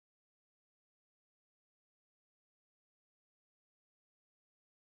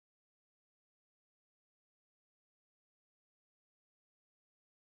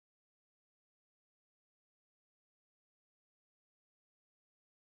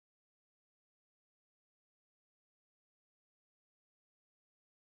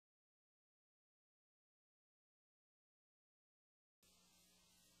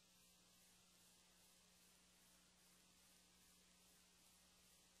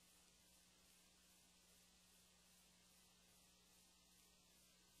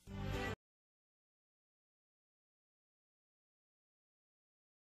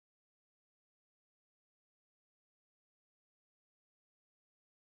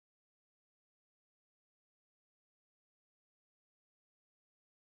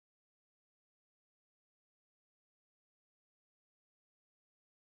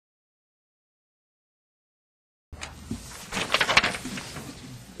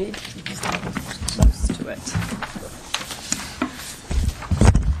Close to it.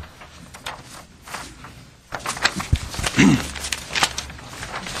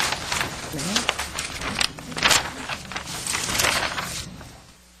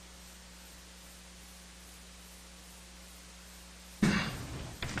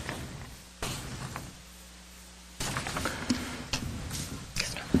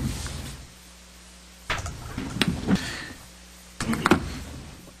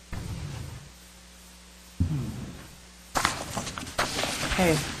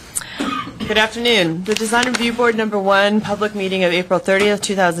 Okay. Good afternoon. The Design Review Board No.1 public meeting of April 30th,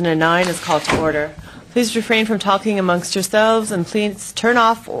 2009 is called to order. Please refrain from talking amongst yourselves and please turn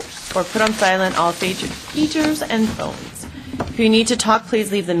off or put on silent all features and phones. If you need to talk,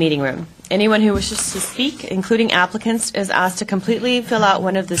 please leave the meeting room. Anyone who wishes to speak, including applicants, is asked to completely fill out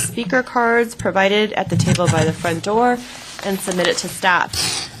one of the speaker cards provided at the table by the front door and submit it to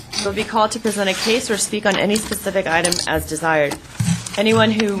staff. You will be called to present a case or speak on any specific item as desired.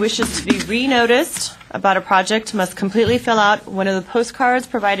 Anyone who wishes to be re-noticed about a project must completely fill out one of the postcards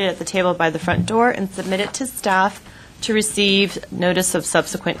provided at the table by the front door and submit it to staff to receive notice of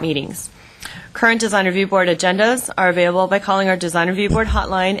subsequent meetings. Current Design Review Board agendas are available by calling our Design Review Board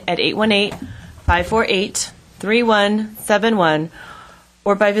hotline at 818-548-3171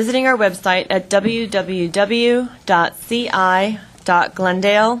 or by visiting our website at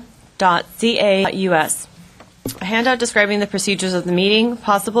www.ci.glendale.ca.us. A handout describing the procedures of the meeting,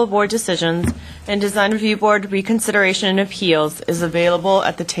 possible board decisions, and Design Review Board reconsideration and appeals is available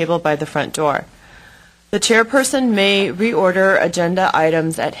at the table by the front door. The chairperson may reorder agenda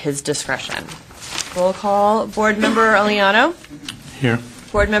items at his discretion. Roll call. Board Member Aliano? Here.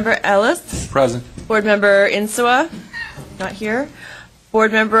 Board Member Ellis? Present. Board Member Insua? Not here.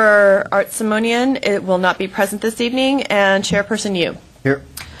 Board Member Art Simonian, it will not be present this evening. And Chairperson Yu? Here.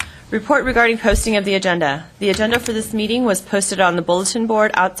 Report regarding posting of the agenda. The agenda for this meeting was posted on the bulletin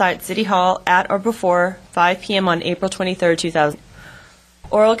board outside City Hall at or before 5 p.m. on April 23, 2000.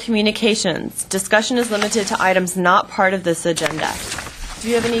 Oral communications. Discussion is limited to items not part of this agenda. Do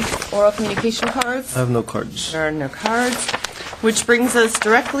you have any oral communication cards? I have no cards. There are no cards. Which brings us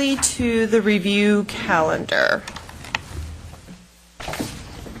directly to the review calendar.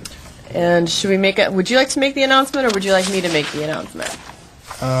 And should we make it? Would you like to make the announcement, or would you like me to make the announcement?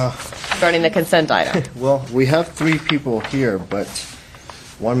 Regarding the consent item. Well, we have 3 people here, but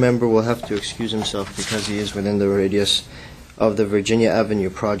one member will have to excuse himself because he is within the radius of the Virginia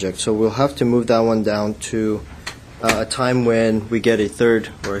Avenue project. So we'll have to move that one down to a time when we get a 3rd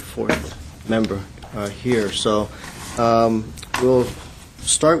or a 4th member here. So we'll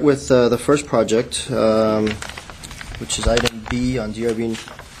start with the first project, which is item B on DRB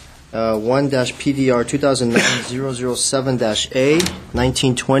 1-PDR 2009-007-A,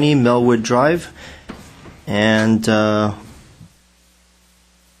 1920 Melwood Drive. And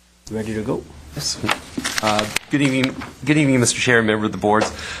ready to go? Yes. Good evening, Mr. Chair and member of the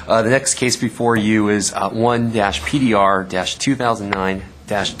boards. The next case before you is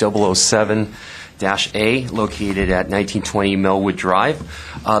 1-PDR-2009-007-A, located at 1920 Melwood Drive.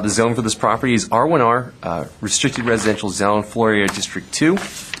 The zone for this property is R1R, Restricted Residential Zone, Florida District 2.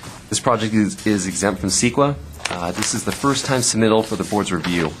 This project is exempt from CEQA. This is the first time submittal for the board's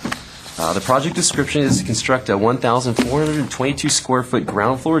review. The project description is to construct a 1,422 square foot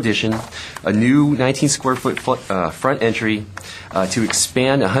ground floor addition, a new 19 square foot front entry, to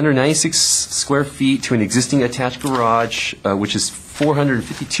expand 196 square feet to an existing attached garage, which is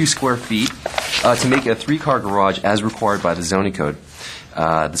 452 square feet, to make a 3-car garage as required by the zoning code.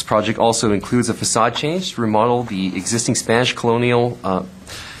 This project also includes a facade change to remodel the existing Spanish colonial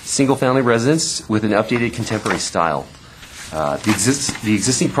single-family residence with an updated contemporary style. The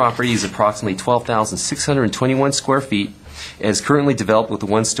existing property is approximately 12,621 square feet and is currently developed with a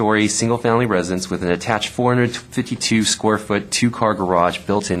 1-story single-family residence with an attached 452 square foot 2-car garage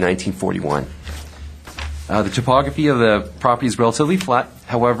built in 1941. The topography of the property is relatively flat.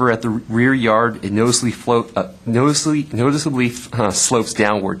 However, at the rear yard, it noticeably slopes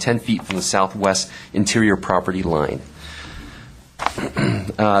downward 10 feet from the southwest interior property line.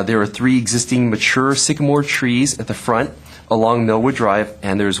 There are 3 existing mature sycamore trees at the front along Melwood Drive,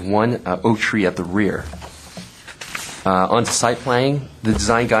 and there's 1 oak tree at the rear. Onto site planning, the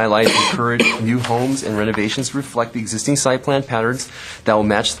design guidelines encourage new homes and renovations to reflect the existing site plan patterns that will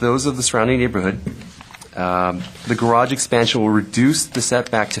match those of the surrounding neighborhood. The garage expansion will reduce the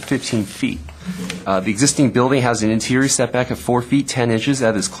setback to 15 feet. The existing building has an interior setback of 4 feet 10 inches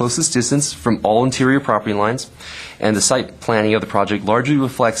at its closest distance from all interior property lines, and the site planning of the project largely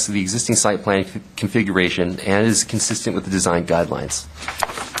reflects the existing site plan configuration and is consistent with the design guidelines.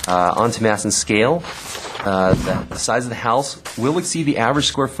 onto mass and scale. The size of the house will exceed the average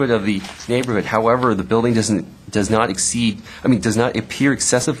square foot of the neighborhood. However, the building does not appear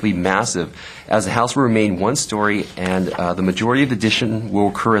excessively massive, as the house will remain one story, and the majority of the addition will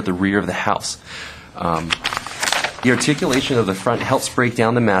occur at the rear of the house. The articulation of the front helps break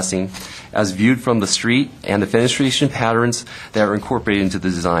down the massing as viewed from the street and the fenestration patterns that are incorporated into the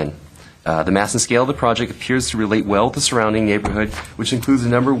design. The mass and scale of the project appears to relate well with the surrounding neighborhood, which includes a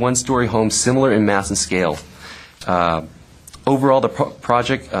number of one-story homes similar in mass and scale. Overall, the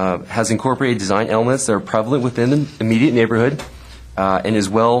project has incorporated design elements that are prevalent within the immediate neighborhood and is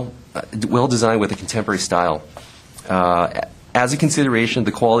well designed with a contemporary style. As a consideration,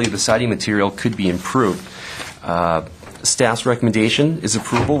 the quality of the siding material could be improved. Staff's recommendation is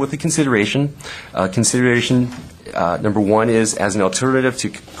approval with the consideration. Number 1 is, as an alternative to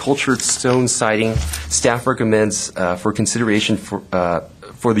cultured stone siding, staff recommends for consideration for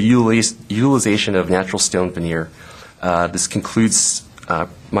the utilization of natural stone veneer. This concludes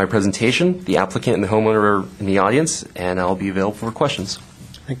my presentation. The applicant and the homeowner are in the audience, and I'll be available for questions.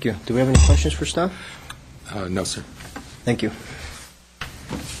 Thank you. Do we have any questions for staff? No, sir. Thank you.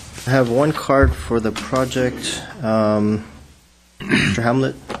 I have one card for the project. Mr.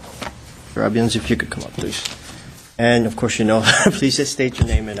 Hamlet, Arabians, if you could come up, please. And, of course, please just state your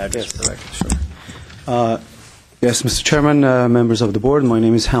name and address for the record. Sure. Yes, Mr. Chairman, members of the board, my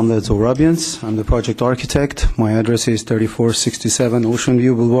name is Hamlet Zorabians. I'm the project architect. My address is 3467 Ocean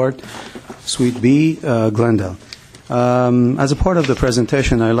View Boulevard, Suite B, Glendale. As a part of the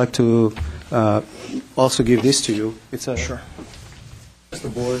presentation, I'd like to also give this to you. It's a Sure. The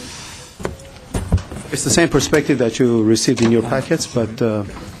board. It's the same perspective that you received in your packets, but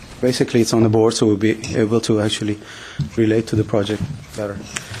basically it's on the board, so we'll be able to actually relate to the project better.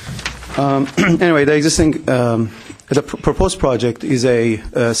 Anyway, the proposed project is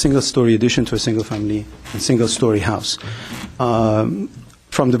a single-story addition to a single-family, single-story house.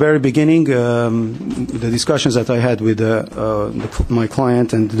 From the very beginning, the discussions that I had with my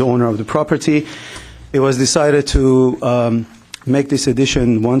client and the owner of the property, it was decided to make this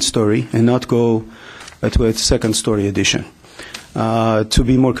addition one story and not go to a second-story addition, to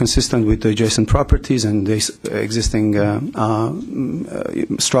be more consistent with the adjacent properties and the existing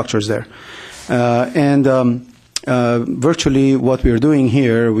structures there. Virtually what we're doing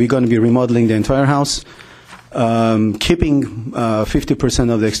here, we're going to be remodeling the entire house, keeping 50%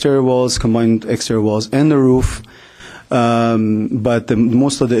 of the exterior walls, combined exterior walls, and the roof. But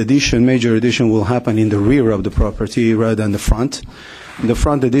most of the major addition will happen in the rear of the property rather than the front. The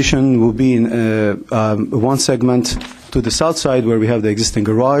front addition will be in one segment to the south side where we have the existing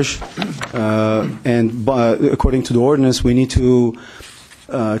garage. According to the ordinance, we need to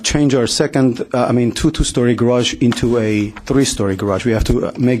change our two-story garage into a three-story garage. We have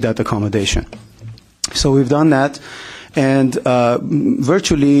to make that accommodation. So we've done that. And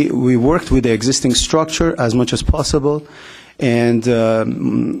virtually, we worked with the existing structure as much as possible, and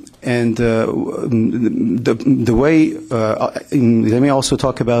the way. Let me also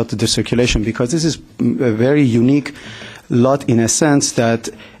talk about the circulation, because this is a very unique lot in a sense that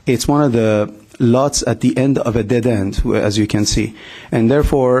it's one of the lots at the end of a dead end, as you can see, and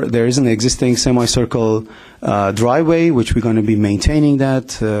therefore there is an existing semicircle driveway, which we're going to be maintaining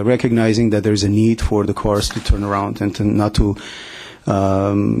that, recognizing that there's a need for the cars to turn around and not to,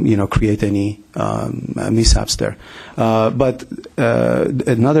 create any mishaps there. But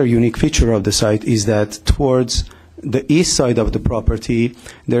another unique feature of the site is that towards the east side of the property,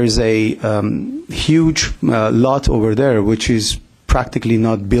 there's a huge lot over there, which is practically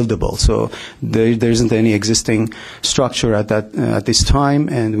not buildable. So there isn't any existing structure at this time,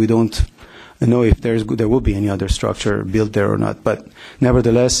 and we don't know if there will be any other structure built there or not. But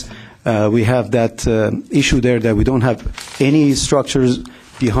nevertheless, we have that issue there that we don't have any structures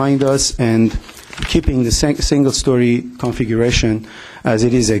behind us, and keeping the single-story configuration as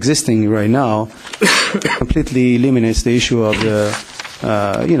it is existing right now completely eliminates the issue of the,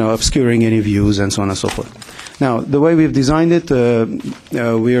 obscuring any views and so on and so forth. Now, the way we've designed it,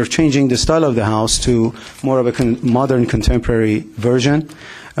 we are changing the style of the house to more of a modern contemporary version.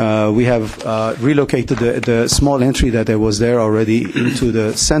 We have relocated the small entry that was there already into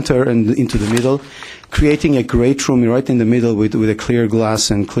the center and into the middle, creating a great room right in the middle with a clear glass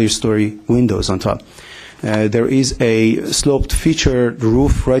and clear story windows on top. There is a sloped featured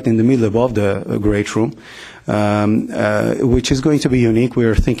roof right in the middle above the great room, which is going to be unique.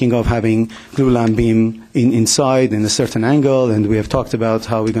 We're thinking of having glue lamp beam inside in a certain angle, and we have talked about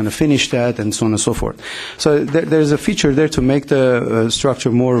how we're going to finish that and so on and so forth. So there's a feature there to make the structure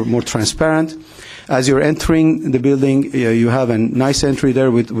more transparent. As you're entering the building, you have a nice entry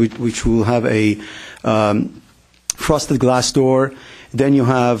there, which will have a frosted glass door. Then you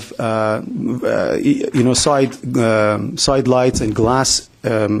have side lights and glass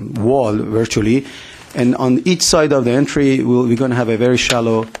wall virtually, and on each side of the entry we're going to have a very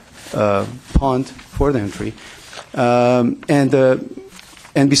shallow pond for the entry,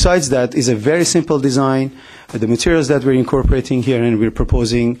 and besides that is a very simple design. The materials that we're incorporating here and we're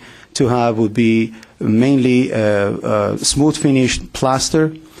proposing to have would be mainly smooth finished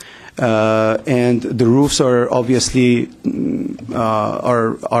plaster. And the roofs are obviously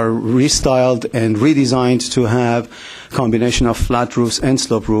are restyled and redesigned to have combination of flat roofs and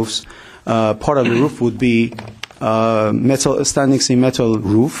slope roofs. Part of the roof would be standing seam metal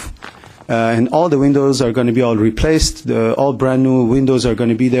roof, and all the windows are going to be all replaced. All brand new windows are going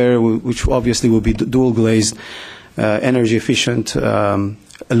to be there, which obviously will be dual glazed, energy efficient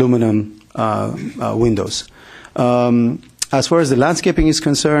aluminum windows. As far as the landscaping is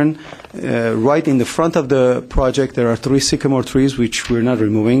concerned, right in the front of the project there are 3 sycamore trees which we're not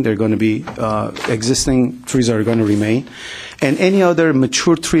removing. They're going to be existing trees are going to remain, and any other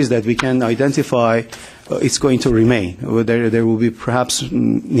mature trees that we can identify, it's going to remain. There will be perhaps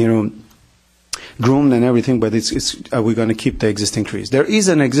groomed and everything, but we're going to keep the existing trees. There is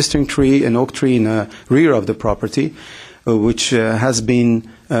an existing tree, an oak tree in the rear of the property, which has been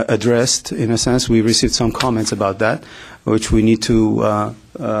addressed. In a sense, we received some comments about that, which we need to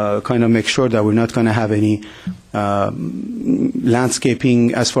kind of make sure that we're not going to have any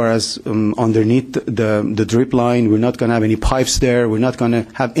landscaping as far as underneath the drip line. We're not going to have any pipes there. We're not going to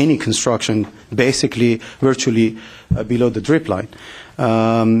have any construction, basically, virtually below the drip line.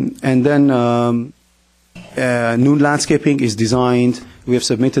 And then new landscaping is designed. We have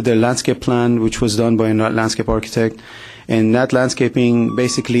submitted a landscape plan, which was done by a landscape architect. And that landscaping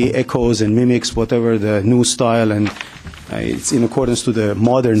basically echoes and mimics whatever the new style, and it's in accordance to the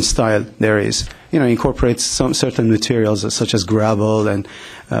modern style there is. Incorporates some certain materials such as gravel and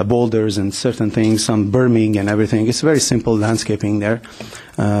boulders and certain things, some berming and everything. It's very simple landscaping there.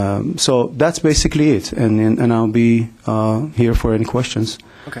 So that's basically it, and I'll be here for any questions.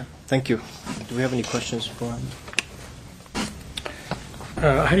 Okay, thank you. Do we have any questions for him?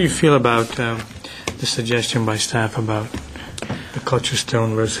 How do you feel about the suggestion by staff about the culture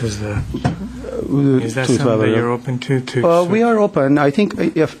stone versus the... Is that something that you're open to? We are open. I think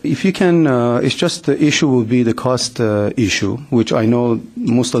if you can, it's just the issue will be the cost issue, which I know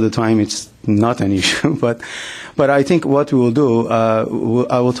most of the time it's not an issue. But I think what we will do,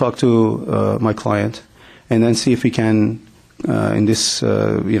 I will talk to my client and then see if we can, in this,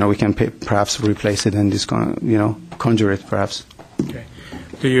 we can perhaps replace it and conjure it perhaps. Okay.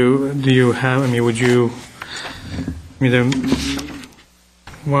 Do you have? Would you? There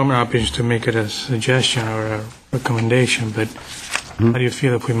one option is to make it a suggestion or a recommendation, but how do you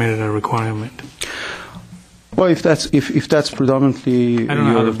feel if we made it a requirement? Well, if that's predominantly I don't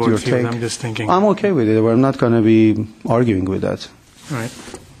know how the board your feels. take, I'm just thinking. I'm okay with it. I'm not going to be arguing with that. All right,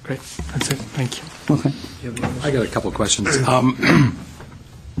 great. That's it. Thank you. Okay. I got a couple of questions.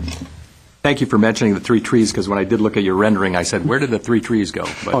 Thank you for mentioning the 3 trees, because when I did look at your rendering, I said, where did the 3 trees go?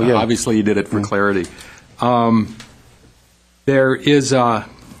 But obviously you did it for clarity. There is,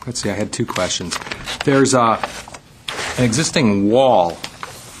 let's see, I had 2 questions. There's an existing wall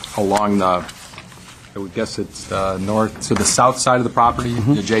along the, I would guess it's north, so the south side of the property,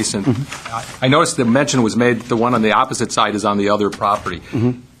 adjacent. I noticed the mention was made, the one on the opposite side is on the other property.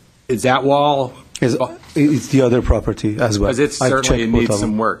 Is that wall... It's the other property as well. Because it certainly needs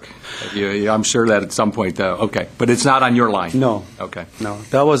some work. I'm sure that at some point, okay. But it's not on your line? No. Okay. No.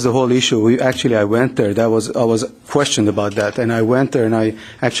 That was the whole issue. I went there. I was questioned about that. And I went there and I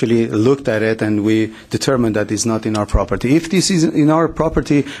actually looked at it and we determined that it's not in our property. If this is in our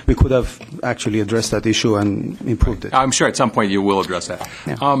property, we could have actually addressed that issue and improved it. I'm sure at some point you will address that.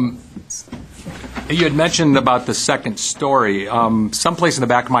 Yeah. You had mentioned about the second story. Someplace in the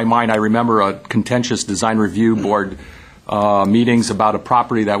back of my mind, I remember a contentious design review board meetings about a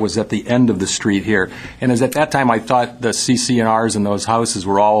property that was at the end of the street here. And at that time, I thought the CC&Rs in those houses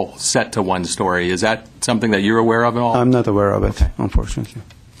were all set to 1 story. Is that something that you're aware of at all? I'm not aware of it, unfortunately.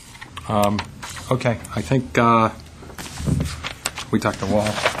 Okay. I think we talked the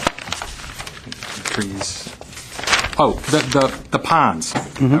wall, trees. Oh, the ponds.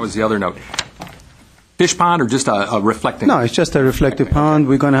 That was the other note. Fish pond or just a reflecting? No, it's just a reflective pond.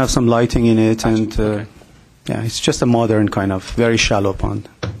 We're going to have some lighting in it, and it's just a modern kind of very shallow pond.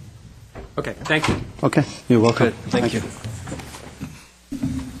 Okay, thank you. Okay, you're welcome. Good, thank you.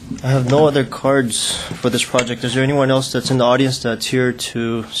 I have no other cards for this project. Is there anyone else that's in the audience that's here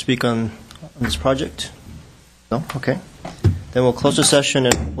to speak on on this project? No? Okay. Then we'll close the session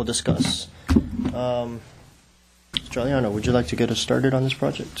and we'll discuss. Mr. Aliano, would you like to get us started on this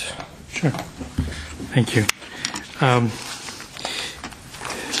project? Sure. Thank you. I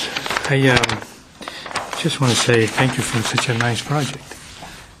just want to say thank you for such a nice project.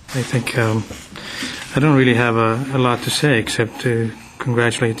 I think I don't really have a lot to say except to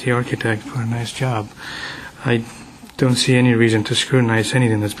congratulate the architect for a nice job. I don't see any reason to scrutinize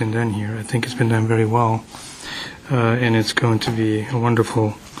anything that's been done here. I think it's been done very well, and it's going to be a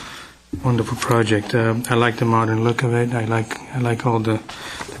wonderful project. I like the modern look of it. I like all the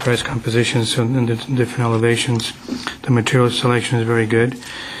press compositions and the different elevations. The material selection is very good.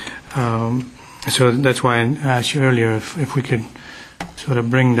 So that's why I asked you earlier if we could sort of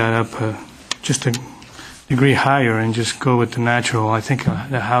bring that up just a degree higher and just go with the natural. I think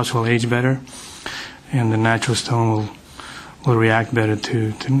the house will age better, and the natural stone will react better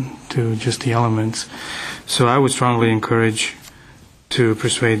to just the elements. So I would strongly encourage to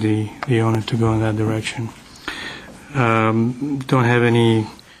persuade the owner to go in that direction. Don't have any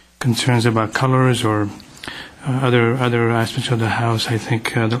concerns about colors or other aspects of the house. I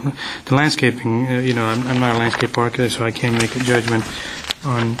think the landscaping, I'm not a landscape architect, so I can't make a judgment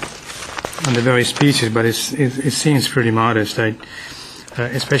on the various pieces, but it seems pretty modest.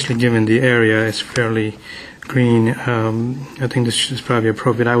 Especially given the area, it's fairly green. I think this is probably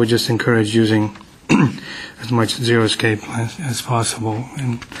appropriate. I would just encourage using as much xeriscape as possible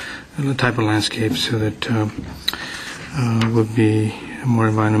and the type of landscape so that would be a more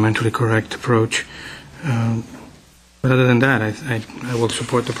environmentally correct approach. But other than that, I will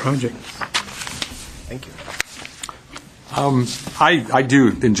support the project. Thank you. I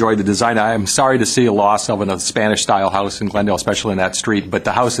do enjoy the design. I am sorry to see a loss of a Spanish-style house in Glendale, especially in that street, but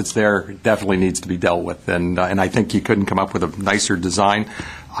the house that's there definitely needs to be dealt with, and I think you couldn't come up with a nicer design.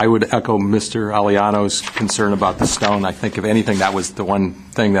 I would echo Mr. Aliano's concern about the stone. I think, if anything, that was the one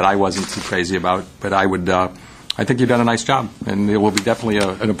thing that I wasn't too crazy about, but I think you've done a nice job, and it will be definitely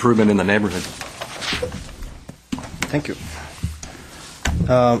an improvement in the neighborhood. Thank you.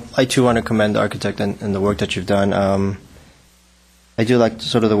 I, too, want to commend the architect and the work that you've done. I do like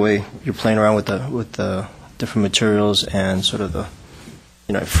sort of the way you're playing around with the different materials and sort of the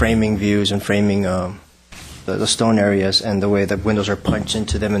framing views and framing the stone areas and the way the windows are punched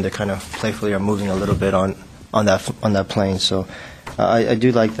into them and they kind of playfully are moving a little bit on that plane. So I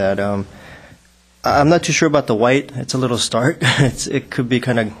do like that. I'm not too sure about the white. It's a little stark. It could be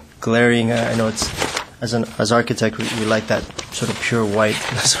kind of glaring. I know it's as architect we like that sort of pure white,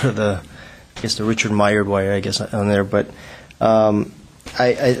 sort of the Richard Meyer white on there, but.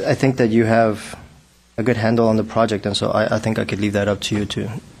 I think that you have a good handle on the project, and so I think I could leave that up to you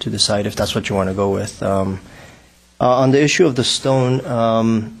to decide if that's what you want to go with. On the issue of the stone,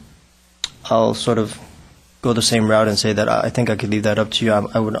 I'll sort of go the same route and say that I think I could leave that up to you.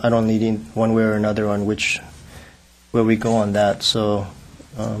 I don't need one way or another on where we go on that. So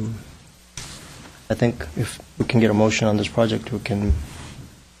I think if we can get a motion on this project, we can.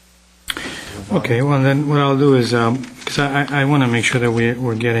 Okay, well then what I'll do is, because I want to make sure that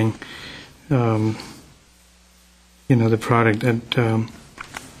we're getting, the product that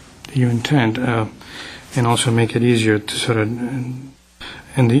you intend, and also make it easier to sort of, in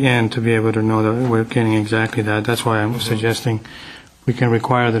the end, to be able to know that we're getting exactly that. That's why I'm suggesting we can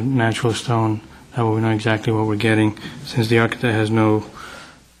require the natural stone, that way we know exactly what we're getting. Since the architect has no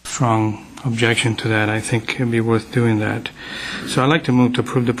strong objection to that, I think it'd be worth doing that. So I'd like to move to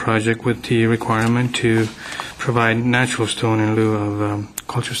approve the project with the requirement to provide natural stone in lieu of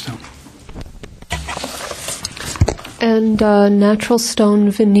culture stone. And natural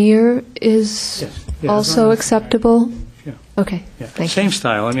stone veneer is also acceptable? Yeah. Okay, Yeah. thank Same you.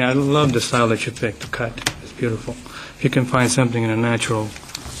 style. I mean, I love the style that you picked to cut. It's beautiful. If you can find something in a natural,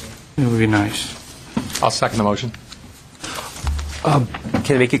 it would be nice. I'll second the motion.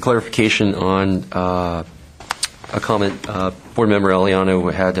 Can I make a clarification on a comment Board Member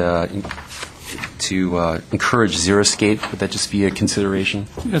Aliano had to encourage xeriscape? Would that just be a consideration?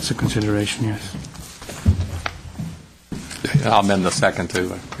 That's a consideration, yes. I'll amend the second,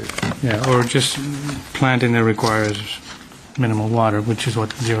 too. Yeah, or just planting that requires minimal water, which is what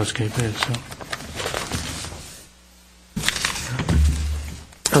xeriscape is.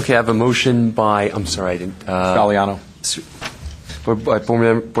 So. Okay, I have a motion by, I'm sorry, I didn't. Aliano. By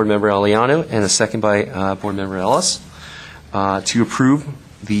Board Member Aliano and a second by Board Member Ellis to approve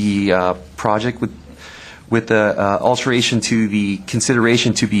the project with the alteration to the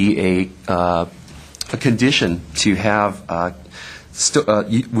consideration to be a condition to have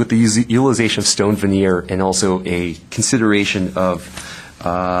with the utilization of stone veneer and also a consideration of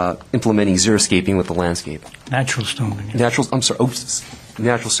implementing xeriscaping with the landscape. Natural stone veneer.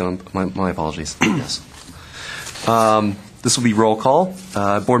 Natural stone. My apologies. Yes. This will be roll call.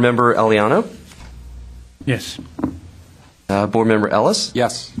 Board Member Eliano. Yes. Board Member Ellis.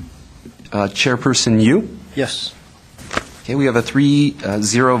 Yes. Chairperson Yu. Yes. Okay, we have a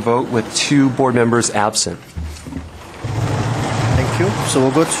 3-0 vote with 2 board members absent. Thank you. So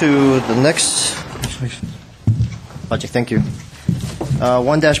we'll go to the next project. Thank you.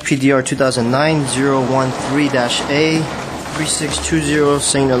 1-PDR 2009-013-A, 3620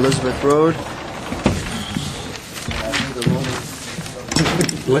 St. Elizabeth Road.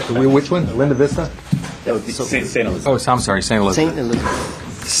 Which one? Linda Vista? That would be St. Elizabeth. Oh, I'm sorry, St. Elizabeth. St.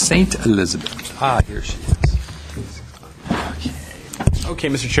 Elizabeth. St. Elizabeth. Here she is. Okay,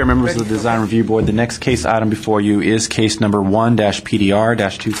 Mr. Chair, members of the Design Review Board, the next case item before you is case number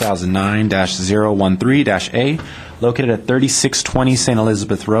 1-PDR-2009-013-A, located at 3620 St.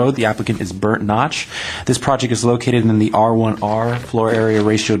 Elizabeth Road. The applicant is Bert Notch. This project is located in the R1R Floor Area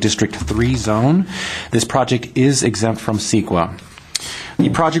Ratio District 3 zone. This project is exempt from CEQA. The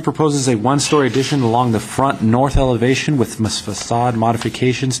project proposes a one-story addition along the front north elevation with facade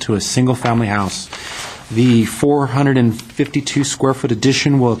modifications to a single-family house. The 452-square-foot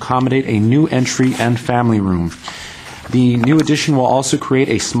addition will accommodate a new entry and family room. The new addition will also create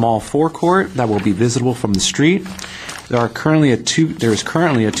a small forecourt that will be visible from the street. There is currently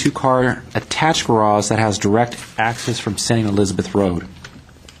a two-car attached garage that has direct access from St. Elizabeth Road.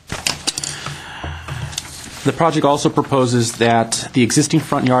 The project also proposes that the existing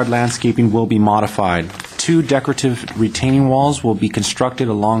front yard landscaping will be modified. 2 decorative retaining walls will be constructed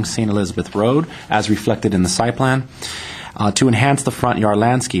along St. Elizabeth Road, as reflected in the site plan, to enhance the front yard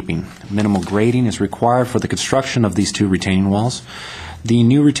landscaping. Minimal grading is required for the construction of these 2 retaining walls. The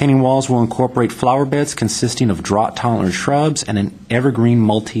new retaining walls will incorporate flower beds consisting of drought-tolerant shrubs and an evergreen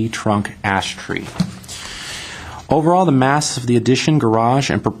multi-trunk ash tree. Overall, the mass of the addition, garage,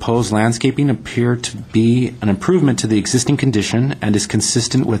 and proposed landscaping appear to be an improvement to the existing condition and is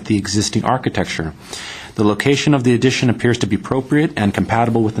consistent with the existing architecture. The location of the addition appears to be appropriate and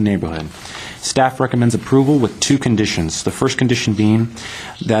compatible with the neighborhood. Staff recommends approval with 2 conditions. The first condition being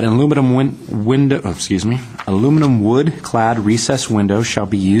that aluminum wood-clad recessed windows shall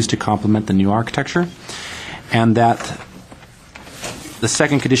be used to complement the new architecture, and that the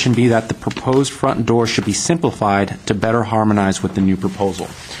second condition be that the proposed front door should be simplified to better harmonize with the new proposal.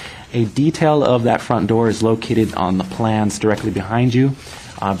 A detail of that front door is located on the plans directly behind you.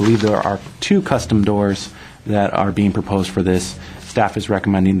 I believe there are 2 custom doors that are being proposed for this. Staff is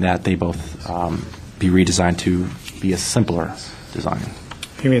recommending that they both be redesigned to be a simpler design.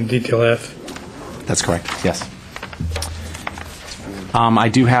 You mean detail F? That's correct, yes. I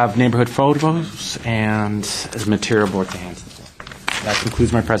do have neighborhood photos and a material board to hand. That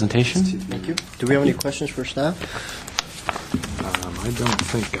concludes my presentation. Thank you. Do we have any questions for staff? I don't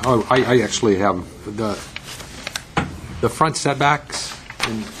think. Oh, I actually have the front setbacks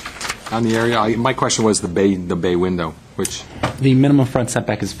on the area. My question was the bay window, which The minimum front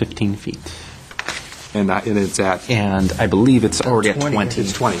setback is 15 feet. and it's at. And I believe it's already at 20. 20.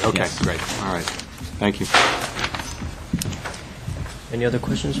 It's 20. Okay, Yes. great. All right. Thank you. Any other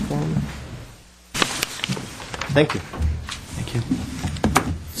questions for him? Thank you. Thank you.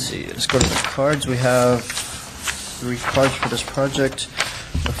 Let's see. Let's go to the cards. We have 3 cards for this project.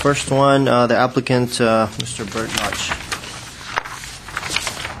 The first one, the applicant, Mr. Bert Notch.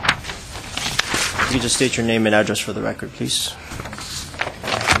 You can just state your name and address for the record, please.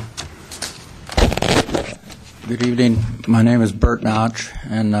 Good evening. My name is Bert Notch,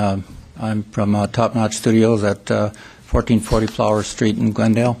 and I'm from Top Notch Studios at 1440 Flower Street in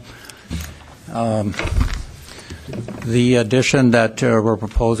Glendale. The addition that we're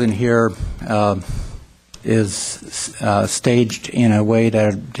proposing here is staged in a way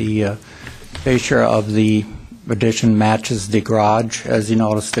that the fascia of the addition matches the garage. As you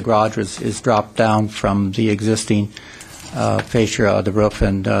notice, the garage is dropped down from the existing fascia of the roof,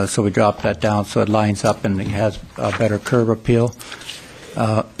 and so we dropped that down so it lines up and it has a better curb appeal.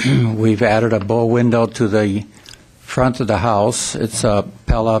 We've added a bow window to the front of the house. It's a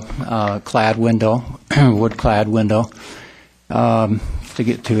Pella clad window, wood clad window, to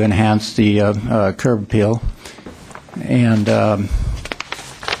enhance the curb appeal. And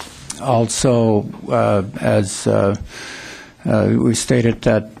also, as we stated,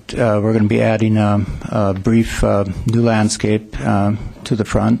 that we're going to be adding a brief new landscape to the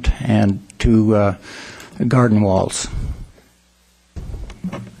front and 2 garden walls.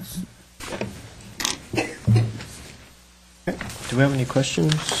 Do we have any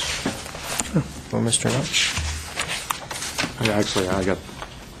questions for Mr. Notch? Actually, I got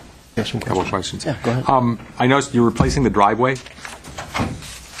a couple of questions. Yeah, go ahead. I noticed you're replacing the driveway.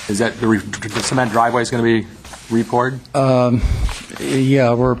 Is that the cement driveway is going to be re-poured?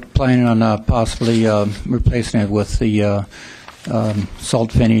 Yeah, we're planning on possibly replacing it with the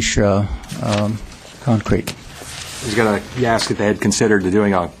salt finish concrete. I was going to ask if they had considered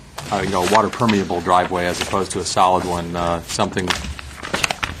doing a water permeable driveway as opposed to a solid one. Something,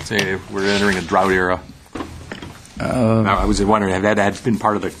 say, if we're entering a drought era. I was wondering, have that had been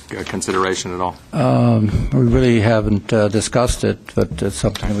part of the consideration at all? We really haven't discussed it, but it's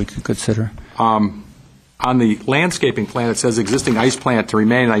something we could consider. On the landscaping plan, it says existing ice plant to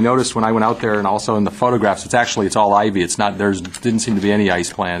remain. And I noticed when I went out there, and also in the photographs, it's all ivy. It's not. Didn't seem to be any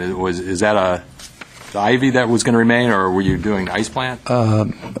ice plant. Is that the ivy that was going to remain, or were you doing ice plant?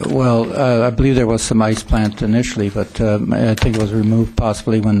 Well, I believe there was some ice plant initially, but I think it was removed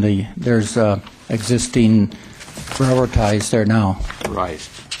possibly when there's existing railroad ties there now. Right.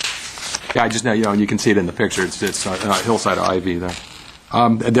 Yeah, I just know, and you can see it in the picture. It's a hillside of ivy there.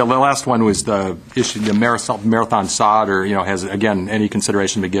 The last one was the issue, the marathon sod, or has again any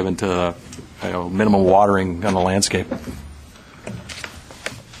consideration been given to minimum watering on the landscape?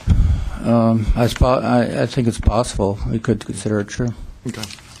 I think it's possible. We could consider it, sure. Okay.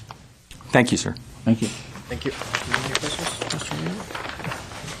 Thank you, sir. Thank you. Thank you. Any questions, Mr. Mayor?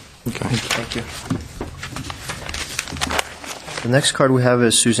 Okay. Thank you. The next card we have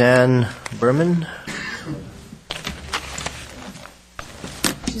is Suzanne Berman.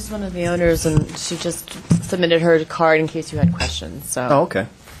 She's one of the owners, and she just submitted her card in case you had questions. So, Oh, okay.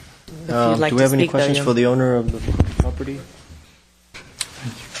 if you'd like Do we to have any speak, though, questions you- for the owner of the property?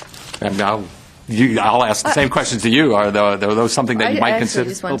 And now I'll ask the same questions to you. Are those something that you might consider?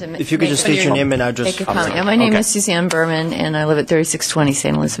 Just want to If you could just state your name and address. Make a comment. Yeah, my name is Suzanne Berman, and I live at 3620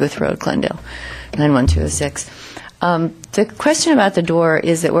 St. Elizabeth Road, Glendale, 91206. The question about the door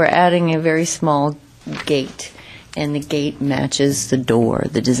is that we're adding a very small gate, and the gate matches the door.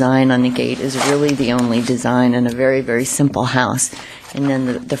 The design on the gate is really the only design in a very, very simple house. And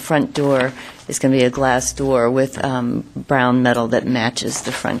then the front door is going to be a glass door with brown metal that matches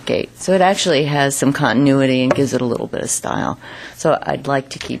the front gate. So it actually has some continuity and gives it a little bit of style. So I'd like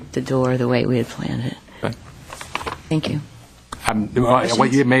to keep the door the way we had planned it. Okay. Thank you.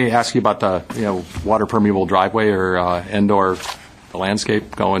 What you may ask you about the water permeable driveway or indoor the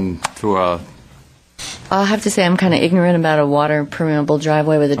landscape going through a. I'll have to say I'm kind of ignorant about a water permeable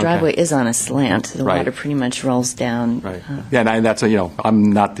driveway, but the driveway is on a slant. The Right. water pretty much rolls down. Right. Yeah, and that's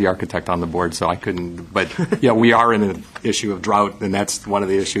I'm not the architect on the board, so I couldn't. But we are in an issue of drought, and that's one of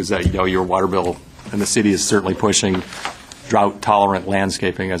the issues that your water bill and the city is certainly pushing drought tolerant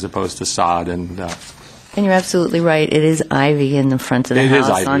landscaping as opposed to sod and. And you're absolutely right. It is ivy in the front of the It is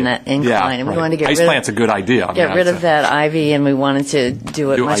house ivy. on that incline. Yeah, And we right. wanted to get Ice rid plant's a good idea. I get mean, rid that's of that ivy, and we wanted to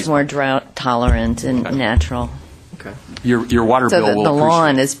do it Do much ice- more drought tolerant and natural. Okay. Your water So bill that will the lawn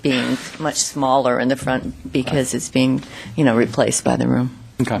appreciate- is being much smaller in the front because it's being, replaced by the room.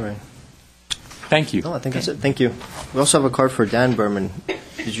 Okay. Right. Thank you. No, I think that's it. Thank you. We also have a card for Dan Berman.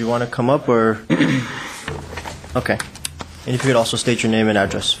 Did you want to come up or? Okay. And if you could also state your name and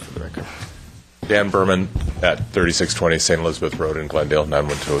address for the record. Dan Berman at 3620 St. Elizabeth Road in Glendale,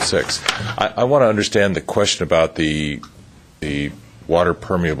 91206. I want to understand the question about the water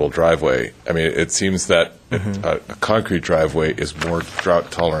permeable driveway. I mean, it seems that a concrete driveway is more drought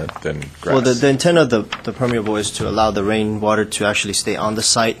tolerant than grass. Well, the intent of the permeable is to allow the rainwater to actually stay on the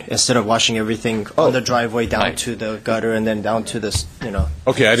site instead of washing everything on the driveway down Right. to the gutter and then down to this,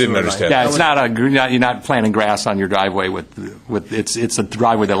 Okay, I didn't sewer understand. Yeah, it's you're not planting grass on your driveway with it's a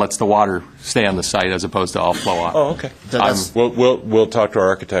driveway that lets the water stay on the site as opposed to all flow off. Oh, okay. So that's- We'll talk to our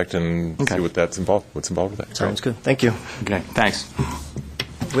architect and Okay. see what's involved with that. Sounds good. Thank you. Okay, thanks.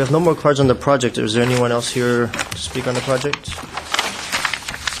 We have no more cards on the project. Is there anyone else here to speak on the project?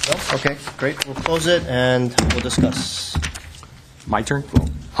 No? Okay, great. We'll close it and we'll discuss. My turn?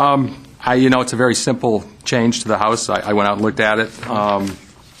 It's a very simple change to the house. I went out and looked at it.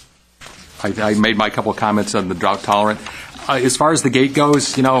 I made my couple of comments on the drought tolerant. As far as the gate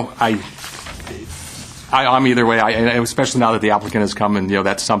goes, I'm either way, especially now that the applicant has come and,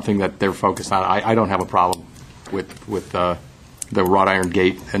 that's something that they're focused on. I don't have a problem with the wrought iron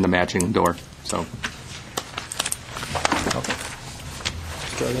gate and the matching door, so.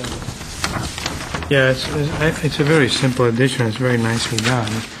 Yeah, it's a very simple addition. It's very nicely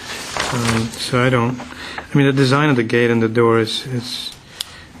done. So the design of the gate and the door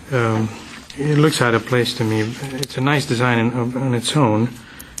it looks out of place to me. It's a nice design on its own,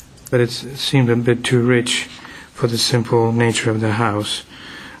 but it seemed a bit too rich for the simple nature of the house.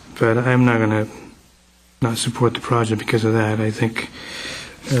 But I'm not going to not support the project because of that. I think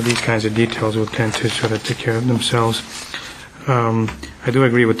these kinds of details will tend to sort of take care of themselves. I do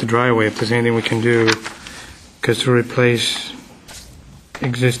agree with the driveway. If there's anything we can do, because to replace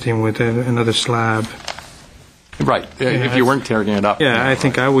existing with another slab. Right, if you weren't tearing it up. Yeah, I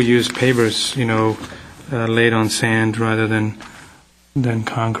think I would use pavers, laid on sand rather than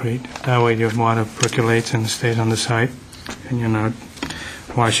concrete. That way your water percolates and stays on the site, and you're not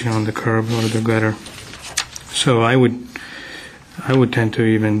washing on the curb or the gutter. So I would tend to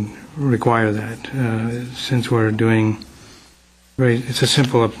even require that, since we're doing it's a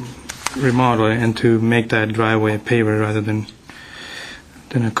simple remodel, and to make that driveway a paver rather than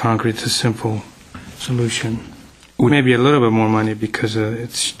a concrete, it's a simple solution. Maybe a little bit more money because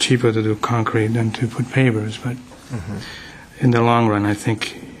it's cheaper to do concrete than to put pavers, but in the long run, I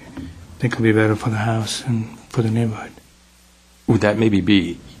think it'll be better for the house and for the neighborhood. Would that maybe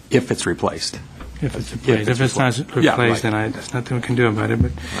be if it's replaced? If it's replaced. If it's not replaced, yeah, right. Then there's nothing we can do about it.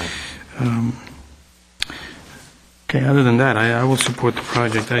 But okay, other than that, I will support the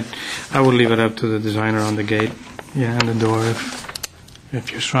project. I will leave it up to the designer on the gate, and the door.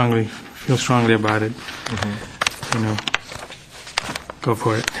 If you feel strongly about it, go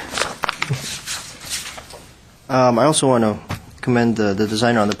for it. I also want to commend the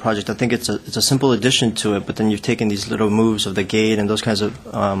designer on the project. I think it's a simple addition to it, but then you've taken these little moves of the gate and those kinds of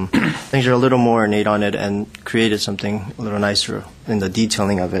things are a little more ornate on it and created something a little nicer in the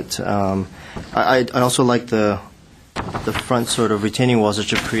detailing of it. I also like the front sort of retaining walls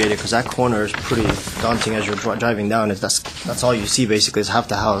that you've created, because that corner is pretty daunting as you're driving down. That's all you see basically is half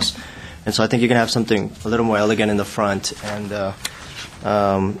the house, and so I think you're gonna have something a little more elegant in the front. And the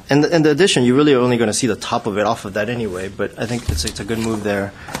addition, you really are only going to see the top of it off of that anyway, but I think it's a good move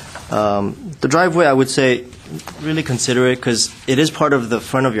there. The driveway, I would say, really consider it, because it is part of the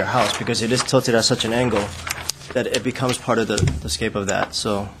front of your house, because it is tilted at such an angle that it becomes part of the scape of that.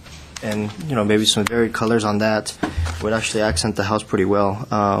 So, and maybe some varied colors on that would actually accent the house pretty well.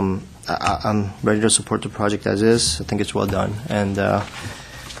 I'm ready to support the project as is. I think it's well done. And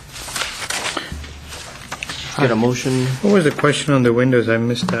get a motion. What was the question on the windows? I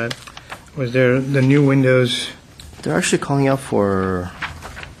missed that. Was there the new windows? They're actually calling out for.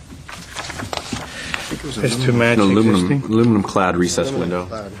 Is to match existing? Aluminum clad recessed window.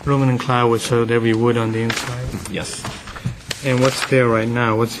 Aluminum clad, so there'll be wood on the inside. Yes. And what's there right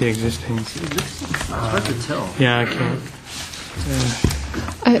now? What's the existing? It's hard to tell. Yeah, I can't.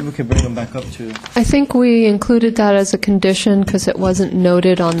 Maybe we can bring them back up to. I think we included that as a condition because it wasn't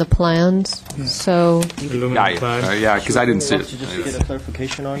noted on the plans. So Aluminum clad. Yeah, because I didn't see it. To just get a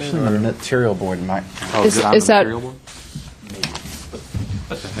clarification on it. The material board might. Oh, Is on the that- material board?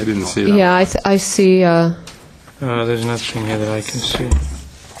 I didn't see that. yeah, I see. There's nothing here that I can see.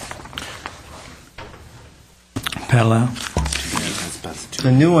 Parallel.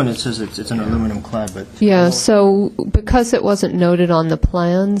 The new one, it says it's an aluminum clad, but Yeah, so because it wasn't noted on the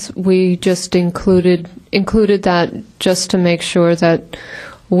plans, we just included that just to make sure that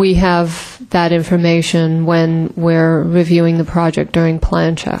we have that information when we're reviewing the project during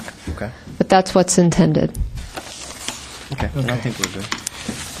plan check. Okay. But that's what's intended. Okay. I think we're good.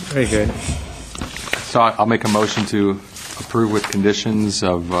 Very good. So I'll make a motion to approve with conditions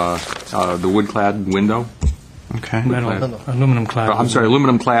of the wood-clad window. Okay. Aluminum clad. I'm sorry,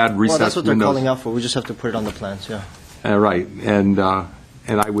 aluminum-clad Well, recessed that's what they're windows. calling out for. We just have to put it on the plans. Yeah. Right, and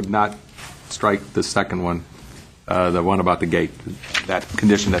I would not strike the second one, the one about the gate. That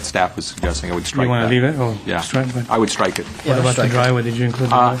condition that staff was suggesting, I would strike that. You want to leave it? Oh, Yeah, strike it. I would strike it. What about the driveway? Did you include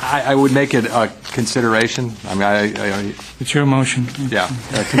the driveway? I would make it a consideration. I mean, It's your motion. yeah,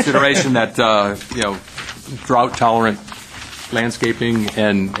 a consideration that drought-tolerant landscaping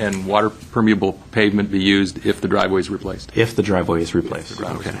and water-permeable pavement be used if the driveway is replaced. If the driveway is replaced.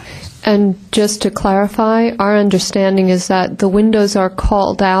 Okay. And just to clarify, our understanding is that the windows are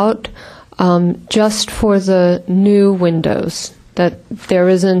called out just for the new windows, that there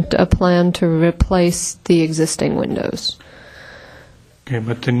isn't a plan to replace the existing windows. Okay,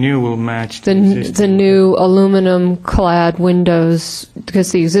 but the new will match The existing. new aluminum-clad windows,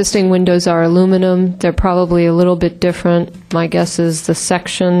 because the existing windows are aluminum, they're probably a little bit different. My guess is the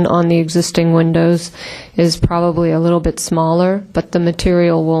section on the existing windows is probably a little bit smaller, but the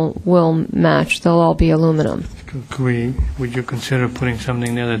material will match. They'll all be aluminum. Would you consider putting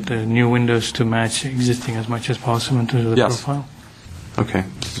something there that the new windows to match existing as much as possible in terms of the Yes. profile? Okay.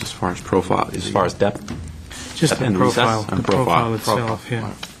 As far as profile, as far as depth. Just the And profile, recess? the And profile profile. itself,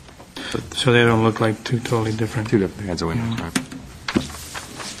 yeah. So they don't look like two totally different. Two different kinds of windows, right?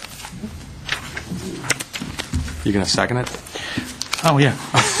 You going to second it? Oh, yeah.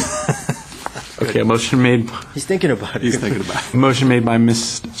 Okay, a motion made. He's thinking about it. He's thinking about it. Motion made by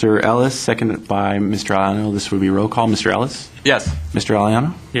Mr. Ellis, seconded by Mr. Aliano. This would be roll call. Mr. Ellis? Yes. Mr.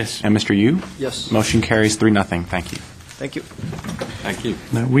 Aliano? Yes. And Mr. Yu? Yes. Motion carries 3-0. Thank you. Thank you. Thank you.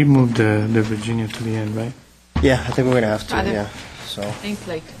 Now, we moved the Virginia to the end, right? Yeah, I think we're going to have to, Either. yeah. So, Thank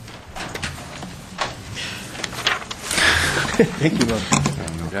Blake. thank you, Bob.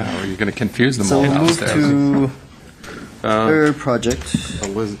 Yeah, or you're going to confuse them So all we'll move downstairs. to third project.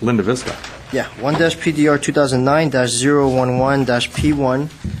 Linda Vista. Yeah, 1-PDR 2009-011-P1,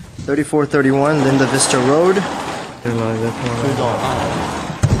 3431 Linda Vista Road.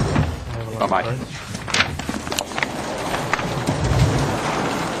 Bye-bye.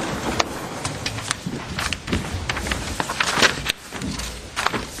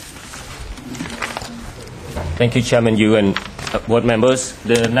 Thank you, Chairman Yu and board members.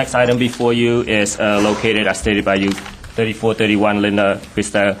 The next item before you is located, as stated by you, 3431 Linda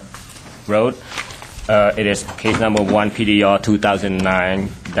Vista Road. It is case number 1 PDR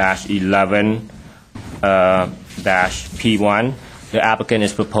 2009-11-P1. The applicant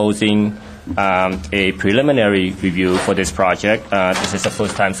is proposing a preliminary review for this project. This is a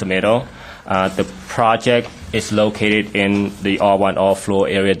first-time submittal. The project is located in the R1 all-floor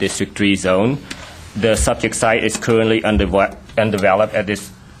area District 3 zone. The subject site is currently undeveloped at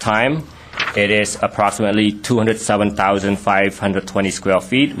this time. It is approximately 207,520 square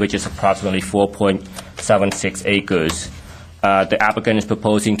feet, which is approximately 4.76 acres. The applicant is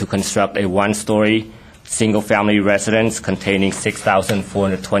proposing to construct a one-story single-family residence containing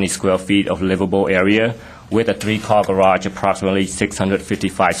 6,420 square feet of livable area with a three-car garage, approximately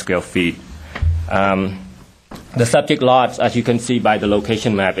 655 square feet. The subject lots, as you can see by the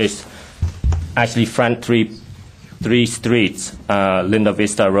location map, is actually front three streets, Linda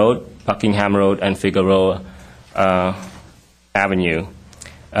Vista Road, Buckingham Road, and Figueroa Avenue.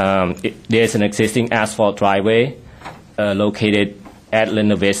 There's an existing asphalt driveway located at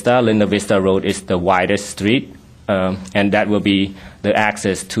Linda Vista. Linda Vista Road is the widest street, and that will be the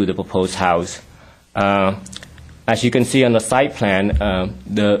access to the proposed house. As you can see on the site plan,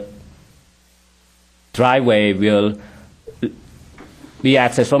 the driveway will be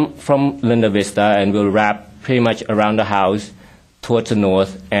accessed from Linda Vista and will wrap pretty much around the house towards the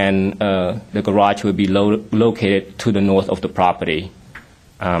north, and the garage will be located to the north of the property.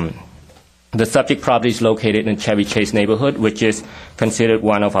 The subject property is located in Chevy Chase neighborhood, which is considered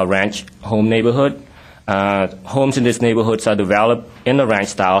one of our ranch home neighborhood. Homes in this neighborhoods are developed in the ranch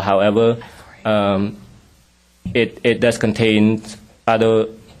style. However, it does contain other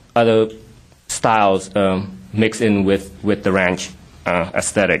styles mixed in with the ranch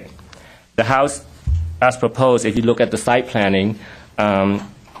aesthetic. The house, as proposed, if you look at the site planning,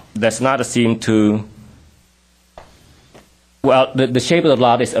 there's not a seam to. Well, the shape of the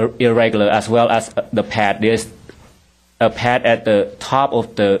lot is irregular, as well as the pad. There's a pad at the top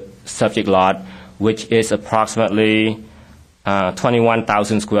of the subject lot, which is approximately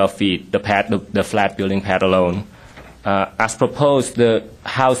 21,000 square feet, the pad, the flat building pad alone. As proposed, the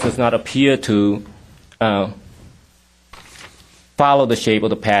house does not appear to follow the shape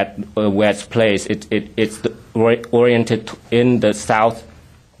of the pad where it's placed. It's oriented in the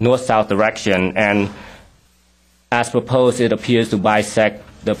north-south direction, and as proposed, it appears to bisect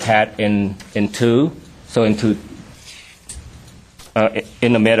the pad in two, so in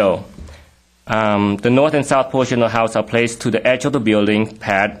the middle. The north and south portion of the house are placed to the edge of the building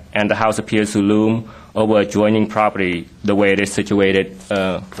pad, and the house appears to loom over adjoining property the way it is situated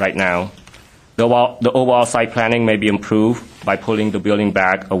right now. The overall site planning may be improved by pulling the building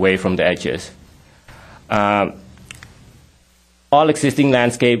back away from the edges. All existing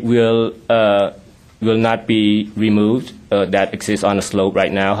landscape will not be removed that exists on the slope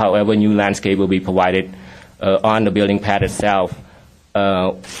right now. However, new landscape will be provided on the building pad itself,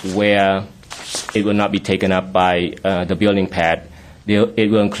 where it will not be taken up by the building pad.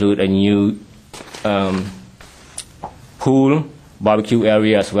 It will include a new pool, barbecue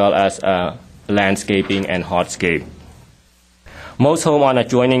area, as well as landscaping and hardscape. Most homes on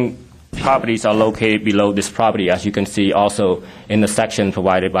adjoining properties are located below this property, as you can see also in the section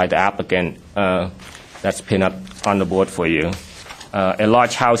provided by the applicant that's pinned up on the board for you. A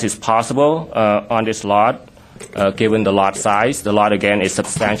large house is possible on this lot, given the lot size. The lot, again, is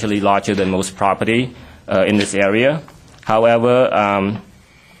substantially larger than most property in this area. However,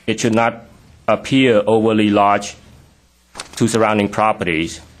 it should not appear overly large to surrounding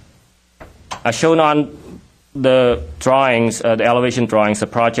properties. As shown on the drawings, the elevation drawings, the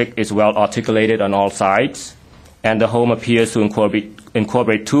project is well articulated on all sides, and the home appears to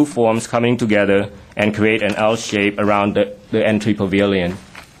incorporate two forms coming together and create an L shape around the entry pavilion.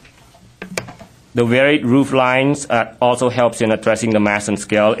 The varied roof lines also helps in addressing the mass and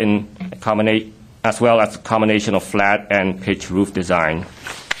scale as well as a combination of flat and pitched roof design.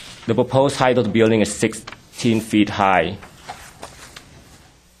 The proposed height of the building is 16 feet high.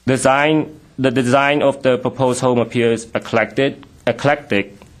 The design of the proposed home appears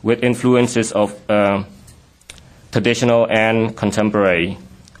eclectic with influences of traditional and contemporary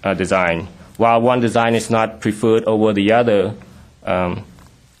design. While one design is not preferred over the other,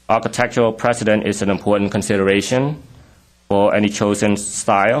 architectural precedent is an important consideration for any chosen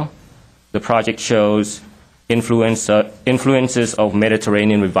style. The project shows influences of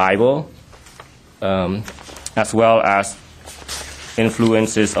Mediterranean revival, as well as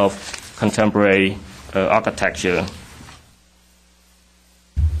influences of contemporary architecture.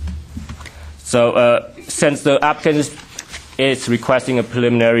 So since the applicant is requesting a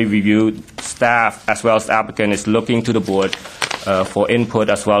preliminary review, staff as well as the applicant is looking to the board for input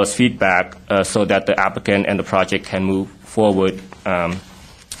as well as feedback so that the applicant and the project can move forward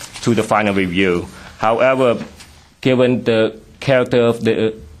to the final review. However, given the character of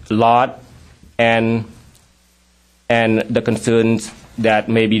the lot and the concerns that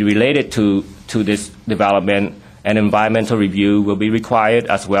may be related to this development, an environmental review will be required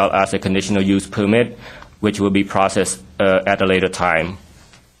as well as a conditional use permit, which will be processed at a later time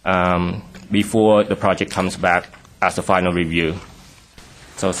before the project comes back as a final review.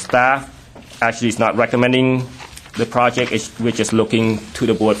 So staff actually is not recommending the project, we're just looking to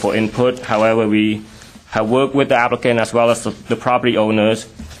the board for input. However, we have worked with the applicant as well as the property owners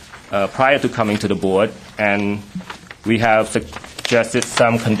prior to coming to the board, and we have suggested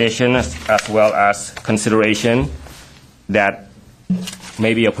some conditions as well as consideration that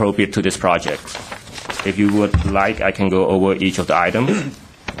may be appropriate to this project. If you would like, I can go over each of the items.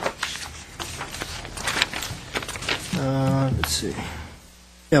 Let's see.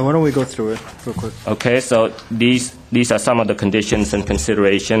 Yeah, why don't we go through it real quick? Okay, so these are some of the conditions and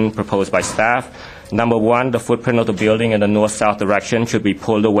consideration proposed by staff. Number 1, the footprint of the building in the north-south direction should be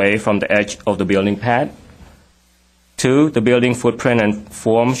pulled away from the edge of the building pad. 2, the building footprint and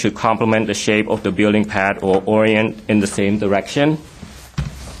form should complement the shape of the building pad or orient in the same direction.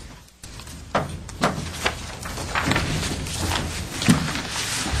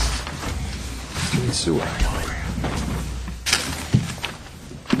 Sewer.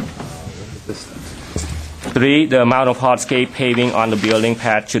 3, the amount of hardscape paving on the building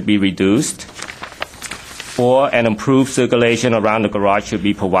pad should be reduced. 4, an improved circulation around the garage should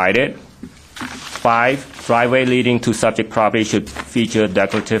be provided. 5, driveway leading to subject property should feature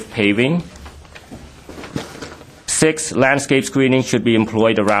decorative paving. 6, landscape screening should be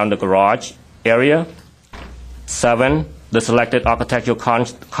employed around the garage area. 7, the selected architectural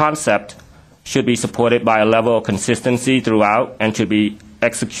concept should be supported by a level of consistency throughout and should be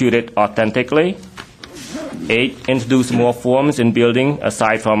executed authentically. 8, introduce more forms in building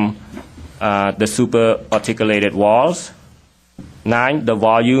aside from the super articulated walls. 9, the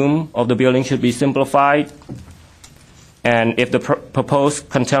volume of the building should be simplified. And if the proposed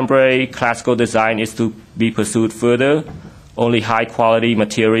contemporary classical design is to be pursued further, only high-quality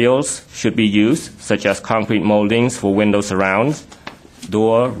materials should be used, such as concrete moldings for window surrounds,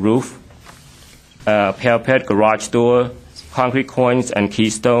 door, roof, parapet, garage door, concrete coins and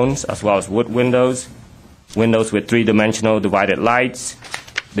keystones, as well as wood windows, windows with 3-dimensional divided lights,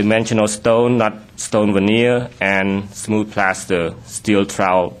 dimensional stone, not stone veneer, and smooth plaster, steel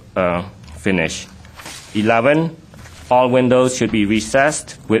trowel finish. 11, all windows should be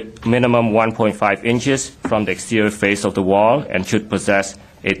recessed with minimum 1.5 inches from the exterior face of the wall and should possess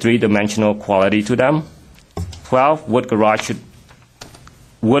a 3-dimensional quality to them. 12, wood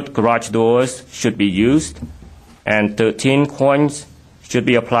garage doors should be used. And 13, coins should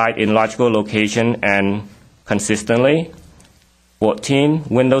be applied in logical location and consistently. 14,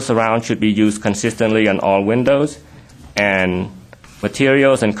 window surround should be used consistently on all windows, and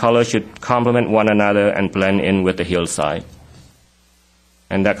materials and colors should complement one another and blend in with the hillside.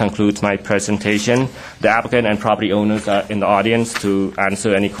 And that concludes my presentation. The applicant and property owners are in the audience to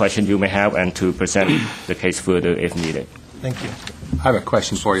answer any questions you may have and to present the case further if needed. Thank you. I have a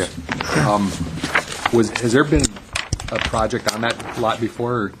question for you. Has there been a project on that lot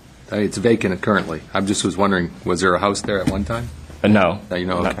before? It's vacant currently. I just was wondering, was there a house there at one time? No. You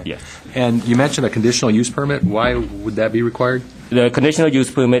know, okay. Not yet. And you mentioned a conditional use permit. Why would that be required? The conditional use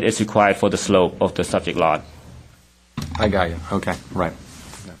permit is required for the slope of the subject lot. I got you. Okay, right.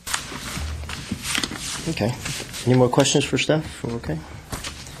 Okay. Any more questions for staff? Okay.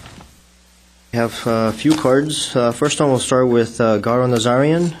 We have a few cards. First one, we'll start with Garo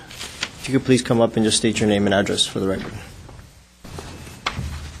Nazarian. If you could please come up and just state your name and address for the record.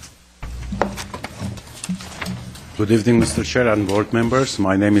 Good evening, Mr. Chair and board members.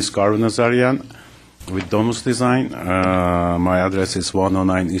 My name is Garun Nazarian with Domus Design. My address is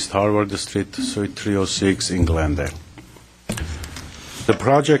 109 East Harvard Street, Suite 306 in Glendale. The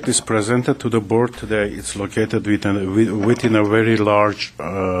project is presented to the board today. It's located within a very large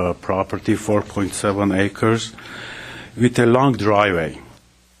property, 4.7 acres, with a long driveway.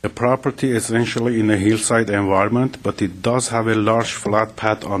 The property is essentially in a hillside environment, but it does have a large flat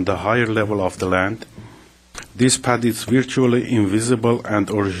pad on the higher level of the land. This pad is virtually invisible and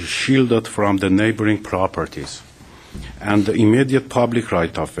or shielded from the neighboring properties and the immediate public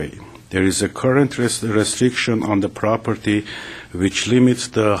right-of-way. There is a current restriction on the property which limits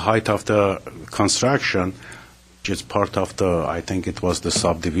the height of the construction, which is part of the, I think it was the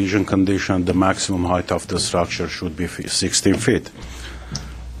subdivision condition. The maximum height of the structure should be 16 feet.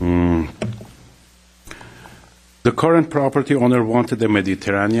 The current property owner wanted a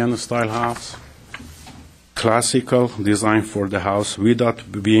Mediterranean-style house, classical design for the house without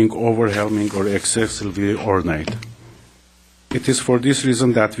being overwhelming or excessively ornate. It is for this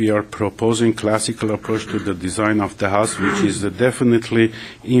reason that we are proposing classical approach to the design of the house, which is definitely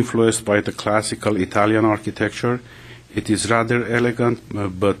influenced by the classical Italian architecture. It is rather elegant,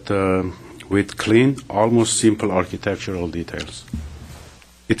 but with clean, almost simple architectural details.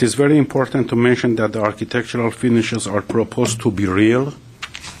 It is very important to mention that the architectural finishes are proposed to be real,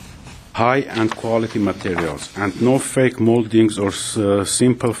 high and quality materials, and no fake moldings or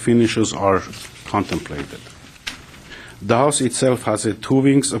simple finishes are contemplated. The house itself has a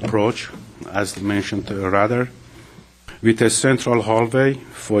two-wings approach, as mentioned with a central hallway,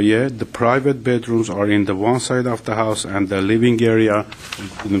 foyer. The private bedrooms are in the one side of the house and the living area,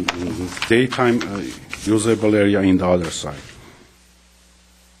 daytime usable area in the other side.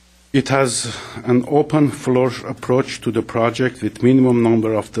 It has an open floor approach to the project with minimum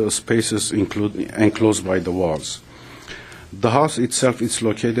number of the spaces enclosed by the walls. The house itself is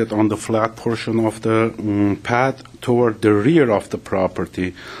located on the flat portion of the pad toward the rear of the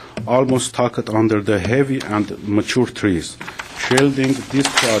property, almost tucked under the heavy and mature trees, shielding this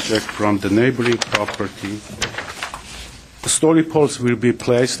project from the neighboring property. Story poles will be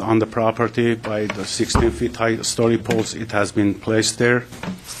placed on the property by the 16 feet high story poles. It has been placed there,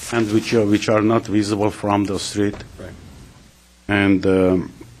 and which are not visible from the street. Right.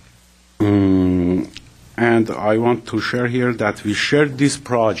 And I want to share here that we shared this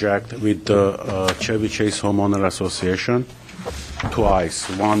project with the Chevy Chase Homeowner Association twice.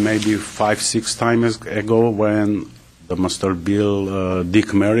 One maybe 5-6 times ago when the Mr. Bill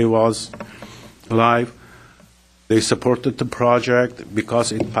Dick Mary was live. They supported the project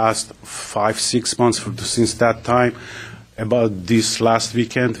because it passed 5-6 months since that time. About this last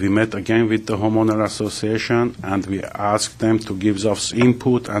weekend, we met again with the Homeowner Association, and we asked them to give us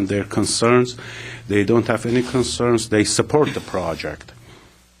input and their concerns. They don't have any concerns. They support the project.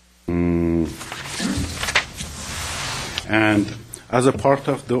 And as a part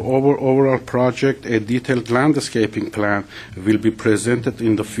of the overall project, a detailed landscaping plan will be presented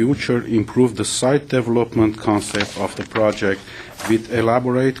in the future, improve the site development concept of the project with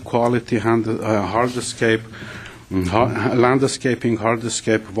elaborate quality landscaping,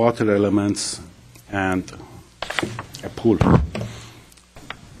 hardscape, water elements, and a pool.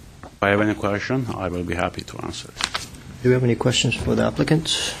 If I have any question, I will be happy to answer. Do you have any questions for the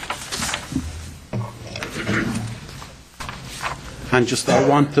applicants? And just I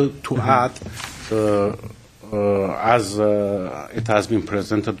wanted to add, as it has been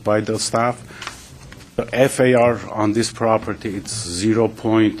presented by the staff, the FAR on this property it's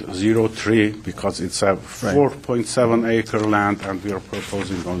 0.03 because it's a 4.7 acre land, and we are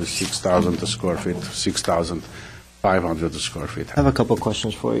proposing only 6,000 square feet, 6,500 square feet. I have a couple of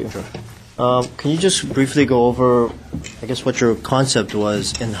questions for you. Sure. Can you just briefly go over, I guess, what your concept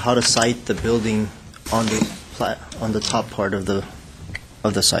was and how to site the building on the top part of the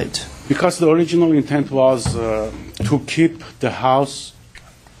site? Because the original intent was to keep the house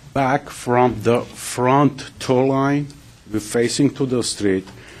back from the front tow line, facing to the street,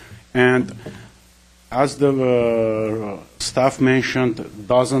 and as the staff mentioned,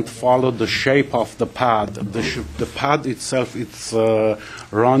 doesn't follow the shape of the pad. The pad itself, it's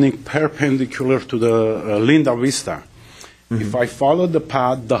running perpendicular to the Linda Vista. Mm-hmm. If I follow the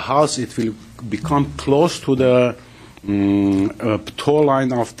pad, the house, it will become close to the tow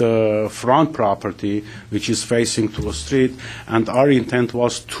line of the front property, which is facing to a street, and our intent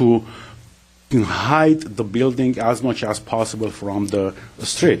was to hide the building as much as possible from the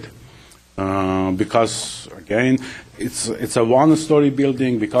street. Because, again, it's a one-story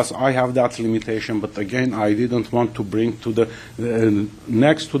building, because I have that limitation, but again, I didn't want to bring to the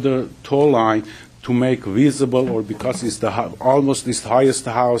next to the tow line to make visible, or because it's the almost this highest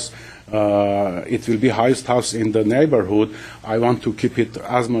house, it will be highest house in the neighborhood. I want to keep it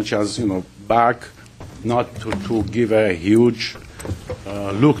as much as back, not to give a huge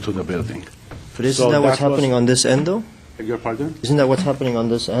look to the building. But isn't that what's happening on this end, though? Beg your pardon? Isn't that what's happening on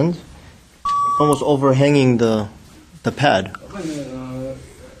this end? Almost overhanging the pad.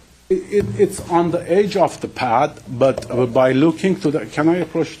 It's on the edge of the pad, but by looking to the... Can I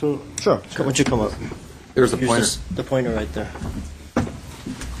approach to... Sure. Why don't you come up? There's the Use pointer. the pointer right there.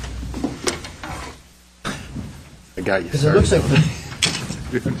 I got you. Because it looks like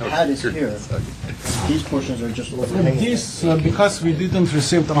the pad is here. These portions are just overhanging. This, because we didn't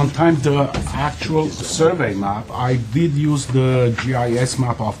receive on time the actual survey map, I did use the GIS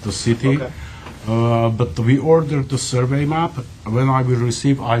map of the city. Okay. But we ordered the survey map. When I will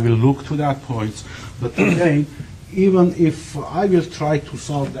receive, I will look to that point. But again, even if I will try to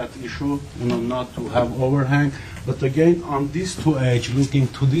solve that issue, not to have overhang, but again, on these two edge, looking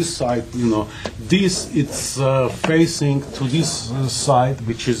to this side, this it's facing to this side,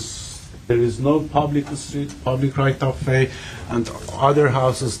 which is, there is no public street, public right of way, and other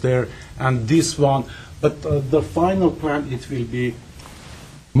houses there, and this one. But the final plan, it will be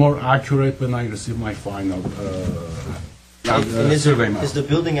more accurate when I receive my final survey map. Is the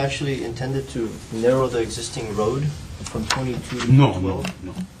building actually intended to narrow the existing road from 22 to 12?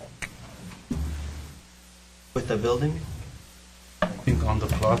 No. With the building? I think on the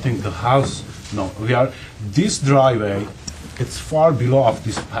plotting, the house, no. This driveway, it's far below of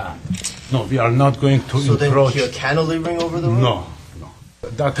this path. No, we are not going to So then encroach. you're cantilevering over the road? No.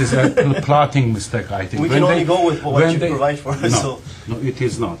 That is a plotting mistake, I think. We can only go with what you provide for us. No, So no, it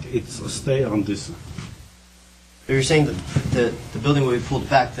is not. It's stay on this. you're saying that the building will be pulled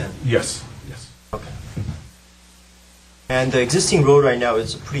back then? Yes. Okay. And the existing road right now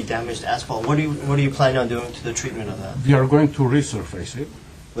is pretty damaged asphalt. What are you planning on doing to the treatment of that? We are going to resurface it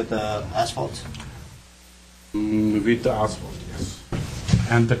With the asphalt? with the asphalt, yes.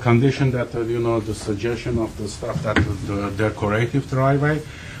 And the condition that, the suggestion of the staff that the decorative driveway,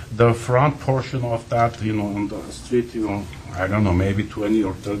 the front portion of that, on the street, I don't know, maybe 20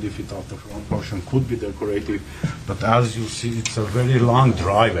 or 30 feet of the front portion could be decorative, but as you see, it's a very long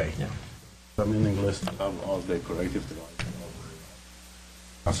driveway. Yeah. It's meaningless to have all decorative driveway,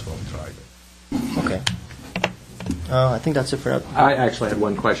 asphalt driveway. Okay. I think that's it for now. I actually had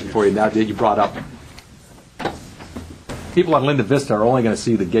one question for you now that you brought up. People on Linda Vista are only going to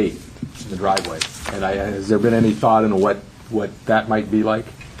see the gate, the driveway. And has there been any thought into what that might be like?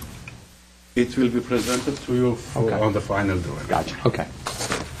 It will be presented to you on the final drawing. Gotcha. Okay.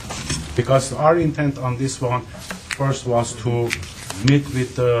 Because our intent on this one first was to meet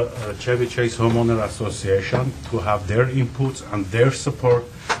with the Chevy Chase Homeowner Association to have their inputs and their support,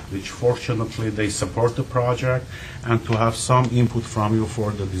 which fortunately they support the project, and to have some input from you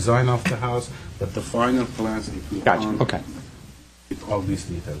for the design of the house, but the final plans it will Gotcha. come Okay. with all these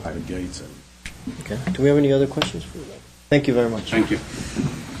details, like the gates. Okay. Do we have any other questions for you? Thank you very much. Thank you.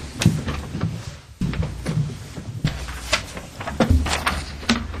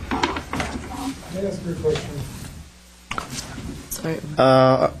 May I ask you a question? Sorry.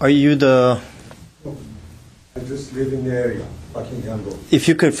 Are you the... I just live in the area, Buckingham Road. If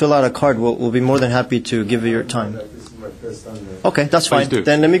you could fill out a card, we'll be more than happy to give you your time. This is my first time there. Okay, that's fine. do.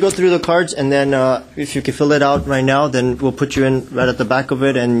 Then let me go through the cards, and then if you can fill it out right now, then we'll put you in right at the back of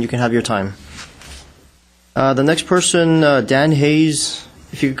it, and you can have your time. The next person, Dan Hayes,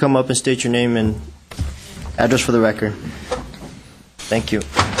 if you could come up and state your name and address for the record. Thank you.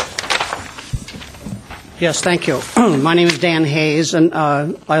 Yes, thank you. My name is Dan Hayes, and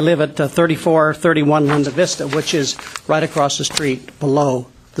I live at 3431 Linda Vista, which is right across the street below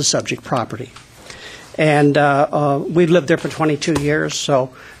the subject property. And we've lived there for 22 years,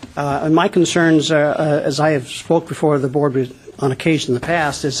 so and my concerns, as I have spoke before the board on occasion in the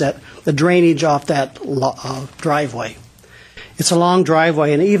past, is that the drainage off that driveway. It's a long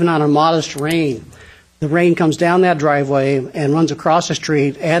driveway, and even on a modest rain, the rain comes down that driveway and runs across the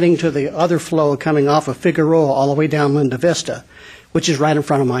street, adding to the other flow coming off of Figueroa all the way down Linda Vista, which is right in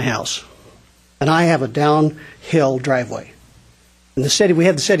front of my house. And I have a downhill driveway. And the city, we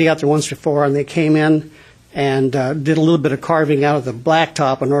had the city out there once before, and they came in and did a little bit of carving out of the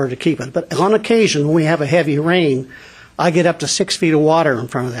blacktop in order to keep it. But on occasion, when we have a heavy rain, I get up to 6 feet of water in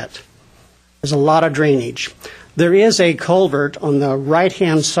front of that. There's a lot of drainage. There is a culvert on the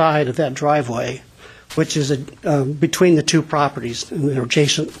right-hand side of that driveway, which is between the two properties and the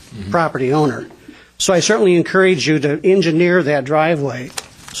adjacent property owner. So I certainly encourage you to engineer that driveway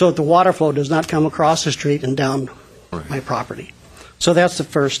so that the water flow does not come across the street and down my property. So that's the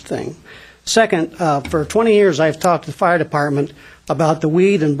first thing. Second, for 20 years, I've talked to the fire department about the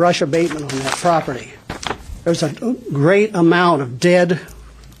weed and brush abatement on that property. There's a great amount of dead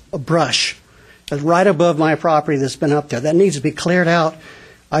brush that's right above my property that's been up there. That needs to be cleared out.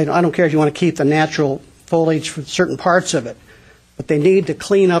 I don't care if you want to keep the natural foliage for certain parts of it, but they need to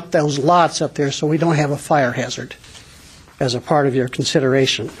clean up those lots up there so we don't have a fire hazard as a part of your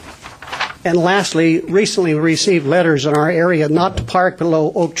consideration. And lastly, recently we received letters in our area not to park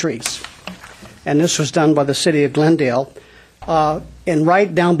below oak trees. And this was done by the city of Glendale. And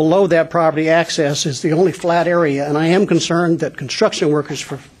right down below that property access is the only flat area, and I am concerned that construction workers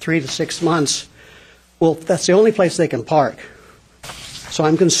for 3 to 6 months, well, that's the only place they can park. So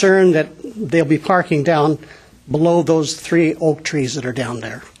I'm concerned that they'll be parking down below those 3 oak trees that are down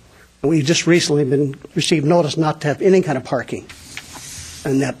there. And we've just recently received notice not to have any kind of parking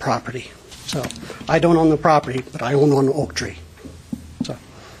in that property. So I don't own the property, but I own one oak tree. So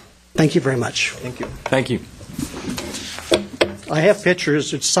thank you very much. Thank you. Thank you. I have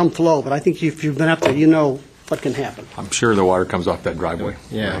pictures. It's some flow, but I think if you've been up there, you know what can happen. I'm sure the water comes off that driveway.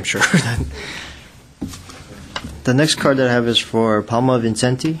 Yeah, I'm sure. The next card that I have is for Palma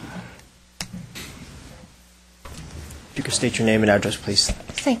Vincenti. If you could state your name and address, please.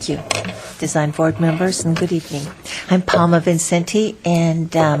 Thank you, Design Board members, and good evening. I'm Palma Vincenti,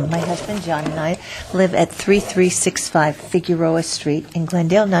 and my husband, John, and I live at 3365 Figueroa Street in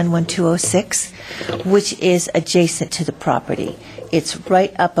Glendale, 91206, which is adjacent to the property. It's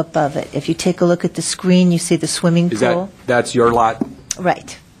right up above it. If you take a look at the screen, you see the swimming pool. That's your lot?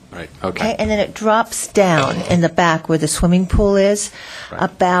 Right. Right, Okay, and then it drops down in the back where the swimming pool is,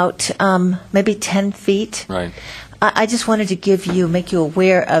 about maybe 10 feet. Right. I just wanted to make you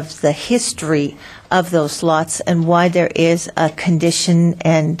aware of the history of those lots and why there is a condition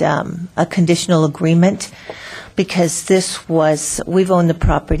and a conditional agreement, because we've owned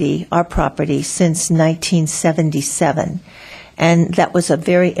our property since 1977, and that was a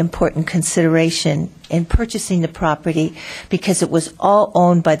very important consideration in purchasing the property because it was all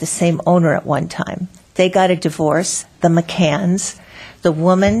owned by the same owner at one time. They got a divorce, the McCanns. The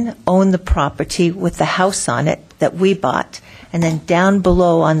woman owned the property with the house on it that we bought, and then down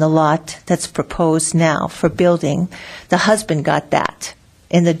below on the lot that's proposed now for building, the husband got that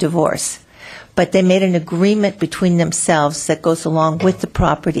in the divorce. But they made an agreement between themselves that goes along with the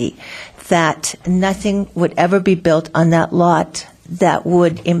property that nothing would ever be built on that lot that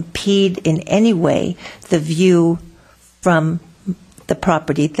would impede in any way the view from the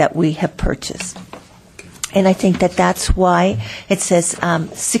property that we have purchased. And I think that that's why it says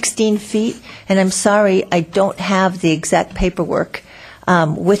 16 feet. And I'm sorry, I don't have the exact paperwork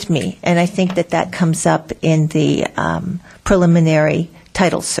with me. And I think that comes up in the preliminary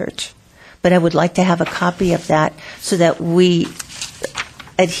title search. But I would like to have a copy of that so that we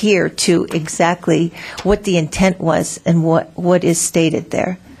adhere to exactly what the intent was and what is stated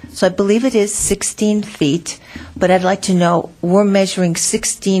there. So I believe it is 16 feet, but I'd like to know, we're measuring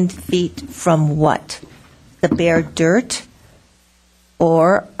 16 feet from what? The bare dirt,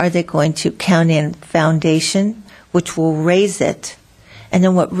 or are they going to count in foundation, which will raise it? And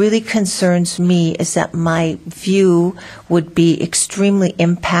then what really concerns me is that my view would be extremely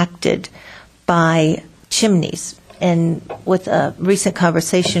impacted by chimneys. And with a recent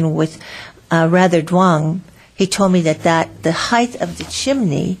conversation with Rather Duong, he told me that the height of the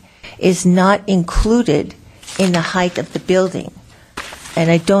chimney is not included in the height of the building.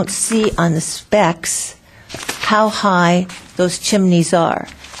 And I don't see on the specs how high those chimneys are.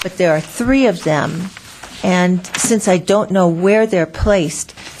 But there are 3 of them, and since I don't know where they're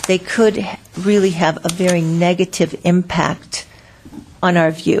placed, they could really have a very negative impact on our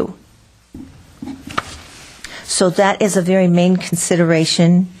view. So that is a very main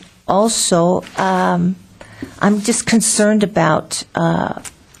consideration. Also, I'm just concerned about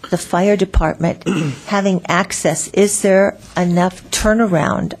the fire department having access. Is there enough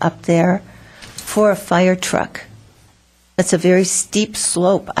turnaround up there for a fire truck? That's a very steep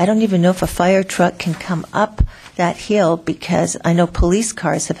slope. I don't even know if a fire truck can come up that hill, because I know police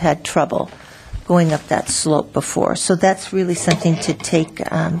cars have had trouble going up that slope before. So that's really something to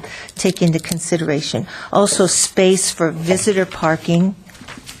take into consideration. Also, space for visitor parking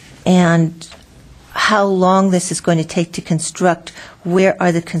and how long this is going to take to construct. Where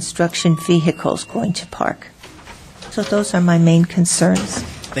are the construction vehicles going to park? So those are my main concerns.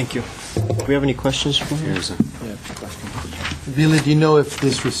 Thank you. Do we have any questions for him? Vila, do you know if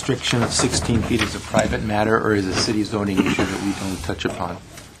this restriction of 16 feet is a private matter or is a city zoning issue that we don't touch upon,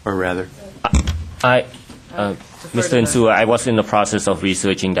 or rather? Mr. Insua, I was in the process of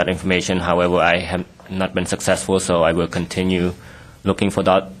researching that information. However, I have not been successful, so I will continue looking for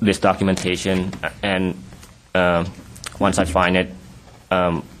this documentation, and once I find it,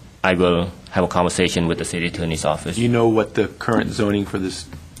 I will have a conversation with the city attorney's office. Do you know what the current zoning for this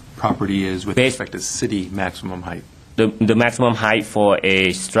property is with respect to city maximum height? The maximum height for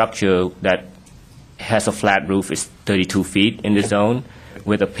a structure that has a flat roof is 32 feet in the zone,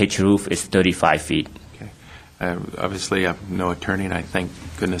 with a pitch roof is 35 feet. Obviously, I'm no attorney, and I thank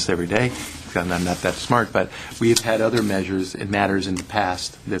goodness every day, because I'm not that smart, but we have had other matters in the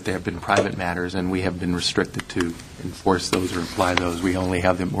past that there have been private matters, and we have been restricted to enforce those or apply those. We're only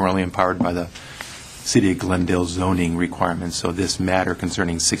empowered by the City of Glendale zoning requirements, so this matter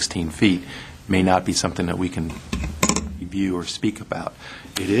concerning 16 feet may not be something that we can review or speak about.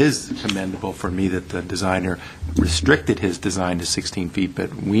 It is commendable for me that the designer restricted his design to 16 feet,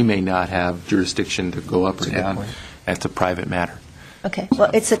 but we may not have jurisdiction to go up or down. That's a private matter. Okay.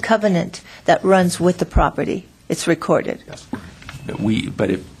 Well, it's a covenant that runs with the property. It's recorded. Yes. But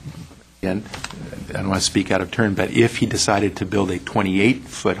if, again, I don't want to speak out of turn, but if he decided to build a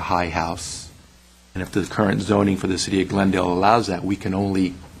 28-foot high house, and if the current zoning for the City of Glendale allows that, we can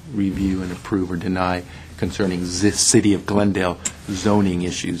only review and approve or deny concerning this City of Glendale zoning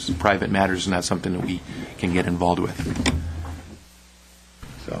issues. Private matters is not something that we can get involved with.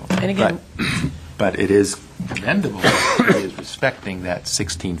 So, and again, but it is commendable that he is respecting that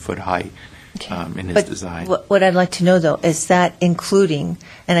 16-foot height in his design. What I'd like to know, though, is that including,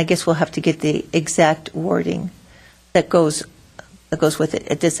 and I guess we'll have to get the exact wording that goes with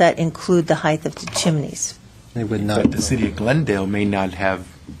it. Does that include the height of the chimneys? They would not. But the City of Glendale may not have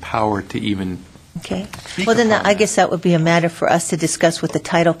power to even. Okay. Well, then I guess that would be a matter for us to discuss with the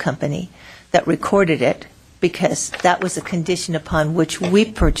title company that recorded it, because that was a condition upon which we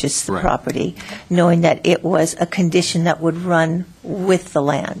purchased the property, knowing that it was a condition that would run with the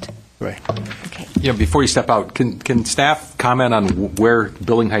land. Right. Okay. Yeah, before you step out, can staff comment on where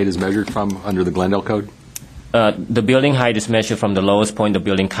building height is measured from under the Glendale Code? The building height is measured from the lowest point the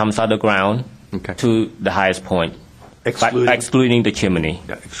building comes out of the ground to the highest point, excluding the chimney.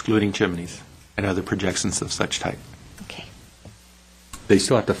 Yeah, excluding chimneys and other projections of such type. Okay. They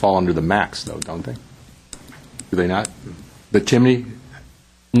still have to fall under the max, though, don't they? Do they not? The chimney?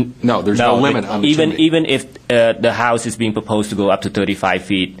 No, there's no limit on the chimney. Even if the house is being proposed to go up to 35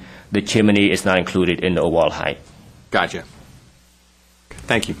 feet, the chimney is not included in the wall height. Gotcha.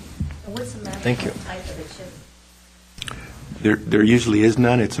 Thank you. What's the Thank you. height of the chimney? There usually is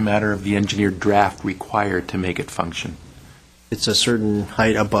none. It's a matter of the engineered draft required to make it function. It's a certain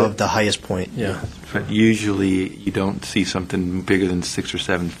height above the highest point. Yeah. But usually you don't see something bigger than 6 or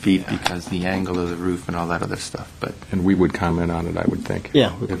 7 feet because the angle of the roof and all that other stuff. And we would comment on it, I would think.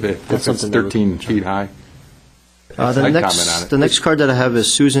 Yeah. If it's 13 feet high. I'd comment on it. The next card that I have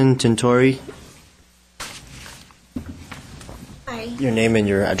is Susan Tintori. Hi. Your name and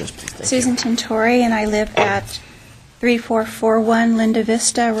your address, please. Thank Susan Tintori, and I live at 3441 Linda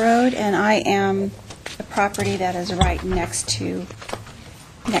Vista Road, and I am the property that is right next to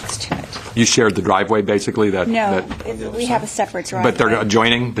it. You shared the driveway, basically? No, we have a separate driveway. But they're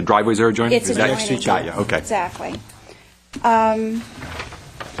adjoining? The driveways are adjoining? It's adjoining. Got you, okay. Exactly. Just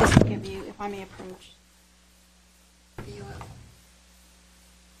to give you, if I may approach.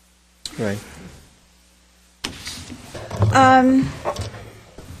 Right.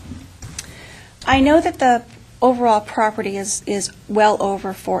 I know that the overall property is well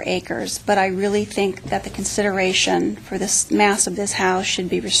over 4 acres, but I really think that the consideration for this mass of this house should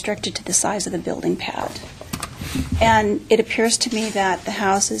be restricted to the size of the building pad. And it appears to me that the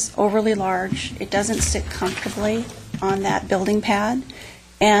house is overly large. It doesn't sit comfortably on that building pad.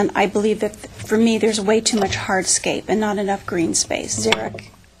 And I believe that, for me, there's way too much hardscape and not enough green space. Xeric,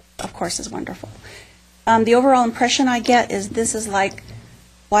 of course, is wonderful. The overall impression I get is this is like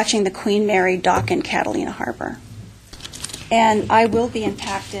watching the Queen Mary dock in Catalina Harbor. And I will be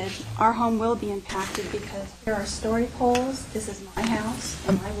impacted, our home will be impacted because there are story poles. This is my house,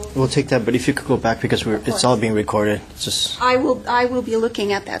 and I will... We'll take that, but if you could go back because it's all being recorded. It's just... I will be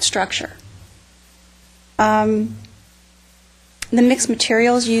looking at that structure. The mixed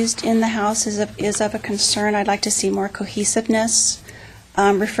materials used in the house is of a concern. I'd like to see more cohesiveness.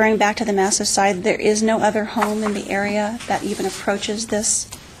 Referring back to the massive side, there is no other home in the area that even approaches this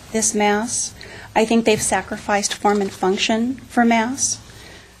mass. I think they've sacrificed form and function for mass.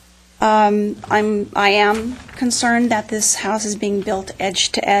 I am concerned that this house is being built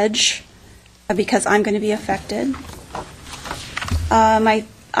edge to edge because I'm going to be affected.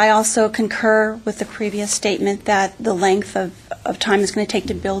 I also concur with the previous statement that the length of of time it's going to take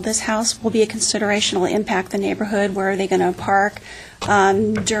to build this house will be a consideration. Will impact the neighborhood. Where are they going to park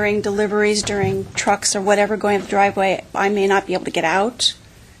during deliveries, during trucks or whatever going up the driveway? I may not be able to get out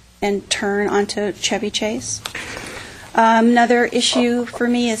and turn onto Chevy Chase. Another issue for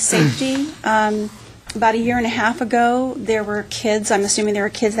me is safety. About a year and a half ago, there were kids, I'm assuming there were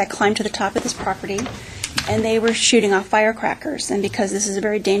kids that climbed to the top of this property, and they were shooting off firecrackers. And because this is a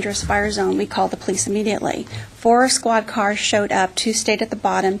very dangerous fire zone, we called the police immediately. 4 squad cars showed up, 2 stayed at the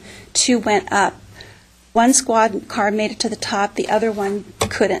bottom, 2 went up. 1 squad car made it to the top, the other one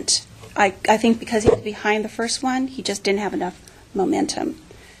couldn't. I think because he was behind the first one, he just didn't have enough momentum.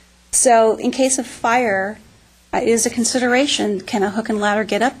 So in case of fire, it is a consideration. Can a hook and ladder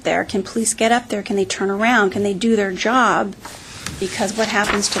get up there? Can police get up there? Can they turn around? Can they do their job? Because what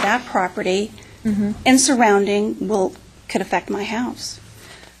happens to that property and surrounding could affect my house.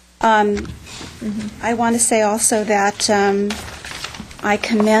 I want to say also that I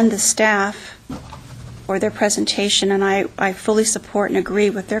commend the staff for their presentation, and I fully support and agree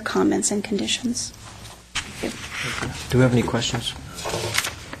with their comments and conditions. Do we have any questions?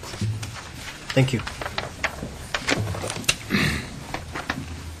 Thank you.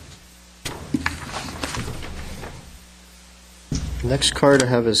 Next card I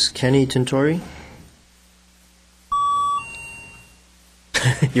have is Kenny Tintori.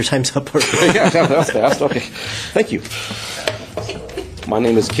 Your time's up already. Yeah, that was fast. Okay. Thank you. My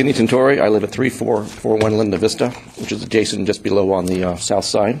name is Kenny Tintori. I live at 3441 Linda Vista, which is adjacent just below on the south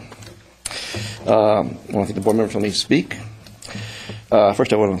side. I want to thank the board members for letting me speak.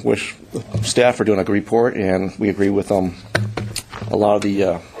 First, I want to wish staff for doing a good report, and we agree with a lot of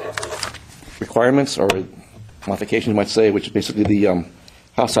the requirements or modifications, you might say, which is basically the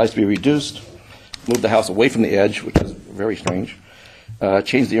house size to be reduced, move the house away from the edge, which is very strange,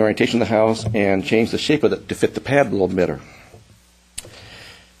 change the orientation of the house, and change the shape of it to fit the pad a little better.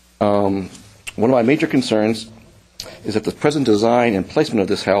 One of my major concerns is that the present design and placement of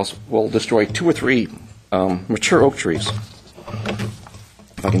this house will destroy 2 or 3 mature oak trees.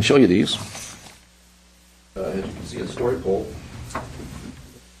 If I can show you these. As you can see, a story pole.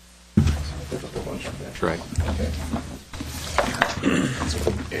 That's right. Okay.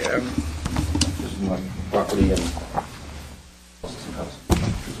 And this is my property and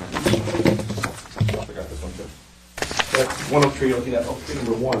that's one oak tree. Looking at oak tree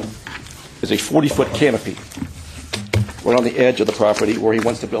number 1 is a 40-foot canopy right on the edge of the property where he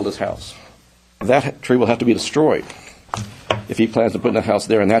wants to build his house. That tree will have to be destroyed if he plans to put in a house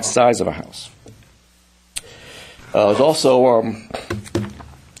there in that size of a house. There's also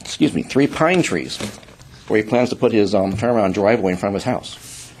 3 pine trees where he plans to put his turnaround driveway in front of his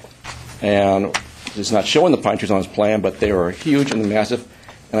house. And it's not showing the pine trees on his plan, but they are huge and massive,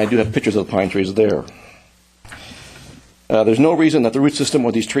 and I do have pictures of the pine trees there. There's no reason that the root system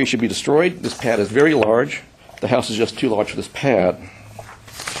of these trees should be destroyed. This pad is very large. The house is just too large for this pad.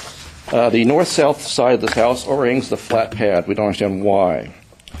 The north-south side of this house overhangs the flat pad. We don't understand why.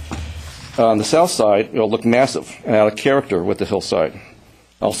 On the south side, it will look massive and out of character with the hillside.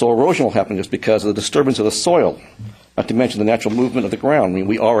 Also, erosion will happen just because of the disturbance of the soil, not to mention the natural movement of the ground. I mean,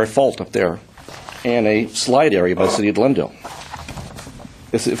 we are a fault up there and a slide area by the city of Glendale.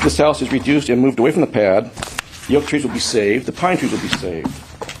 If this house is reduced and moved away from the pad, the oak trees will be saved, the pine trees will be saved.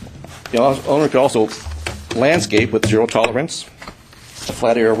 The owner could also landscape with 0 tolerance, a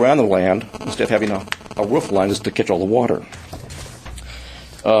flat area around the land, instead of having a roof line just to catch all the water.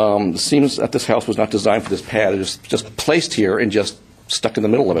 It seems that this house was not designed for this pad. It was just placed here and just stuck in the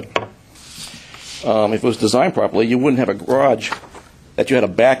middle of it. If it was designed properly, you wouldn't have a garage that you had to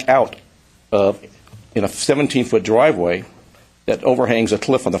back out of in a 17-foot driveway that overhangs a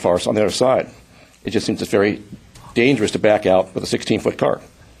cliff on the other side. It just seems it's very dangerous to back out with a 16-foot car.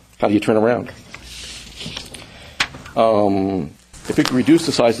 How do you turn around? If we could reduce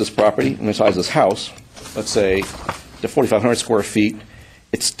the size of this property and the size of this house, let's say to 4,500 square feet,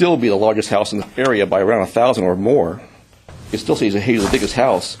 it'd still be the largest house in the area by around 1,000 or more. You still see it's the biggest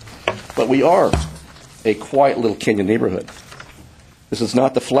house, but we are a quiet little canyon neighborhood. This is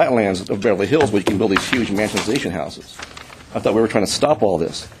not the flatlands of Beverly Hills where you can build these huge mansionization houses. I thought we were trying to stop all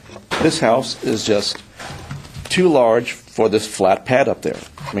this. This house is just too large for this flat pad up there.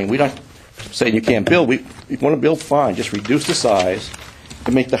 I mean, we're not saying you can't build. We want to build, fine. Just reduce the size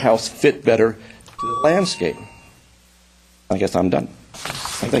to make the house fit better to the landscape. I guess I'm done.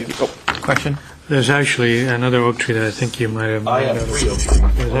 Thank you. Question? There's actually another oak tree that I think you might have. I have 3 oak trees.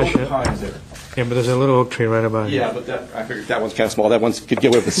 There's pines there. Yeah, but there's a little oak tree right about here. Yeah, but I figured that one's kind of small. That one could get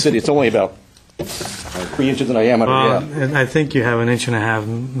away with the city. It's only about 3 inches in diameter, yeah. And I think you have an inch and a half.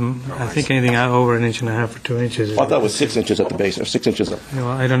 I think anything over an inch and a half or 2 inches. I thought it was 6 inches at the base, or 6 inches up. Well,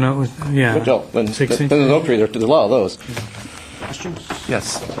 I don't know. Yeah. Then 6 there's inches. no tree, there's a lot of those.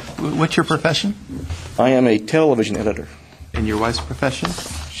 Yes. What's your profession? I am a television editor. And your wife's profession?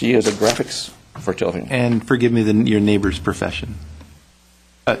 She is a graphics for television. And forgive me, your neighbor's profession.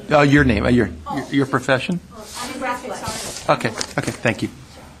 Your name, your profession? I'm a graphic artist. Okay, thank you.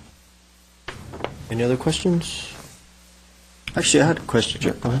 Any other questions? Actually, I had a question.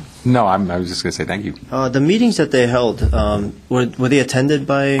 Sure. Go ahead. No, I was just going to say thank you. The meetings that they held, were they attended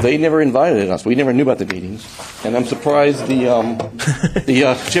by? They never invited us. We never knew about the meetings. And I'm surprised the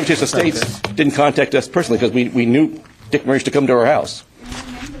Chimchis Estates didn't contact us personally, because we knew Dick Murray to come to our house.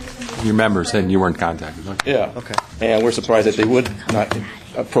 Your members and you weren't contacted. Okay. Yeah. Okay. And we're surprised that they would not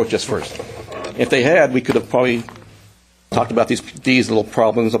approach us first. If they had, we could have probably talked about these little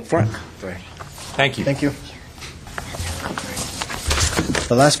problems up front. Right. Thank you. Thank you.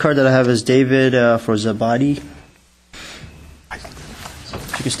 The last card that I have is David for Zabadi.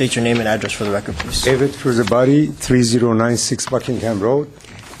 If you could state your name and address for the record, please. David Fruzabadi, 3096 Buckingham Road.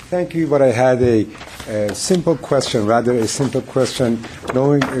 Thank you, but I had a simple question,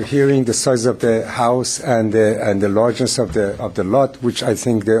 hearing the size of the house and the largeness of the lot, which I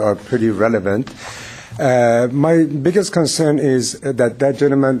think they are pretty relevant. My biggest concern is that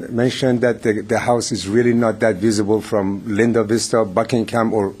gentleman mentioned that the house is really not that visible from Linda Vista,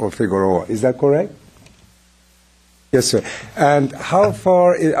 Buckingham, or Figueroa. Is that correct? Yes, sir. And how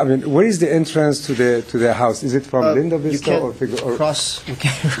far? Where is the entrance to the house? Is it from Linda Vista or Figueroa? You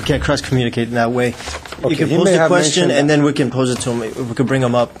can't cross communicate in that way. Okay, you can he pose may the have question, mentioned and then we can pose it to him. We could bring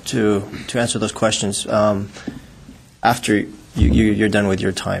him up to answer those questions after you're done with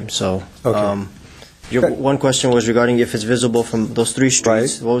your time. So. Okay. Your one question was regarding if it's visible from those three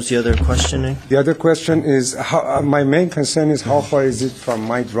streets. Right. What was the other question? The other question is, my main concern is how far is it from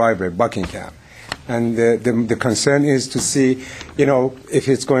my driveway, Buckingham? And the concern is to see, if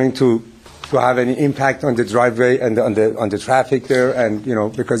it's going to have any impact on the driveway and on the traffic there, and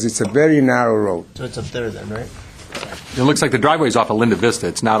because it's a very narrow road. So it's up there then, right? It looks like the driveway's off of Linda Vista.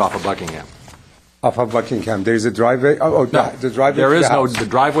 It's not off of Buckingham. Off of Buckingham, there's a driveway. No, the driveway. There is the no. house. The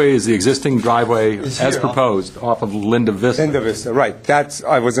driveway is the existing driveway as proposed off of Linda Vista. Linda Vista, right?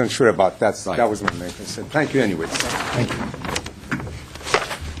 I wasn't sure about that. Right. That was my main concern. Thank you, anyways. Thank you.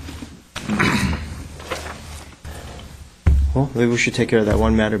 Well, maybe we should take care of that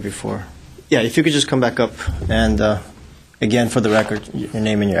one matter before. Yeah, if you could just come back up and again, for the record, your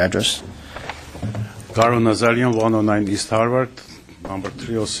name and your address. Garo Nazarian, 109 East Harvard, number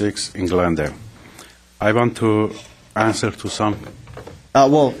 306 in Glendale. I want to answer to some.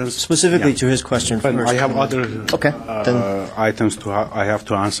 Specifically to his question but first. I have other items I have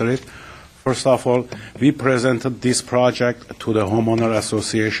to answer it. First of all, we presented this project to the Homeowner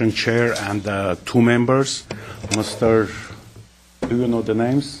Association chair and 2 members. Do you know the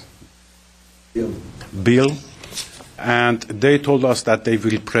names? Bill. And they told us that they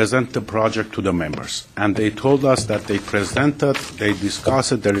will present the project to the members. And they told us that they presented, they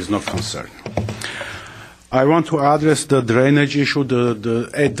discussed it, there is no concern. I want to address the drainage issue.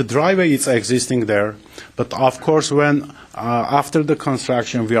 The driveway is existing there, but of course when after the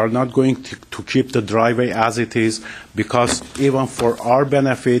construction we are not going to keep the driveway as it is, because even for our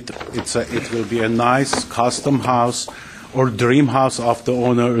benefit it will be a nice custom house or dream house of the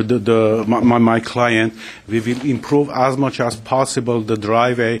owner, my client. We will improve as much as possible the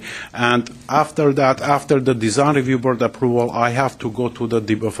driveway, and after that, after the design review board approval, I have to go to the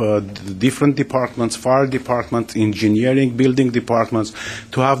different departments, fire department, engineering, building departments,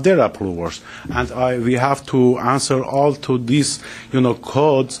 to have their approvals, and we have to answer all to these,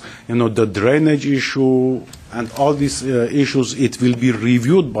 codes, the drainage issue and all these issues. It will be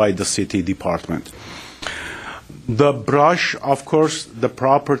reviewed by the city department. The brush, of course, the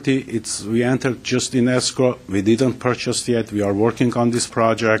property, we entered just in escrow. We didn't purchase yet. We are working on this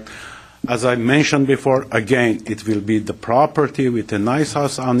project. As I mentioned before, again, it will be the property with a nice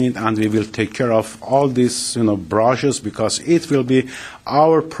house on it, and we will take care of all these, brushes, because it will be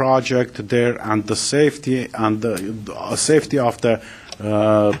our project there, and the safety and the safety of the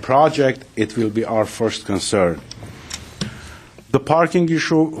project, it will be our first concern. The parking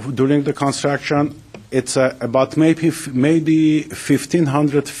issue during the construction, it's about maybe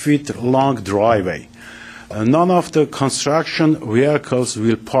 1,500 feet long driveway. none of the construction vehicles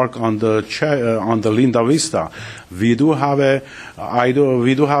will park on the Linda Vista. We do have a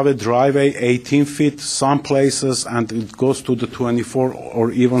driveway 18 feet some places, and it goes to the 24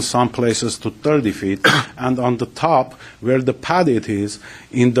 or even some places to 30 feet. And on the top where the pad it is,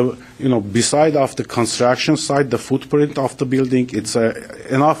 in the beside of the construction site, the footprint of the building, it's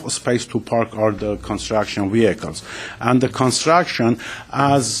enough space to park all the construction vehicles. And the construction,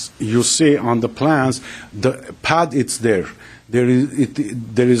 as you see on the plans, the pad it's there. There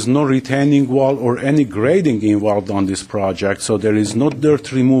is no retaining wall or any grading involved on this project, so there is no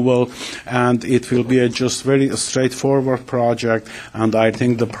dirt removal, and it will be a just very straightforward project. And I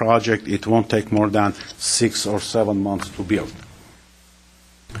think the project, it won't take more than 6 or 7 months to build.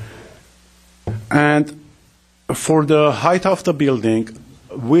 And for the height of the building,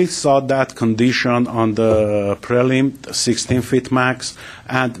 we saw that condition on the prelim, 16 feet max,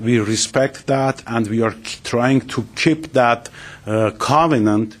 and we respect that, and we are trying to keep that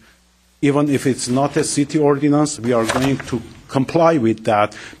covenant. Even if it's not a city ordinance, we are going to comply with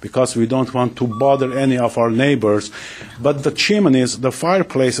that because we don't want to bother any of our neighbors. But the chimneys, the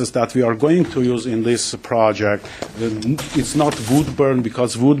fireplaces that we are going to use in this project, it's not wood burn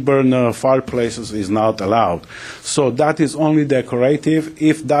because wood burn fireplaces is not allowed. So that is only decorative.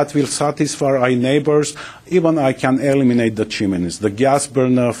 If that will satisfy our neighbors, even I can eliminate the chimneys. The gas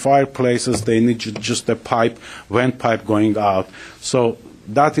burner fireplaces, they need just a pipe, vent pipe going out. So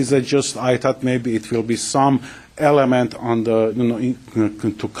that is just, I thought maybe it will be some element on the,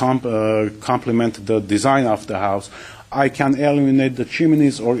 to complement the design of the house. I can eliminate the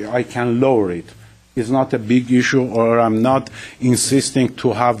chimneys or I can lower it. It's not a big issue, or I'm not insisting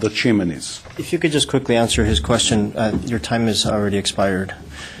to have the chimneys. If you could just quickly answer his question, your time is already expired.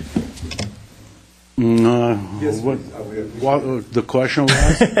 What the question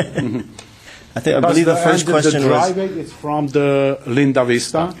was? I believe the first question the was... driveway is from the Linda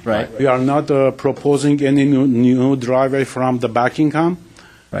Vista. Right. We are not proposing any new driveway from the Buckingham.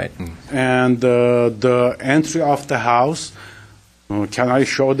 Right. And the entry of the house, can I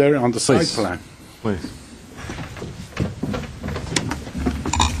show there on the site plan? Please.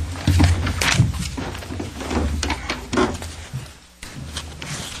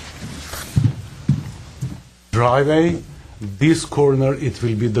 Driveway. This corner, it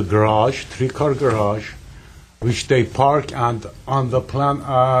will be the garage, 3-car garage, which they park, and on the plan,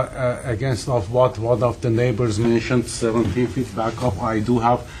 against of what one of the neighbors mentioned, 17 feet backup, I do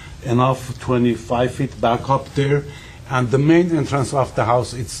have enough 25 feet backup there. And the main entrance of the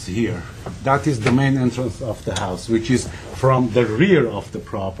house, it's here. That is the main entrance of the house, which is from the rear of the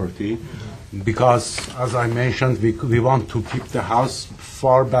property, because, as I mentioned, we want to keep the house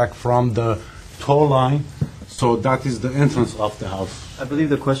far back from the tow line. So that is the entrance of the house. I believe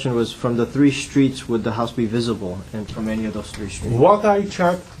the question was, from the 3 streets, would the house be visible, and from any of those 3 streets? What I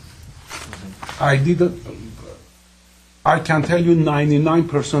checked, I can tell you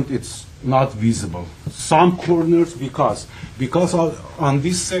 99% it's not visible. Some corners, because on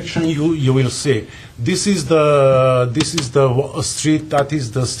this section you will see, this is the street, that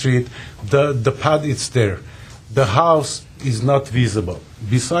is the street, the pad is there. The house is not visible.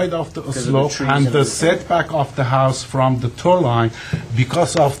 Beside of the slope and the setback of the house from the tow line,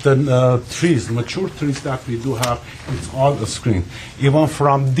 because of the trees, mature trees that we do have, it's all a screen. Even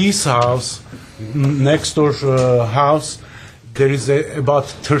from this house, next door house, there is about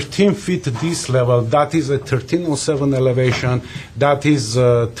 13 feet this level. That is a 1307 elevation. That is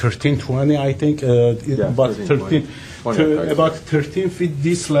 1320, I think. About 13. About 13 feet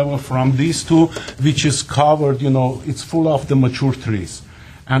this level from these two, which is covered, it's full of the mature trees.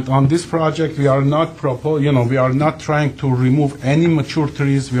 And on this project, we are not we are not trying to remove any mature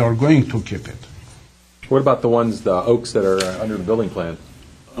trees. We are going to keep it. What about the oaks that are under the building plan?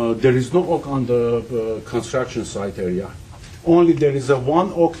 There is no oak on the construction site area. Only there is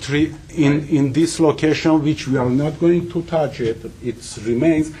one oak tree in this location, which we are not going to touch it. It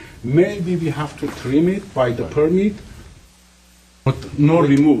remains. Maybe we have to trim it by the permit, but no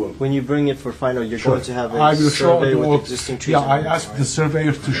removal. When you bring it for final, you're going to have I a will survey show with existing trees. Yeah, I asked the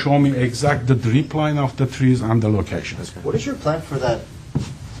surveyor to show me exact the drip line of the trees and the locations. What is your plan for that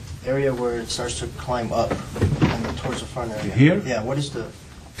area where it starts to climb up and towards the front area? Here? Yeah. What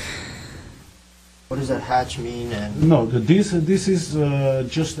does that hatch mean? And no, this is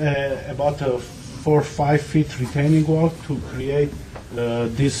just about a 4 or 5 feet retaining wall to create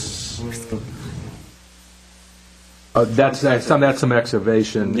this. That's some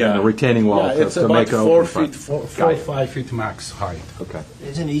excavation in the retaining wall it's to about make an 4 open feet, front. 4 or 5 feet max height. Okay.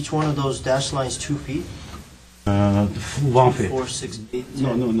 Isn't each one of those dash lines 2 feet? 1 feet. 4, 6, 8,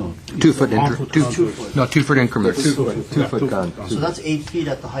 10. No. 2 foot No, 2 foot increments. 2 foot gun. So that's 8 feet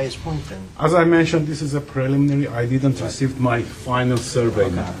at the highest point then. As I mentioned, this is a preliminary. I didn't receive my final survey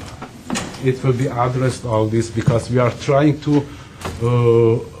map. It will be addressed all this because we are trying to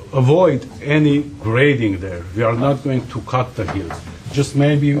avoid any grading there. We are not going to cut the hill. Just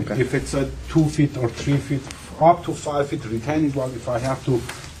maybe if it's a 2 feet or 3 feet, up to 5 feet retaining wall, if I have to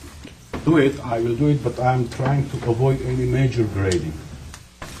do it, I will do it, but I'm trying to avoid any major grading.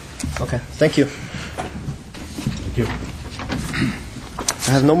 Okay, thank you. Thank you.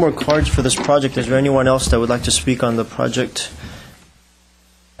 I have no more cards for this project. Is there anyone else that would like to speak on the project?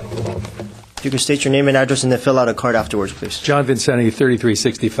 If you could state your name and address and then fill out a card afterwards, please. John Vincenti,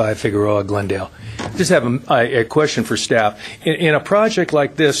 3365 Figueroa, Glendale. Just have a question for staff. In a project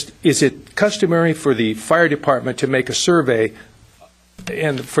like this, is it customary for the fire department to make a survey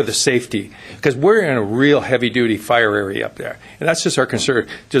and for the safety? Because we're in a real heavy-duty fire area up there, and that's just our concern.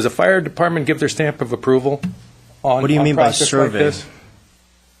 Does the fire department give their stamp of approval on What do you mean by projects survey? like this?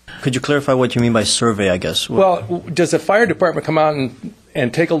 Could you clarify what you mean by survey, I guess? Well, does the fire department come out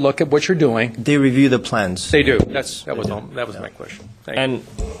and take a look at what you're doing? They review the plans. They do. That was my question. Thank you. And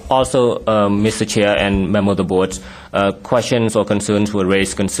also, Mr. Chair and member of the board, questions or concerns were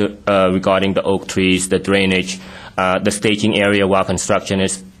raised regarding the oak trees, the drainage, the staging area while construction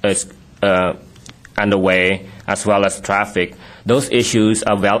is underway, as well as traffic. Those issues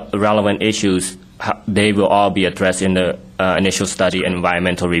are relevant issues. They will all be addressed in the initial study and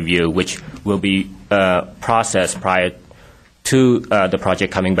environmental review, which will be processed prior to the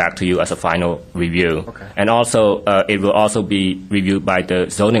project coming back to you as a final review. Okay. And also, it will also be reviewed by the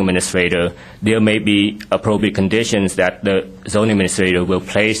zoning administrator. There may be appropriate conditions that the zoning administrator will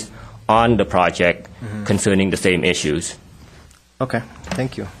place on the project concerning the same issues. Okay,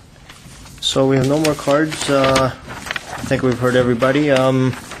 thank you. So we have no more cards. I think we've heard everybody.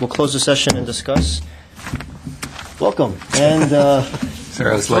 We'll close the session and discuss. Welcome. And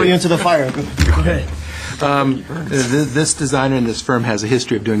Sorry, I was throw late. you into the fire. Go ahead. This designer and this firm has a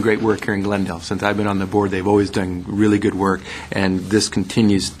history of doing great work here in Glendale. Since I've been on the board, they've always done really good work, and this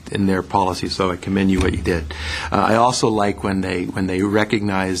continues in their policy, so I commend you what you did. I also like when they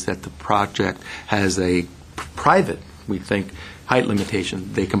recognize that the project has a private, we think, height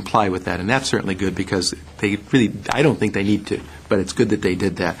limitation. They comply with that, and that's certainly good because I don't think they need to, but it's good that they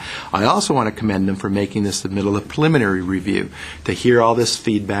did that. I also want to commend them for making this submittal a preliminary review to hear all this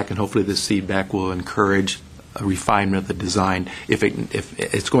feedback, and hopefully this feedback will encourage a refinement of the design if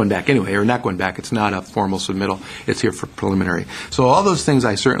it's going back anyway, or not going back. It's not a formal submittal. It's here for preliminary. So all those things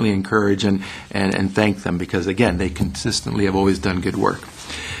I certainly encourage and thank them because, again, they consistently have always done good work.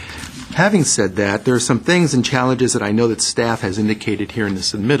 Having said that, there are some things and challenges that I know that staff has indicated here in the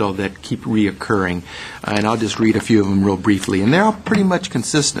submittal that keep reoccurring, and I'll just read a few of them real briefly, and they're all pretty much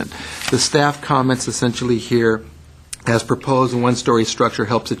consistent. The staff comments essentially here, as proposed, a one-story structure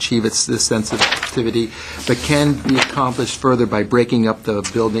helps achieve this sensitivity, but can be accomplished further by breaking up the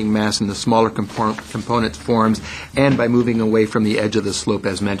building mass into smaller component forms and by moving away from the edge of the slope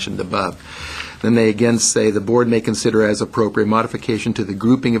as mentioned above. Then they again say the board may consider as appropriate modification to the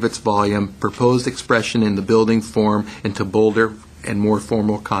grouping of its volume, proposed expression in the building form into bolder and more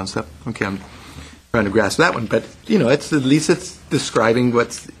formal concept. Okay, I'm trying to grasp that one, but it's at least it's describing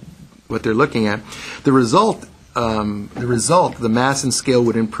what they're looking at. The result, the mass and scale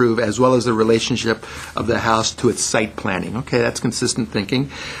would improve, as well as the relationship of the house to its site planning. Okay, that's consistent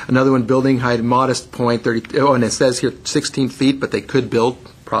thinking. Another one, building height, modest point, 30. Oh, and it says here 16 feet, but they could build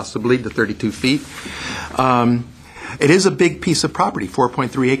possibly to 32 feet. It is a big piece of property.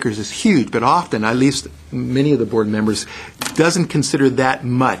 4.3 acres is huge, but often, at least many of the board members, doesn't consider that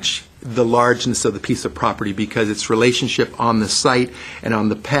much the largeness of the piece of property because its relationship on the site and on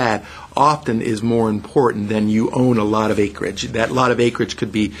the pad often is more important than you own a lot of acreage. That lot of acreage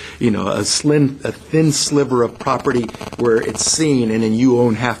could be, a thin sliver of property where it's seen, and then you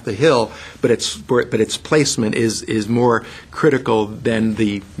own half the hill, but its placement is more critical than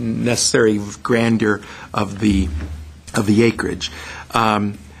the necessary grandeur of the acreage.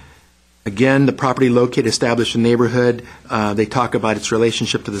 Again, the property located, established in the neighborhood. They talk about its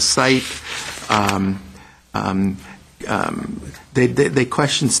relationship to the site. They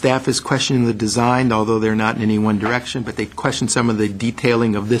question, staff is questioning the design, although they're not in any one direction, but they question some of the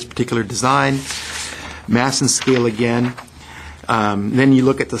detailing of this particular design. Mass and scale again. Then you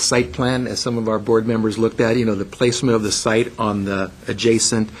look at the site plan, as some of our board members looked at, the placement of the site on the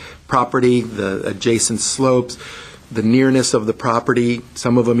adjacent property, the adjacent slopes. the nearness of the property,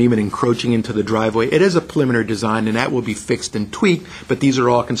 some of them even encroaching into the driveway. It is a preliminary design, and that will be fixed and tweaked, but these are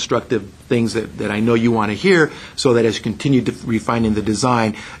all constructive things that I know you want to hear, so that as you continue to refining the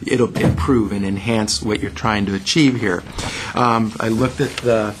design, it'll improve and enhance what you're trying to achieve here. I looked at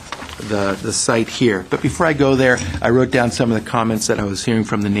the site here. But before I go there, I wrote down some of the comments that I was hearing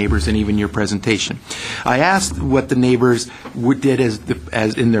from the neighbors and even your presentation. I asked what the neighbors did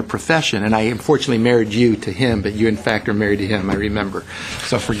as in their profession, and I unfortunately married you to him, but you in fact are married to him, I remember.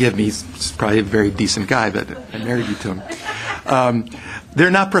 So forgive me, he's probably a very decent guy, but I married you to him. They're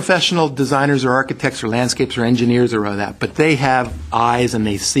not professional designers or architects or landscapes or engineers or all that, but they have eyes and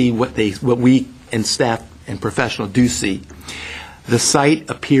they see what we and staff and professional do see. The site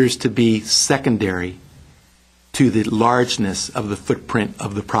appears to be secondary to the largeness of the footprint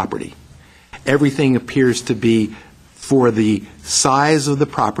of the property. Everything appears to be for the size of the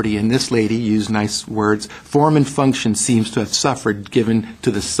property, and this lady used nice words. Form and function seems to have suffered given to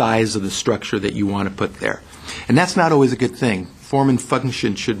the size of the structure that you want to put there. And that's not always a good thing. Form and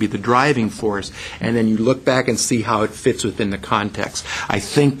function should be the driving force, and then you look back and see how it fits within the context. I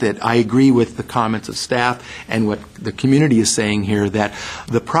think that I agree with the comments of staff and what the community is saying here, that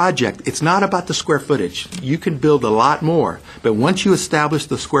the project, it's not about the square footage. You can build a lot more, but once you establish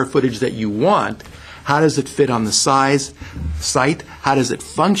the square footage that you want, how does it fit on the site? How does it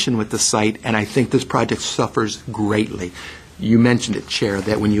function with the site? And I think this project suffers greatly. You mentioned it, Chair,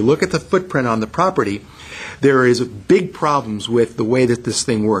 that when you look at the footprint on the property, there is big problems with the way that this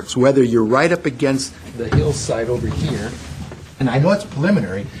thing works, whether you're right up against the hillside over here, and I know it's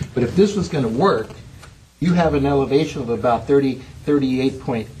preliminary, but if this was going to work, you have an elevation of about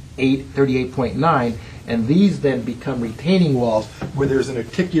 38.8, 38.9, and these then become retaining walls where there's an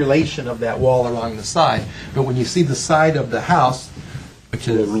articulation of that wall along the side. But when you see the side of the house, which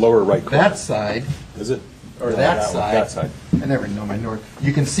is lower right corner. that side, is it? Or that side. I never know my north.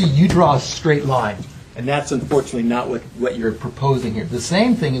 You can see you draw a straight line, and that's unfortunately not what you're proposing here. The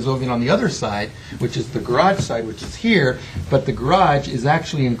same thing is over on the other side, which is the garage side, which is here, but the garage is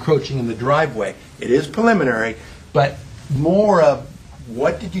actually encroaching in the driveway. It is preliminary, but more of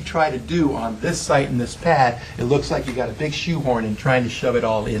what did you try to do on this site and this pad? It looks like you got a big shoehorn and trying to shove it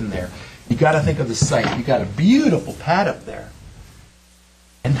all in there. You got to think of the site. You got a beautiful pad up there.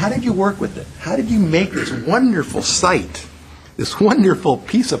 And how did you work with it? How did you make this wonderful site, this wonderful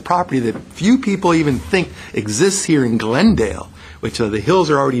piece of property that few people even think exists here in Glendale, which the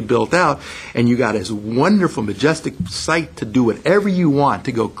hills are already built out, and you got this wonderful, majestic site to do whatever you want,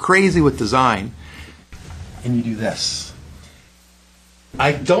 to go crazy with design, and you do this.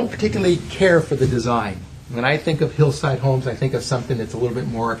 I don't particularly care for the design. When I think of hillside homes, I think of something that's a little bit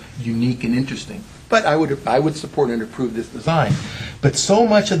more unique and interesting. But I would support and approve this design. But so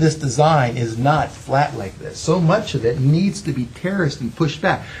much of this design is not flat like this. So much of it needs to be terraced and pushed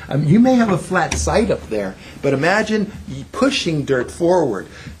back. You may have a flat site up there, but imagine pushing dirt forward,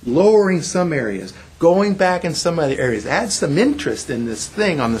 lowering some areas, going back in some other areas. Add some interest in this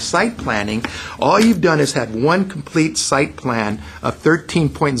thing on the site planning. All you've done is had one complete site plan of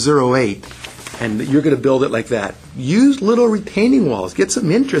 13.08. And you're going to build it like that. Use little retaining walls. Get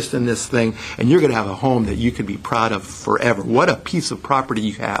some interest in this thing, and you're going to have a home that you can be proud of forever. What a piece of property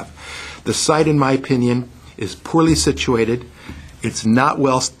you have. The site, in my opinion, is poorly situated. It's not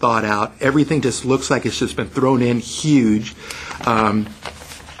well thought out. Everything just looks like it's just been thrown in huge.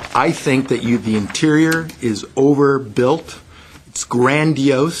 I think that the interior is overbuilt. It's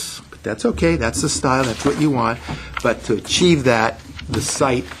grandiose, but that's okay. That's the style. That's what you want. But to achieve that, the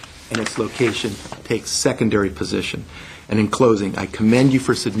site and its location takes secondary position. And in closing, I commend you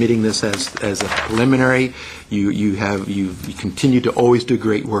for submitting this as a preliminary. You continue to always do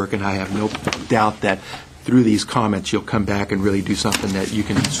great work, and I have no doubt that through these comments you'll come back and really do something that you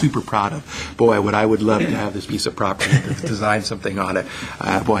can be super proud of. Boy, what I would love to have this piece of property to design something on it.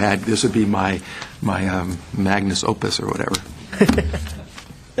 This would be my magnus opus or whatever.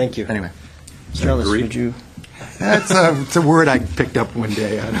 Thank you. Anyway. Mr. Ellis, would you? It's a word I picked up one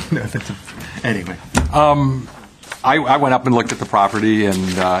day. I don't know if it's anyway. I went up and looked at the property,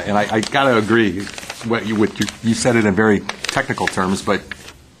 and I got to agree. You said it in very technical terms, but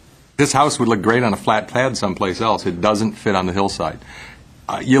this house would look great on a flat pad someplace else. It doesn't fit on the hillside.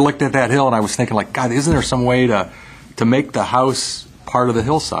 You looked at that hill, and I was thinking, like, God, isn't there some way to make the house part of the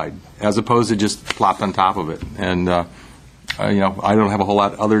hillside as opposed to just plopped on top of it? And I don't have a whole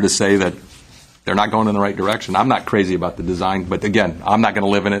lot other to say that they're not going in the right direction. I'm not crazy about the design, but again, I'm not going to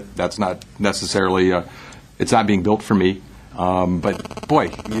live in it. That's not necessarily, it's not being built for me. But boy,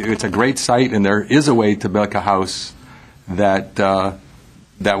 it's a great site, and there is a way to make a house that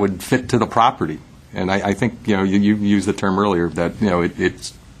would fit to the property. And I think, you used the term earlier that,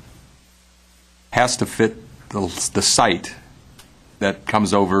 it has to fit the site that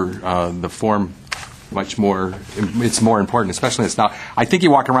comes over the form much more. It's more important, especially it's not. I think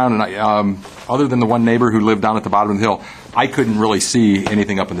you walk around and other than the one neighbor who lived down at the bottom of the hill, I couldn't really see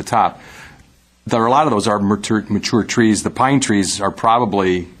anything up in the top. There are a lot of those are mature trees. The pine trees are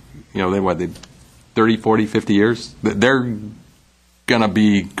probably, they 30, 40, 50 years. They're going to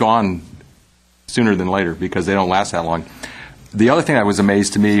be gone sooner than later because they don't last that long. The other thing that was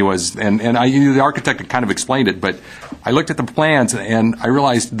amazed to me was, the architect kind of explained it, but I looked at the plans and I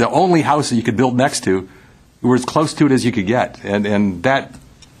realized the only house that you could build next to were as close to it as you could get. And that,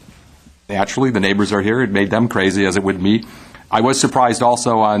 naturally, the neighbors are here. It made them crazy as it would me. I was surprised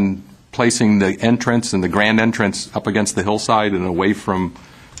also on placing the entrance and the grand entrance up against the hillside and away from,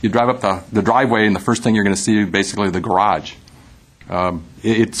 you drive up the driveway and the first thing you're going to see is basically the garage.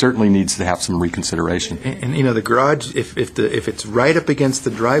 It certainly needs to have some reconsideration. And the garage, if it's right up against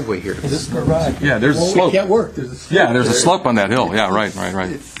the driveway here. This garage. Yeah, there's a slope. It can't work. There's a slope. There's a slope on that hill. Yeah, right.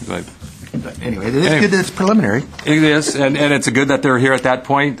 But anyway, it is good that it's preliminary. It is, and it's good that they're here at that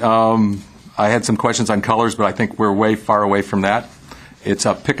point. I had some questions on colors, but I think we're way far away from that. It's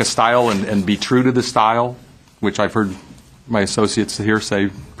pick a style and be true to the style, which I've heard my associates here say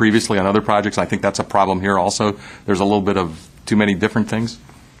previously on other projects. I think that's a problem here also. There's a little bit of too many different things.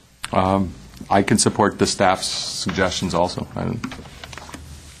 I can support the staff's suggestions also.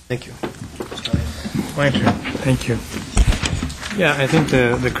 Thank you. My turn. Thank you. Yeah, I think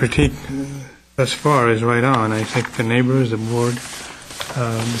the critique thus far is right on. I think the neighbors, the board,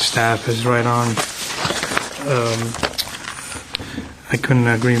 the staff is right on. I couldn't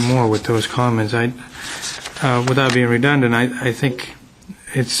agree more with those comments. Without being redundant, I think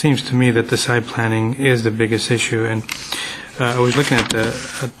it seems to me that the site planning is the biggest issue. And I was looking at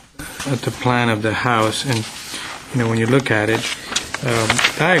the plan of the house, and when you look at it,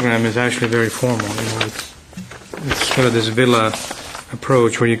 the diagram is actually very formal. It's sort of this villa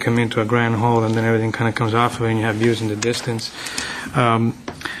approach where you come into a grand hall and then everything kind of comes off of it and you have views in the distance. But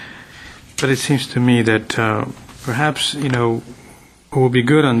it seems to me that perhaps what would be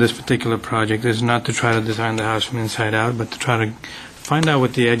good on this particular project is not to try to design the house from inside out, but to try to find out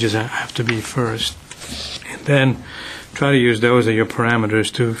what the edges have to be first, and then try to use those as your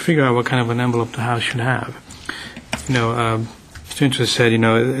parameters to figure out what kind of an envelope the house should have. Mr. said,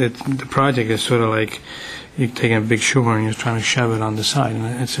 the project is sort of like you're taking a big sugar and you're trying to shove it on the side,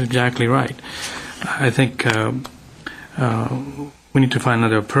 and it's exactly right. I think we need to find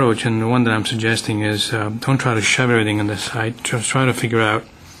another approach, and the one that I'm suggesting is don't try to shove everything on the side. Just try to figure out,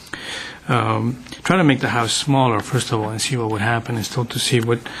 try to make the house smaller first of all, and see what would happen, and still to see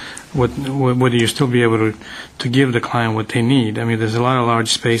whether you still be able to give the client what they need. I mean, there's a lot of large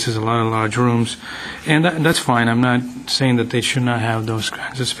spaces, a lot of large rooms, and that's fine. I'm not saying that they should not have those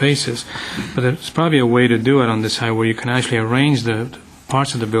kinds of spaces, but there's probably a way to do it on the side where you can actually arrange the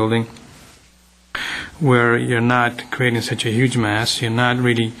parts of the building where you're not creating such a huge mass, you're not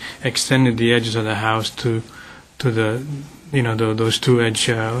really extending the edges of the house to the those two edge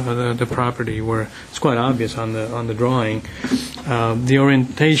the property where it's quite obvious on the drawing. The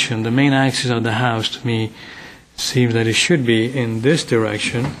orientation, the main axis of the house, to me, seems that it should be in this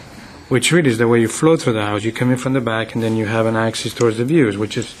direction, which really is the way you flow through the house. You come in from the back, and then you have an axis towards the views,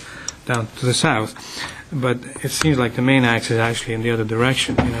 which is down to the south. But it seems like the main axis is actually in the other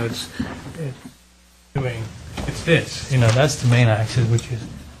direction. It's this. That's the main axis, which is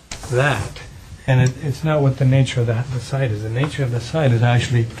that. And it's not what the nature of the site is. The nature of the site is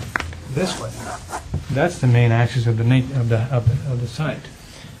actually this way. That's the main axis of the site.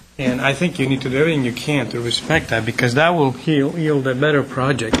 And I think you need to do everything you can to respect that, because that will yield a better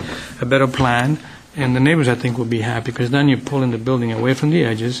project, a better plan, and the neighbors, I think, will be happy, because then you're pulling the building away from the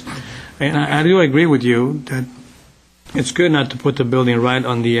edges. And I do agree with you that it's good not to put the building right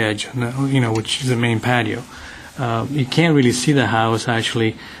on the edge, which is the main patio. You can't really see the house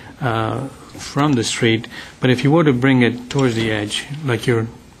actually from the street, but if you were to bring it towards the edge, like you're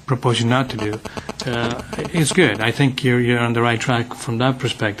proposing not to do, it's good. I think you're on the right track from that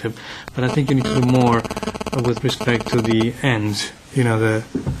perspective, but I think you need to do more with respect to the ends. These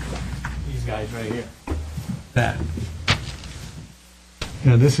guys right here. That.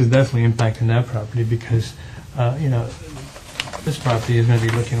 This is definitely impacting that property, because this property is going to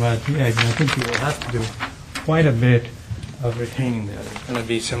be looking right at the edge, and I think you will have to do quite a bit of retaining there. There's going to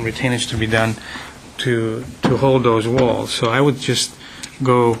be some retainage to be done to hold those walls. So I would just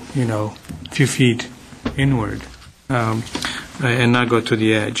go, a few feet inward and not go to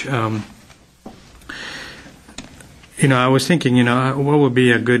the edge. I was thinking, what would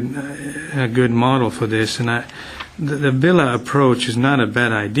be a good model for this, and the villa approach is not a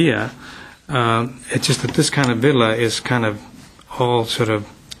bad idea. It's just that this kind of villa is kind of all sort of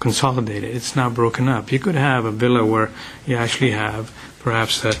consolidated. It's not broken up. You could have a villa where you actually have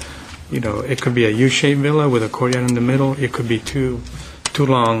perhaps it could be a U-shaped villa with a courtyard in the middle. It could be two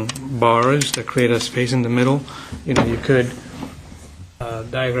long bars that create a space in the middle. You could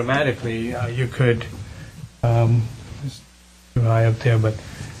diagrammatically you could it's too high up there, but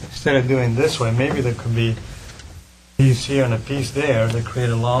instead of doing this way, maybe there could be a piece here and a piece there that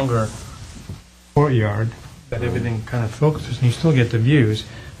create a longer courtyard that everything kind of focuses, and you still get the views,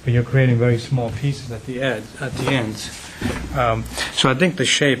 but you're creating very small pieces at the ends. So I think the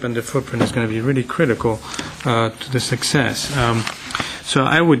shape and the footprint is going to be really critical to the success. So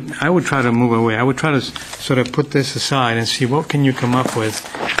I would try to move away. I would try to sort of put this aside and see what can you come up with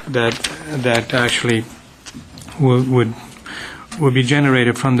that actually would be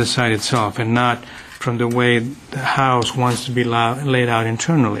generated from the site itself and not from the way the house wants to be laid out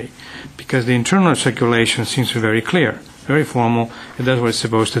internally, because the internal circulation seems to be very clear, very formal. It does what it's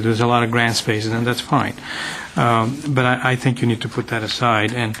supposed to do. There's a lot of grant spaces, and that's fine. But I think you need to put that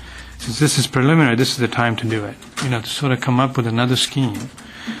aside. And since this is preliminary, this is the time to do it. To sort of come up with another scheme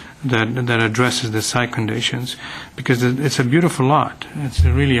that addresses the site conditions, because it's a beautiful lot. It's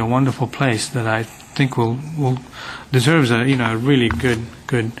really a wonderful place that I think will deserves a really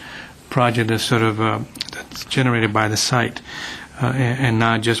good project that's sort of that's generated by the site and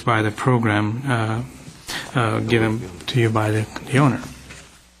not just by the program given to you by the owner.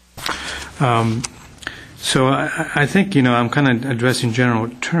 So I think I'm kind of addressing general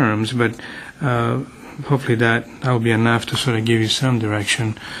terms, but hopefully that will be enough to sort of give you some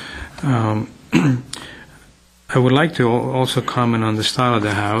direction. I would like to also comment on the style of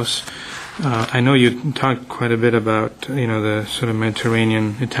the house. I know you talked quite a bit about the sort of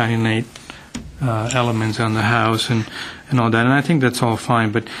Mediterranean Italianate elements on the house and all that, and I think that's all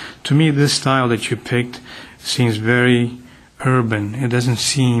fine. But to me, this style that you picked seems very urban. It doesn't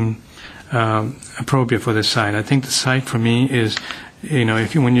seem appropriate for the site. I think the site for me is,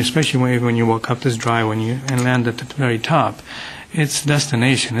 especially when you walk up this driveway and land at the very top, it's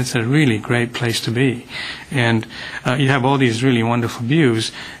destination. It's a really great place to be, and you have all these really wonderful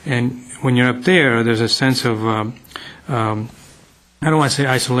views. And when you're up there, there's a sense of I don't want to say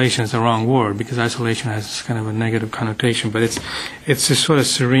isolation is the wrong word, because isolation has kind of a negative connotation, but it's this sort of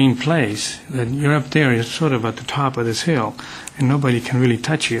serene place that you're up there, you're sort of at the top of this hill, and nobody can really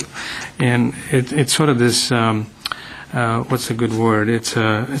touch you. And it's sort of this, what's a good word? It's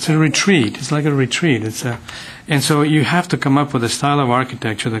a retreat. It's like a retreat. And so you have to come up with a style of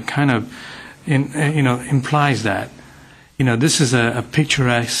architecture that kind of, implies that. This is a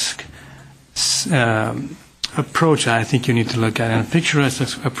picturesque approach I think you need to look at. And a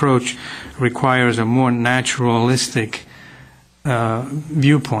picturesque approach requires a more naturalistic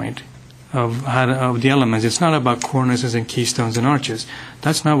viewpoint of the elements. It's not about cornices and keystones and arches.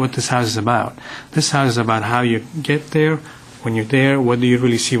 That's not what this house is about. This house is about how you get there. When you're there, what do you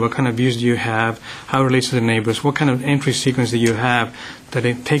really see? What kind of views do you have? How it relates to the neighbors? What kind of entry sequence do you have that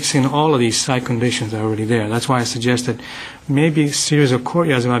it takes in all of these site conditions that are already there? That's why I suggested maybe a series of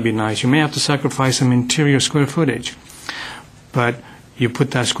courtyards might be nice. You may have to sacrifice some interior square footage, but you put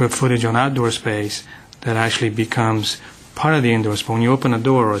that square footage on outdoor space that actually becomes part of the indoor space. When you open a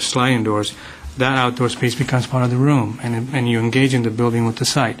door or sliding doors, that outdoor space becomes part of the room, and you engage in the building with the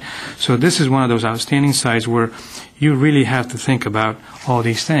site. So this is one of those outstanding sites where you really have to think about all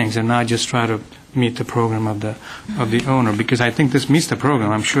these things and not just try to meet the program of the owner, because I think this meets the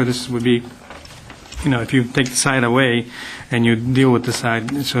program. I'm sure this would be, if you take the site away and you deal with the site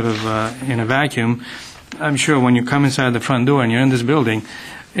sort of in a vacuum, I'm sure when you come inside the front door and you're in this building,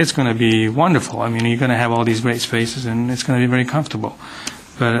 it's going to be wonderful. I mean, you're going to have all these great spaces, and it's going to be very comfortable.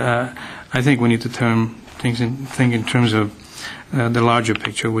 But I think we need to think in terms of the larger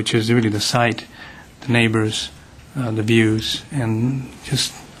picture, which is really the site, the neighbors, the views, and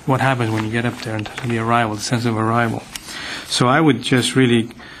just what happens when you get up there and the arrival, the sense of arrival. So I would just really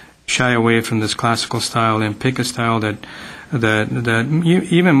shy away from this classical style and pick a style that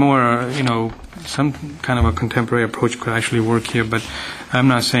even more, some kind of a contemporary approach could actually work here. But I'm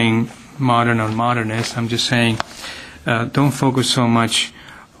not saying modern or modernist. I'm just saying don't focus so much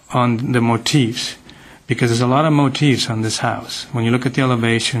on the motifs, because there's a lot of motifs on this house. When you look at the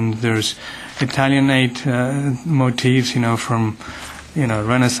elevation, there's Italianate motifs, from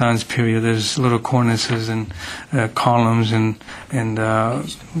Renaissance period. There's little cornices and columns and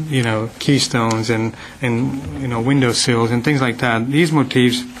keystones and windowsills and things like that. These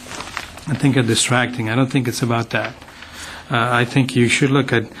motifs, I think, are distracting. I don't think it's about that. I think you should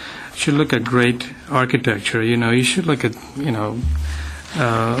look at great architecture. You should look at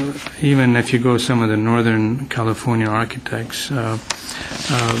even if you go some of the Northern California architects,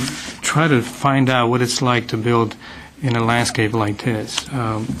 try to find out what it's like to build in a landscape like this,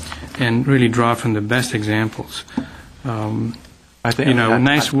 and really draw from the best examples. I think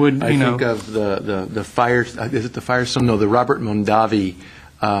nice wood. I think of the fire. Is it the Firestone? No, the Robert Mondavi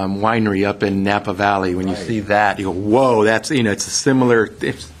winery up in Napa Valley. When you see that, you go, "Whoa, that's it's a similar.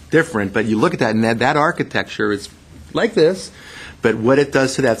 It's different." But you look at that, and that architecture is like this. But what it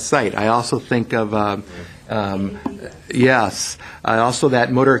does to that site, I also think of. Yes, also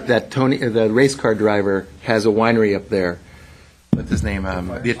the race car driver has a winery up there. What's his name?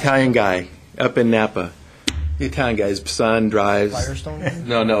 The Italian guy up in Napa. The Italian guy's son drives. Firestone?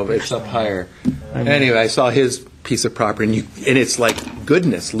 No, it's up higher. Anyway, I saw his piece of property, and it's like,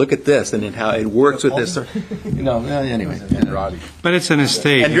 goodness, look at this, and how it works with this. Anyway. But it's an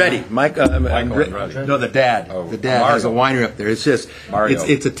estate. Andretti, no, the dad. The dad has a winery up there. It's just Mario.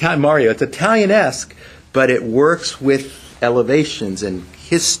 It's Mario. It's Italian-esque, but it works with elevations and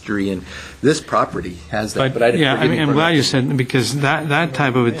history, and this property has that. But I'm glad you said, because that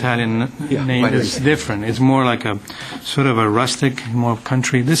type of Italian name is different. It's more like a sort of a rustic, more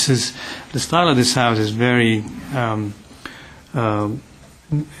country. The style of this house is very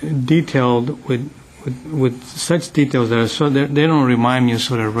detailed with such details that are they don't remind me of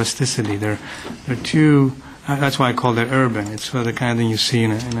sort of rusticity. They're too. That's why I call it urban. It's sort of the kind of thing you see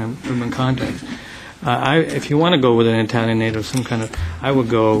in an urban context. If you want to go with an Italian native, I would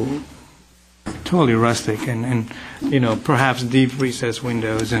go totally rustic, and perhaps deep recessed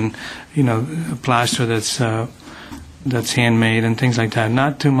windows, and plaster that's handmade and things like that.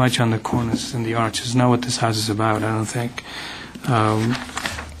 Not too much on the cornice and the arches. Not what this house is about, I don't think.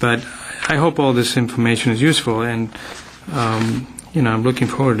 But I hope all this information is useful, and I'm looking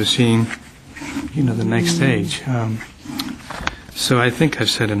forward to seeing the next stage. So I think I've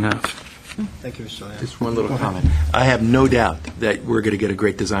said enough. Thank you, Mr. Lamb. Just one little comment. I have no doubt that we're going to get a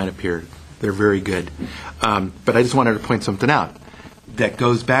great design up here. They're very good. But I just wanted to point something out that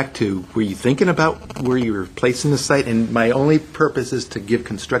goes back to, were you thinking about where you were placing the site? And my only purpose is to give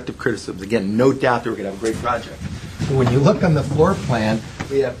constructive criticisms. Again, no doubt that we're going to have a great project. But when you look on the floor plan,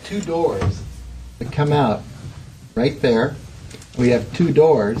 we have two doors that come out right there. We have two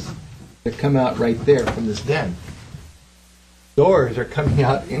doors that come out right there from this den. Doors are coming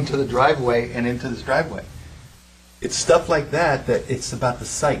out into the driveway and into this driveway. It's stuff like that it's about the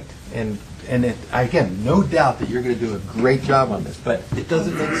site. And again, no doubt that you're going to do a great job on this, but it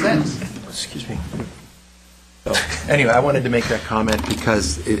doesn't make sense. Excuse me. So, anyway, I wanted to make that comment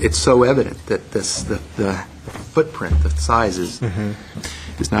because it's so evident that the footprint, the size is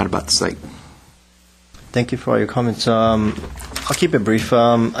not about the site. Thank you for all your comments. I'll keep it brief.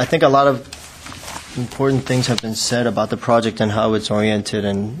 I think a lot of important things have been said about the project and how it's oriented,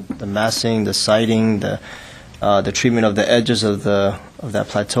 and the massing, the siding, the treatment of the edges of that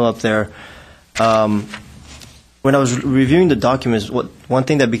plateau up there. When I was reviewing the documents, one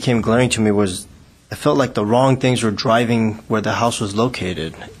thing that became glaring to me was I felt like the wrong things were driving where the house was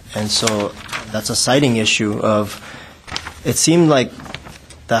located, and so that's a siding issue. It seemed like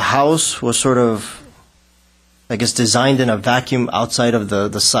the house was sort of, I guess, designed in a vacuum outside of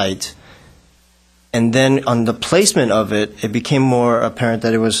the site. And then on the placement of it, it became more apparent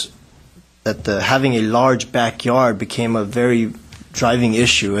that having a large backyard became a very driving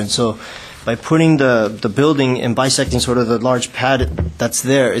issue. And so by putting the building and bisecting sort of the large pad that's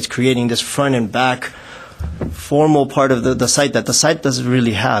there, it's creating this front and back formal part of the site that the site doesn't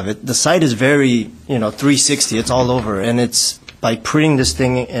really have. The site is very, 360. It's all over. And it's by putting this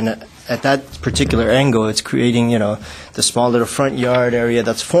thing at that particular angle, it's creating, the small little front yard area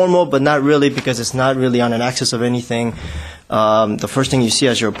that's formal, but not really, because it's not really on an axis of anything. The first thing you see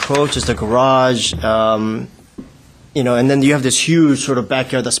as you approach is the garage, and then you have this huge sort of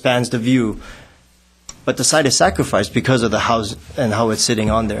backyard that spans the view. But the site is sacrificed because of the house and how it's sitting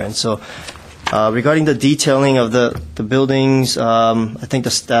on there. And so regarding the detailing of the buildings, I think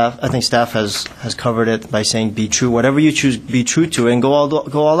staff has covered it by saying be true. Whatever you choose, be true to, and go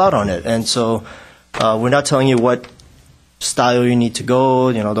all out on it. And so we're not telling you what style you need to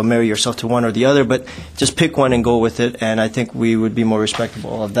go. Don't marry yourself to one or the other, but just pick one and go with it. And I think we would be more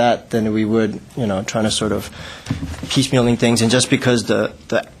respectable of that than we would, trying to sort of piecemealing things. And just because the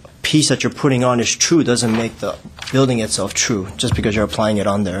piece that you're putting on is true doesn't make the building itself true, just because you're applying it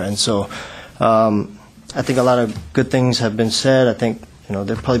on there. And so I think a lot of good things have been said. I think,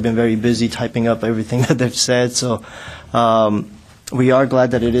 they've probably been very busy typing up everything that they've said. So we are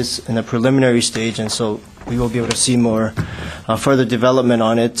glad that it is in a preliminary stage. And so we will be able to see more further development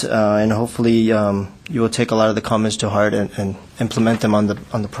on it, and hopefully you will take a lot of the comments to heart and implement them on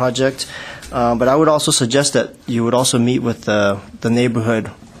the project. But I would also suggest that you would also meet with the neighborhood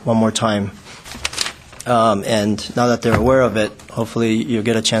one more time. And now that they're aware of it, hopefully you'll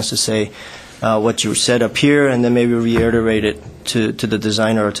get a chance to say what you said up here, and then maybe reiterate it to the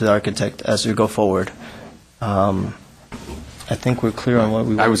designer or to the architect as we go forward. I think we're clear on what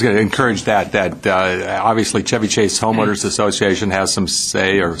we want. I was going to encourage that obviously Chevy Chase Homeowners Association has some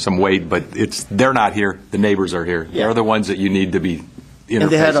say or some weight, but they're not here. The neighbors are here. Yeah. They're the ones that you need to be interfacing. And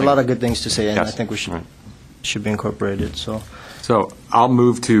they had a lot of good things to say, and Yes. I think we should be incorporated. So I'll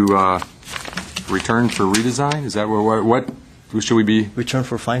move to return for redesign. Is that what should we be? Return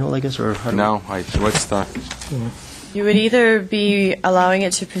for final, I guess, or how do No. What's the? You would either be allowing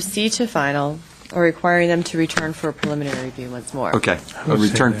it to proceed to final or requiring them to return for a preliminary review once more. Okay. A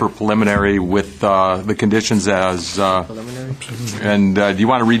return for preliminary with the conditions as. preliminary? And do you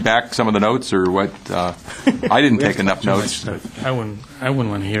want to read back some of the notes or what? I didn't take enough notes. I wouldn't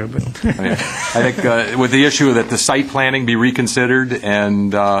want to hear, but I think with the issue that the site planning be reconsidered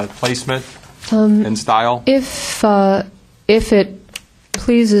and placement and style. If it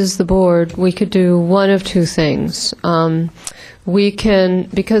pleases the board, we could do one of two things. We can,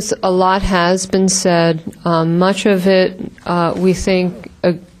 because a lot has been said, much of it we think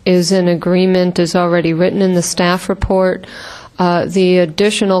is in agreement, is already written in the staff report. The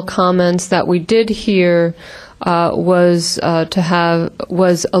additional comments that we did hear was a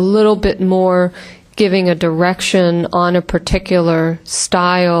little bit more giving a direction on a particular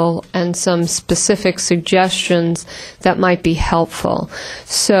style and some specific suggestions that might be helpful.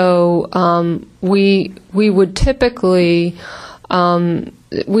 So we would typically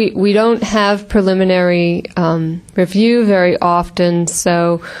we don't have preliminary review very often,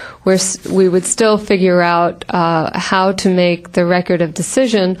 so we would still figure out how to make the record of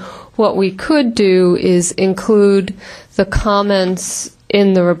decision. What we could do is include the comments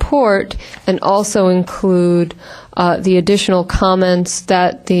in the report and also include the additional comments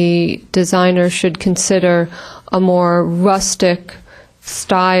that the designer should consider a more rustic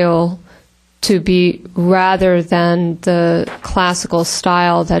style to be, rather than the classical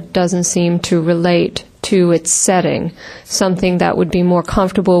style that doesn't seem to relate to its setting, something that would be more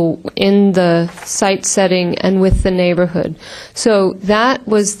comfortable in the site setting and with the neighborhood. So that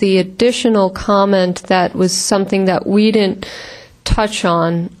was the additional comment that was something that we didn't touch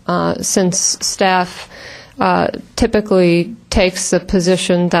on since staff typically takes the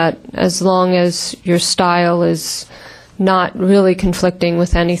position that as long as your style is not really conflicting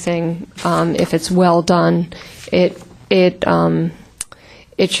with anything, if it's well done, it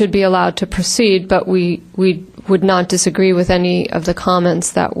should be allowed to proceed, but we would not disagree with any of the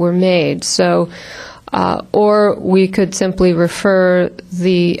comments that were made. So, or we could simply refer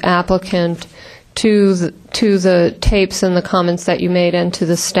the applicant to the tapes and the comments that you made and to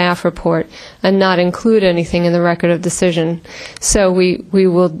the staff report and not include anything in the record of decision. So we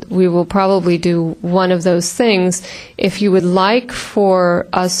will probably do one of those things. If you would like for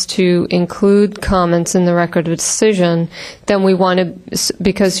us to include comments in the record of decision, then we want to,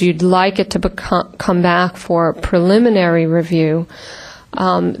 because you'd like it to come back for preliminary review,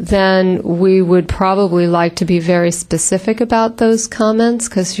 then we would probably like to be very specific about those comments,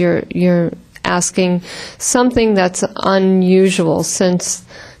 because you're asking something that's unusual, since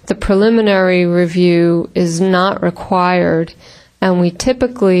the preliminary review is not required, and we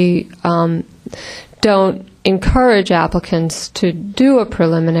typically don't encourage applicants to do a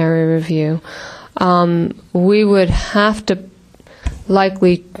preliminary review. We would have to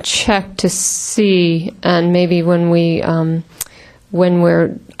likely check to see, and maybe when we're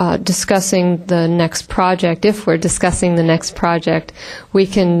discussing the next project, if we're discussing the next project, we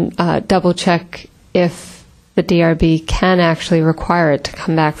can double check if the DRB can actually require it to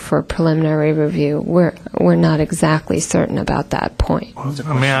come back for a preliminary review. We're not exactly certain about that point.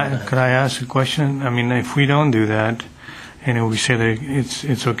 could I ask a question? I mean, if we don't do that, and we say that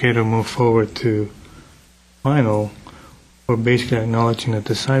it's okay to move forward to final, we're basically acknowledging that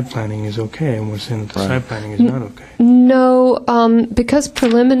the site planning is okay, and we're saying that the site planning is not okay. No, because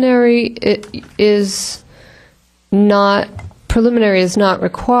preliminary is not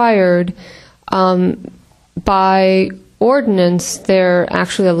required. By ordinance, they're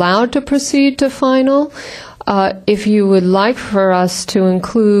actually allowed to proceed to final. If you would like for us to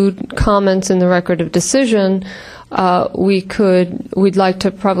include comments in the record of decision, we'd like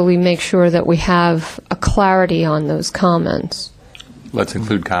to probably make sure that we have a clarity on those comments. Let's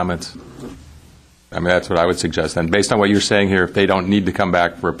include comments. I mean, that's what I would suggest. And based on what you're saying here, if they don't need to come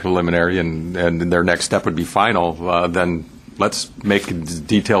back for a preliminary and their next step would be final, then let's make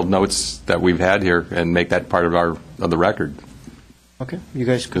detailed notes that we've had here and make that part of the record. Okay, you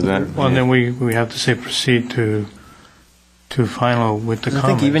guys could. Well, then we have to say proceed to final with the I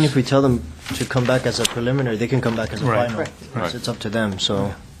comments. think even if we tell them to come back as a preliminary, they can come back as a Right. final. Right. It's up to them.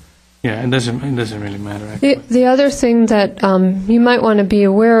 So. Yeah, it doesn't really matter. Actually. The other thing that you might want to be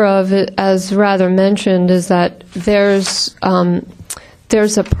aware of, as Rather mentioned, is that there's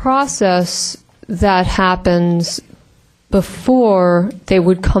a process that happens before they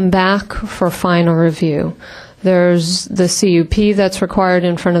would come back for final review. There's the CUP that's required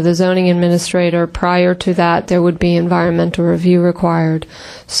in front of the zoning administrator. Prior to that, there would be environmental review required.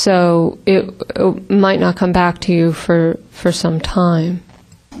 So it might not come back to you for some time.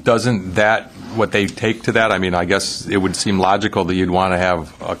 Doesn't that, what they take to that, I mean, I guess it would seem logical that you'd want to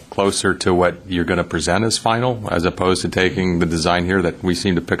have closer to what you're going to present as final, as opposed to taking the design here that we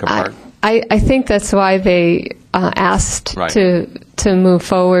seem to pick apart? I think that's why they asked Right. to move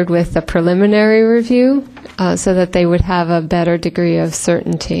forward with the preliminary review, so that they would have a better degree of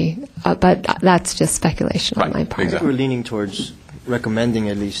certainty. But that's just speculation on my part. I think we're leaning towards recommending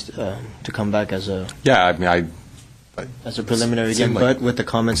at least to come back as a I mean, as a preliminary again, like- but with the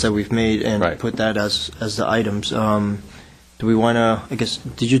comments that we've made and put that as the items. Do we want to? I guess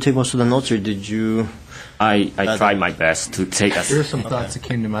did you take most of the notes or did you? I tried my best to take us. There are some thoughts that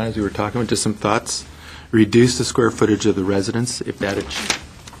came to mind as we were talking about, just some thoughts. Reduce the square footage of the residence, if that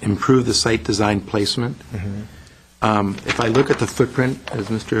improve the site design placement. If I look at the footprint, as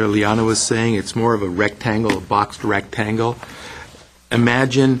Mr. Liano was saying, it's more of a rectangle, a boxed rectangle.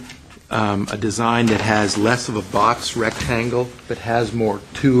 Imagine a design that has less of a box rectangle, but has more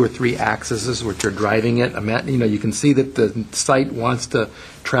 2 or 3 axes which are driving it. You can see that the site wants to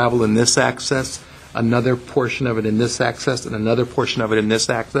travel in this axis, another portion of it in this axis, and another portion of it in this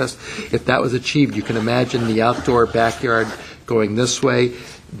axis. If that was achieved, you can imagine the outdoor backyard going this way.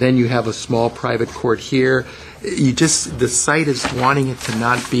 Then you have a small private court here. The site is wanting it to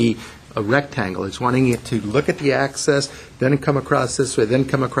not be a rectangle. It's wanting it to look at the axis, then come across this way, then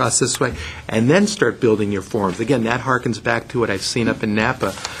come across this way, and then start building your forms. Again, that harkens back to what I've seen up in Napa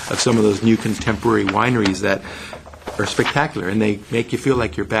of some of those new contemporary wineries that are spectacular, and they make you feel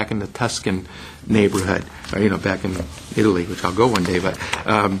like you're back in the Tuscan neighborhood, or back in Italy, which I'll go one day. But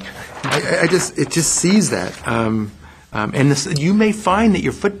it just sees that. And you may find that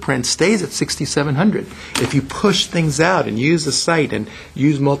your footprint stays at 6,700. If you push things out and use the site and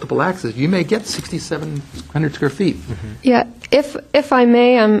use multiple axes, you may get 6,700 square feet. Yeah, if I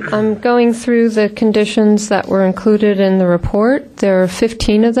may, I'm going through the conditions that were included in the report. There are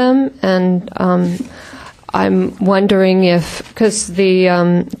 15 of them, and I'm wondering if, because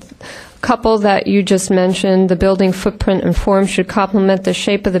the couple that you just mentioned, the building footprint and form should complement the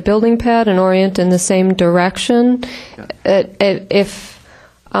shape of the building pad and orient in the same direction. If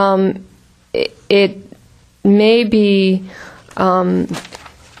it may be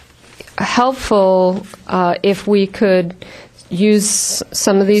helpful if we could use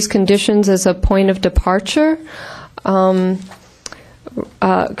some of these conditions as a point of departure,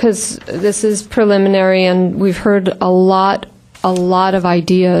 because this is preliminary and we've heard a lot of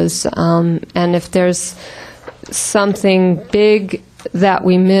ideas, and if there's something big that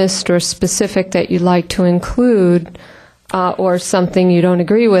we missed or specific that you'd like to include, or something you don't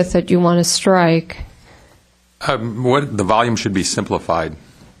agree with that you want to strike. The volume should be simplified.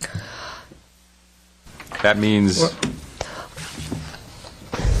 That means,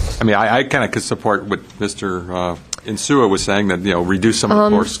 I kind of could support what Mr. Insua was saying, that reduce some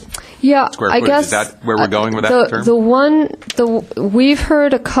of the course. Yeah, square I footage. guess Is that where we're going with that term? We've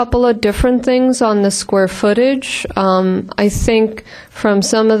heard a couple of different things on the square footage. I think from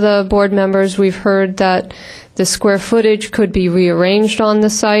some of the board members, we've heard that the square footage could be rearranged on the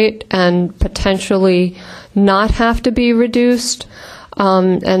site and potentially not have to be reduced.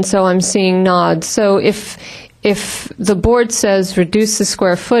 And so I'm seeing nods. So if the board says reduce the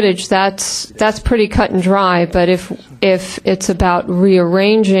square footage, that's pretty cut and dry. But if it's about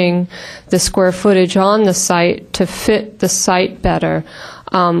rearranging the square footage on the site to fit the site better,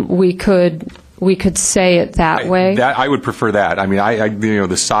 we could say it that way. I would prefer that.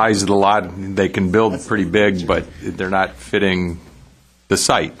 The size of the lot, they can build pretty big, but they're not fitting the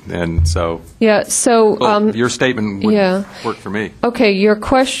site, and so. Yeah. So your statement would work for me. Okay. Your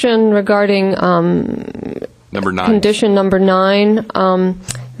question regarding. Number 9. Condition number 9,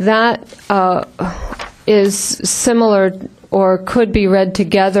 that is similar or could be read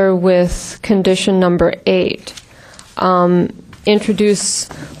together with condition number 8. introduce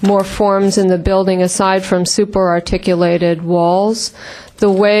more forms in the building aside from super articulated walls.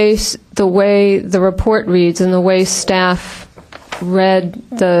 The way the report reads and the way staff read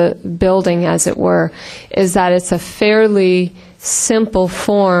the building, as it were, is that it's a fairly simple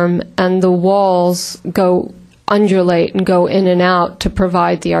form, and the walls undulate and go in and out to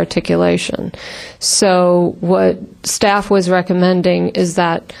provide the articulation. So what staff was recommending is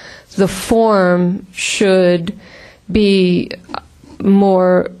that the form should be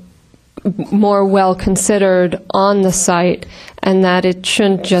more well considered on the site, and that it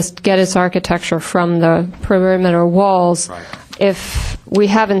shouldn't just get its architecture from the perimeter walls. Right. If we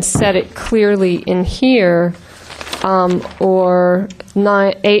haven't said it clearly in here, or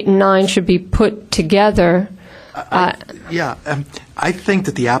 8 and 9 should be put together. I think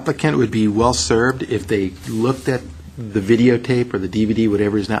that the applicant would be well served if they looked at the videotape or the DVD,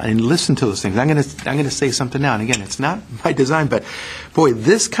 whatever it is now, and listen to those things. I'm going to say something now, and again, it's not my design, but boy,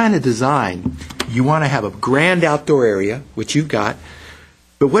 this kind of design, you want to have a grand outdoor area, which you've got.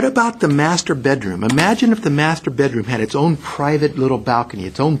 But what about the master bedroom? Imagine if the master bedroom had its own private little balcony,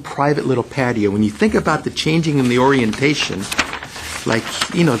 its own private little patio. When you think about the changing in the orientation,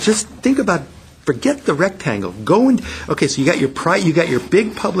 just think about, forget the rectangle. Okay, so you got your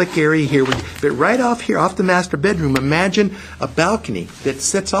big public area here, but right off here, off the master bedroom, imagine a balcony that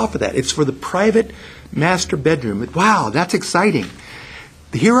sits off of that. It's for the private master bedroom. Wow, that's exciting.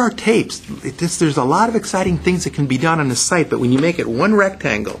 Here are tapes. There's a lot of exciting things that can be done on the site, but when you make it one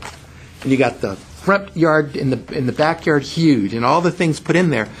rectangle, and you got the front yard and the backyard huge, and all the things put in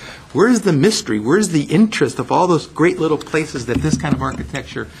there, where's the mystery? Where's the interest of all those great little places that this kind of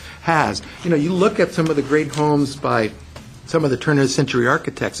architecture has? You look at some of the great homes by some of the turn-of-the-century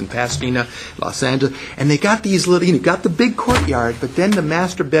architects in Pasadena, Los Angeles, and they got these little, you got the big courtyard, but then the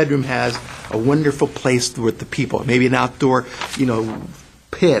master bedroom has a wonderful place with the people, maybe an outdoor,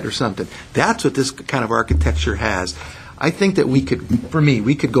 pit or something. That's what this kind of architecture has. I think that we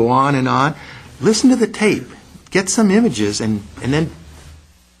could go on and on. Listen to the tape, get some images, and then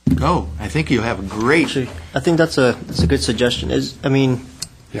go. I think you'll have a great. Actually, I think that's a good suggestion. In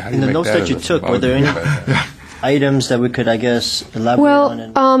the notes that you took, were there any items that we could, I guess,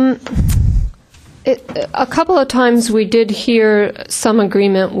 elaborate on? A couple of times we did hear some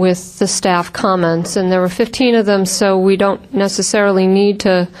agreement with the staff comments, and there were 15 of them, so we don't necessarily need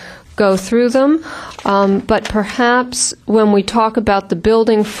to go through them. But perhaps when we talk about the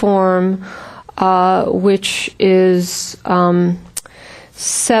building form, which is 7,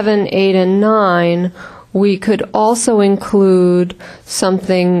 8, and 9, we could also include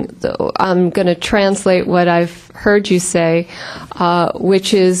something, I'm going to translate what I've heard you say,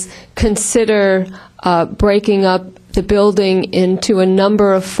 which is consider breaking up the building into a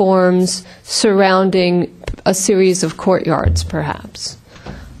number of forms surrounding a series of courtyards, perhaps.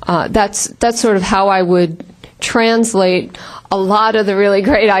 That's sort of how I would translate a lot of the really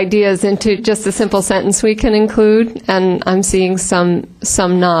great ideas into just a simple sentence we can include, and I'm seeing some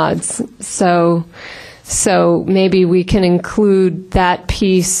nods. So maybe we can include that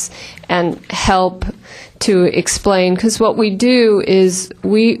piece and help to explain, because what we do is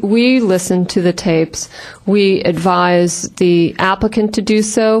we listen to the tapes, we advise the applicant to do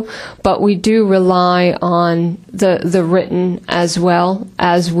so, but we do rely on the written as well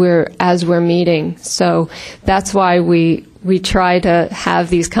as we're meeting. So that's why we try to have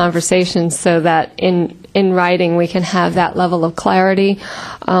these conversations so that in writing we can have that level of clarity.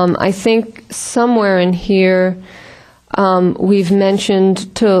 I think somewhere in here we've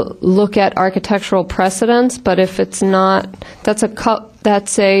mentioned to look at architectural precedents, but if it's not, that's a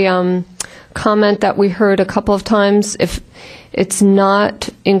comment that we heard a couple of times. If it's not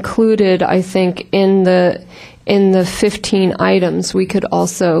included, I think in the 15 items, we could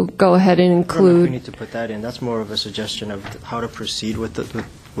also go ahead and include. I don't know if we need to put that in. That's more of a suggestion of how to proceed with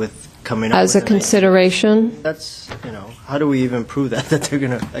coming up as with a consideration. That's how do we even prove that they're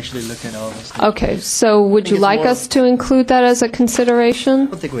going to actually look at all this? Okay, so would you like us to include that as a consideration? I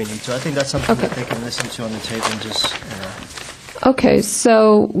don't think we need to. I think that's something that they can listen to on the tape and just. Okay,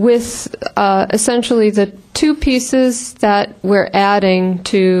 so with essentially the two pieces that we're adding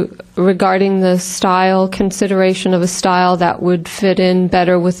to regarding the style, consideration of a style that would fit in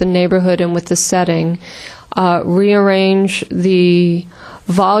better with the neighborhood and with the setting, rearrange the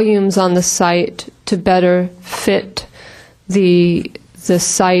volumes on the site to better fit the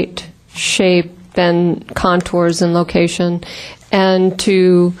site shape and contours and location, and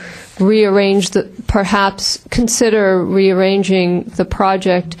to perhaps consider rearranging the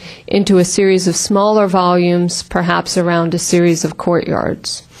project into a series of smaller volumes, perhaps around a series of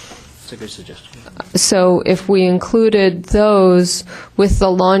courtyards. That's a good suggestion. So if we included those with the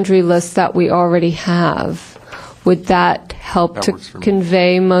laundry list that we already have, would that help That to works for me.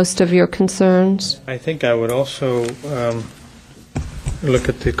 convey most of your concerns? I think I would also look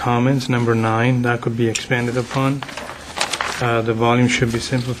at the comments, number 9, that could be expanded upon. The volume should be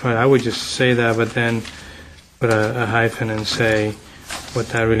simplified. I would just say that, but then put a hyphen and say what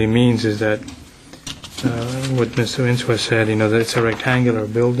that really means is that what Mr. Insua said, that it's a rectangular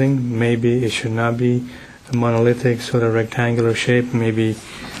building. Maybe it should not be a monolithic sort of rectangular shape. Maybe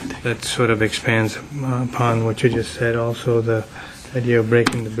that sort of expands upon what you just said. Also, the idea of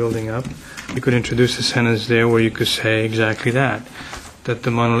breaking the building up. You could introduce a sentence there where you could say exactly that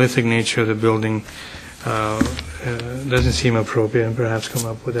the monolithic nature of the building doesn't seem appropriate, and perhaps come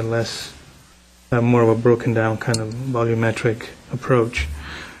up with more of a broken down kind of volumetric approach.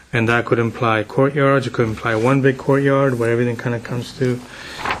 And that could imply courtyards, it could imply one big courtyard where everything kind of comes to.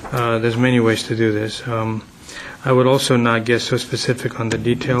 There's many ways to do this. I would also not get so specific on the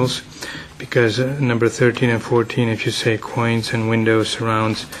details, because number 13 and 14, if you say quoins and windows,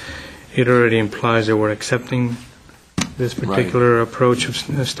 surrounds, it already implies that we're accepting this particular approach,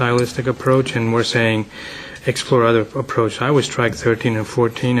 stylistic approach, and we're saying explore other approach. I would strike 13 and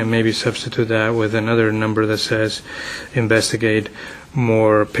 14 and maybe substitute that with another number that says investigate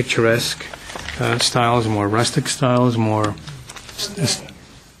more picturesque styles, more rustic styles, more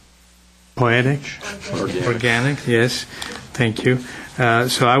poetic, organic, yes, thank you.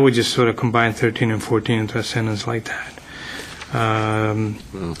 So I would just sort of combine 13 and 14 into a sentence like that.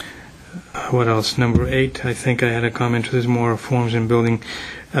 What else? Number 8, I think I had a comment. There's more forms in building.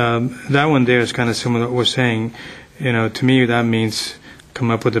 That one there is kind of similar to what we're saying. To me, that means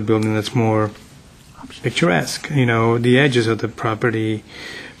come up with a building that's more picturesque. The edges of the property,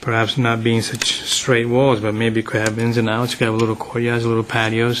 perhaps not being such straight walls, but maybe you could have ins and outs. You could have little courtyards, little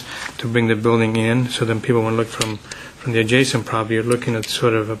patios to bring the building in, so then people, when look from the adjacent property, you're looking at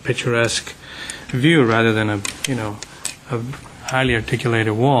sort of a picturesque view rather than a highly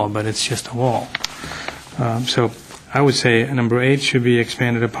articulated wall, but it's just a wall. So I would say number 8 should be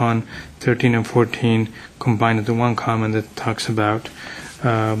expanded upon, 13 and 14 combined into one comment that talks about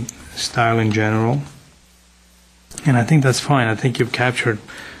style in general. And I think that's fine. I think you've captured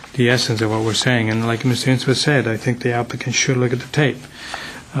the essence of what we're saying. And like Mr. Insua said, I think the applicant should look at the tape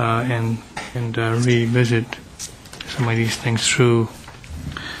and revisit some of these things through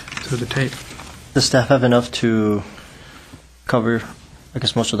the tape. Does staff have enough to cover, I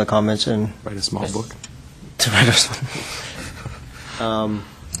guess, most of the comments and write a small book? To write a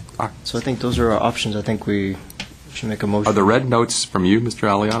so I think those are our options. I think we should make a motion. Are the red notes from you, Mr.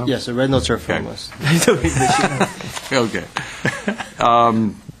 Aliano? Yes, the red notes are from us. Okay.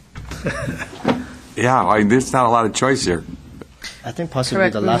 There's not a lot of choice here. I think possibly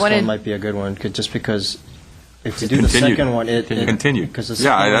Correct. the We last wanted- one might be a good one, just because if we do Continued. the second one, it Continue. because the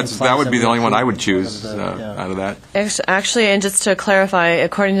second one that would be the only one I would implies choose that we- out of that. Actually, and just to clarify,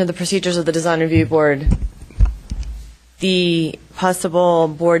 according to the procedures of the Design Review Board, the possible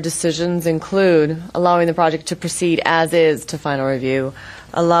board decisions include allowing the project to proceed as is to final review,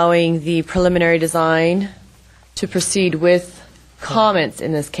 allowing the preliminary design to proceed with comments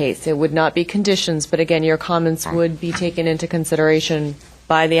in this case. It would not be conditions, but again, your comments would be taken into consideration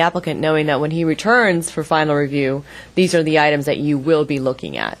by the applicant, knowing that when he returns for final review, these are the items that you will be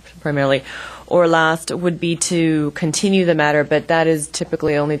looking at primarily. Or last would be to continue the matter, but that is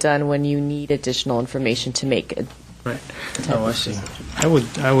typically only done when you need additional information to make it. Right. Oh, I see. I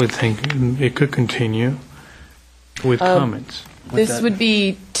would think it could continue with comments. This would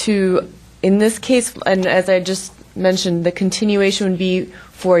be to, in this case, and as I just mentioned, the continuation would be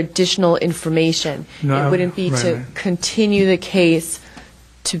for additional information. No, it wouldn't be to right. continue the case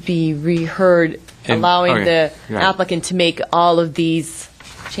to be reheard, allowing the applicant to make all of these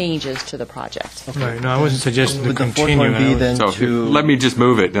changes to the project. Right. No, I wasn't suggesting to Would the fourth continue. one be then So to let me just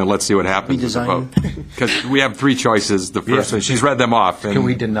move it and let's see what happens with the vote. Because we have 3 choices. The first, and she's read them off. And Can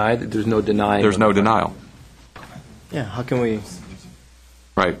we deny that there's no denying? There's no denial. Yeah, how can we?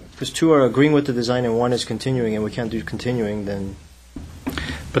 Right. Because 2 are agreeing with the design and 1 is continuing, and we can't do continuing, then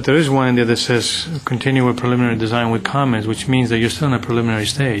But there is one in there that says continue with preliminary design with comments, which means that you're still in a preliminary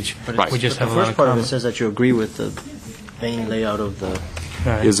stage. But We just the have a lot first of part of it comments. says that you agree with the main layout of the.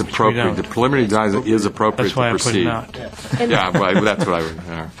 Right, Is which we appropriate. don't. The preliminary design is appropriate That's why to I put it proceed. out. Yeah, well, that's what I would.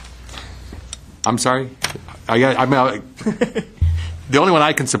 I'm sorry. The only one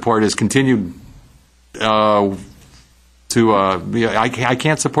I can support is continued. I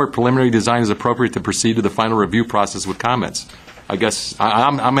can't support preliminary design is appropriate to proceed to the final review process with comments. I guess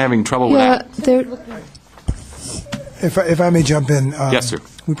I'm having trouble with that. If I may jump in. Yes, sir.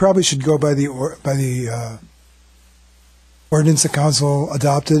 We probably should go by the ordinance the council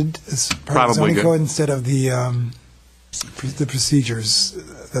adopted as part of the Probably zoning good. code instead of the procedures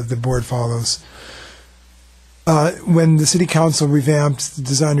that the board follows. When the city council revamped the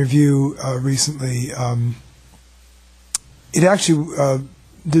design review recently, it actually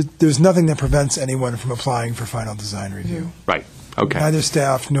there's nothing that prevents anyone from applying for final design review. Right. Okay. Neither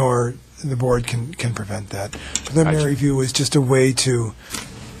staff nor the board can prevent that. Preliminary review is just a way to,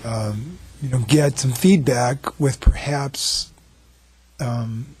 get some feedback with perhaps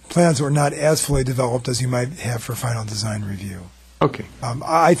plans that were not as fully developed as you might have for final design review. Okay.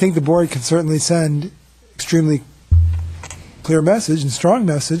 I think the board can certainly send extremely clear message and strong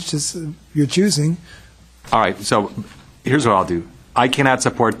message as you're choosing. All right, so here's what I'll do. I cannot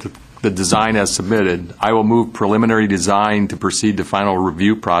support the design as submitted. I will move preliminary design to proceed to final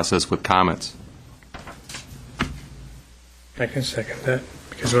review process with comments. I can second that,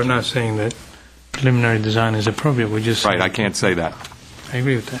 because we're not saying that preliminary design is appropriate. We just Right, I can't say that. I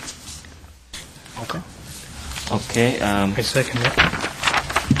agree with that. Okay. Okay. I second it.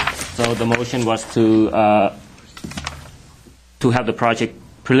 So the motion was to have the project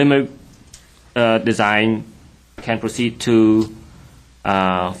preliminary design can proceed to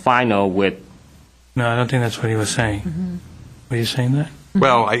final with. No, I don't think that's what he was saying. Were you saying that?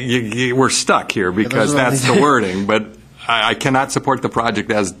 Well, we're stuck here because that's the wording, but I cannot support the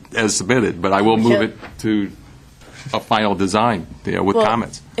project as submitted, but I will move it to a final design with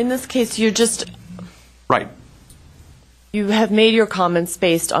comments. In this case, you're just, Right, you have made your comments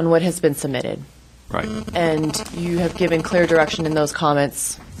based on what has been submitted. right. And you have given clear direction in those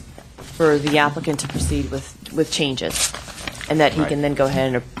comments for the applicant to proceed with changes, and that he can then go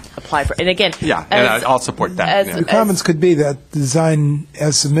ahead and apply for, and again. Yeah, and I'll support that. Your comments could be that the design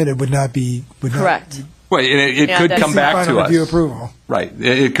as submitted would not be. Correct. Well, it Yeah, could that's come back final to us. review approval. Right.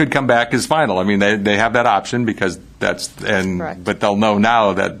 It could come back as final. I mean, they have that option because Correct. but they'll know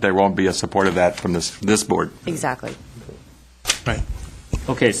now that there won't be a support of that from this board. Exactly. Right.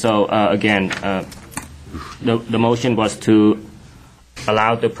 Okay, so again, the motion was to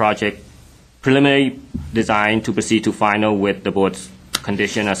allow the project preliminary design to proceed to final with the board's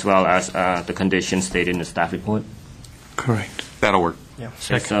condition as well as the conditions stated in the staff report. Correct. That'll work. Yeah.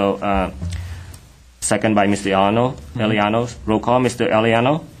 Okay, so second by Mr. Eliano. Roll call, Mr.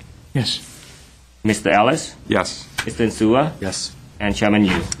 Eliano, Yes. Mr. Ellis, Yes. Mr. Nsua, Yes. and Chairman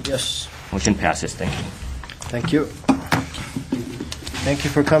Yu. Yes. Motion passes. Thank you. Thank you. Thank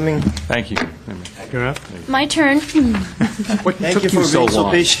you for coming. Thank you. You're up. My turn. What Thank took you for so being so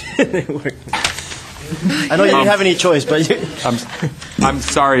long? patient. I know you didn't have any choice, but I'm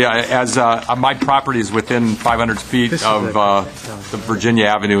sorry. As my property is within 500 feet of the Virginia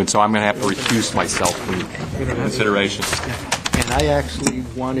Avenue, and so I'm going to have to recuse myself from consideration. And I actually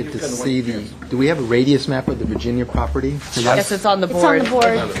wanted to see do we have a radius map of the Virginia property? Yes, it's on the board. It's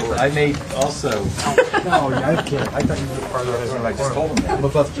on the board. I may also. No, I can't. I thought you were part of it. I just told him that. I'm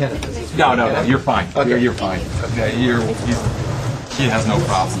above Kenneth. No, you're fine. Okay. You're fine. Okay, he has no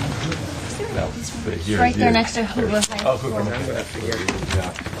problem. No, but here, Right there here. next to Hoover. Oh, Hoover.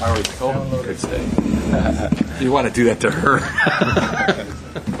 Yeah. I already told him you could stay. You want to do that to her?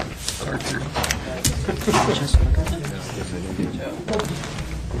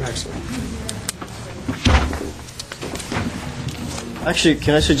 actually,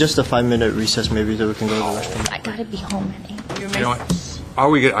 can I suggest a 5-minute recess maybe that we can go to the restroom? I gotta be home at 8. You know what? Are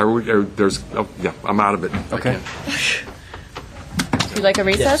we? There's. Oh, yeah. I'm out of it. Okay. Would you like a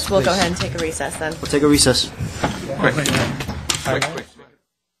recess? Yes, We'll go please. ahead and take a recess then. We'll take a recess. Quick.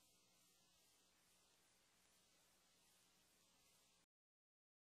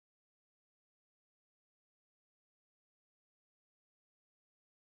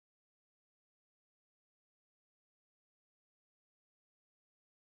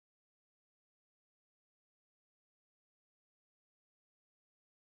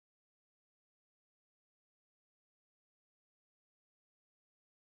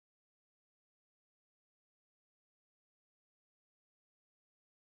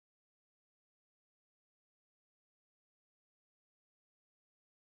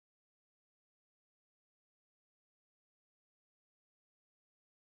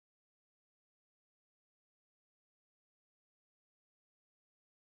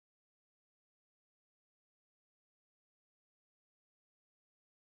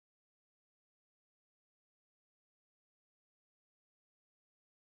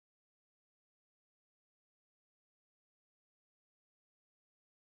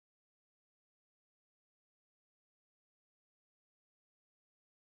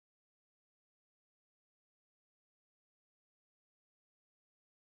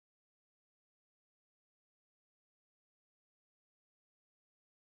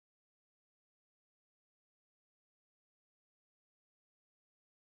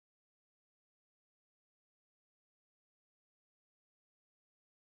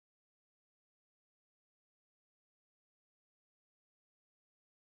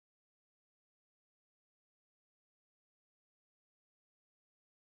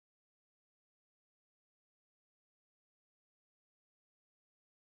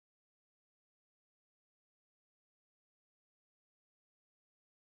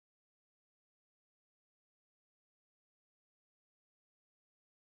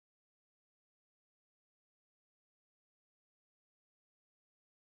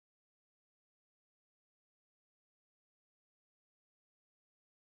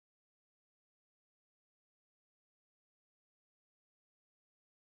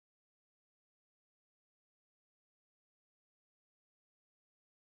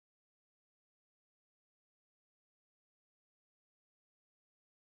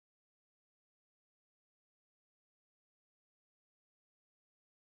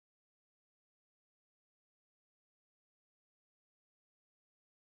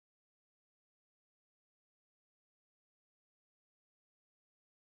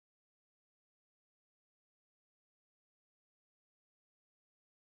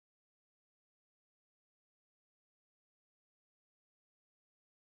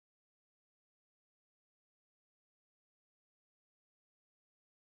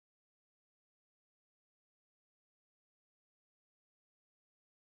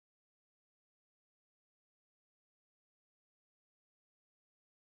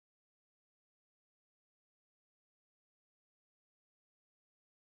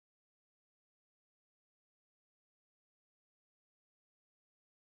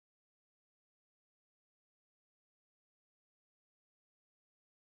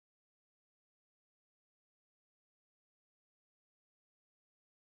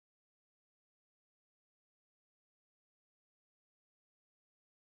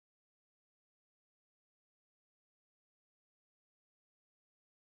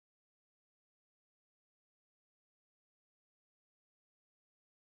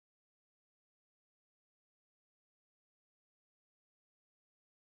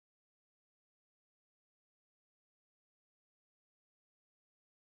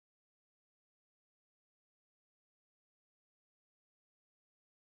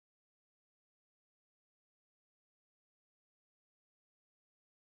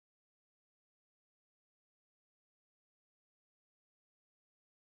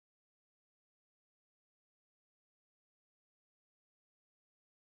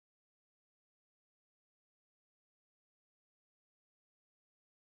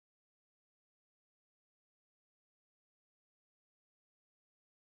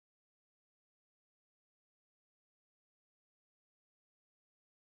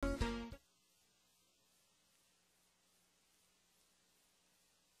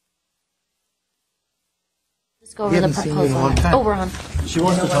 Go over the proposal. Oh, we're on. She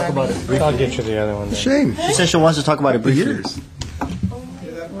wants to talk about it briefly. I'll get you the other one. Then. Shame. She said she wants to talk about it briefly.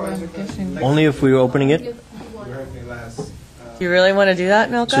 Only if we were opening it. You really want to do that,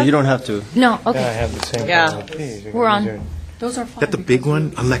 Milka? So you don't have to. No, Yeah, I okay. have the same. Yeah. Keys. We're on. Those are fine. That the big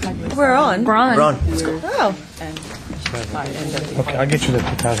one? Electric. We're on. We're on. We're on. Let's go. Oh. Okay, I'll get you the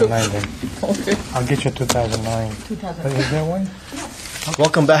 2009 then. I'll get you 2009. Is there one?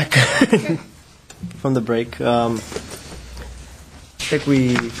 Welcome back from the break. I think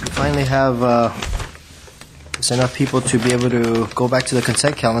we finally have enough people to be able to go back to the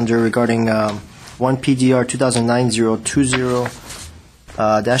consent calendar regarding 1 PDR 2009-020-A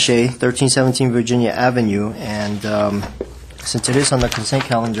 1317 Virginia Avenue. And since it is on the consent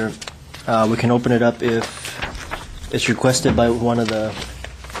calendar, we can open it up if it's requested by one of the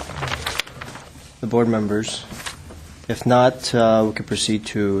board members. If not, we could proceed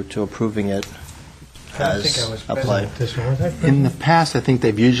to approving it as applied. In the past, I think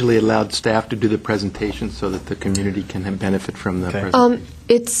they've usually allowed staff to do the presentation so that the community can benefit from the presentation.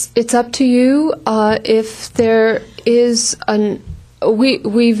 It's up to you. If there is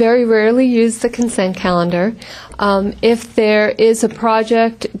we very rarely use the consent calendar. If there is a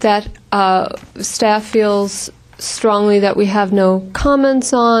project that staff feels strongly that we have no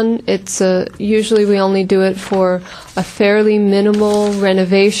comments on, it's usually we only do it for a fairly minimal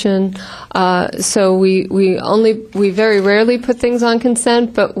renovation. So we very rarely put things on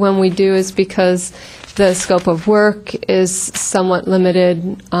consent, but when we do is because the scope of work is somewhat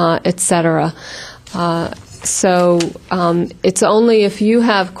limited, et cetera. So it's only if you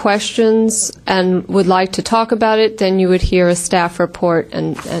have questions and would like to talk about it, then you would hear a staff report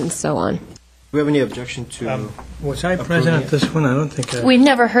and so on. Do we have any objection to... Was I present at this one? I don't think I... We've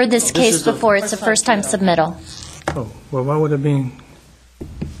never heard this case before. It's a first-time submittal. Oh, well, why would it be...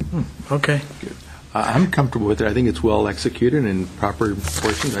 Okay. I'm comfortable with it. I think it's well executed in proper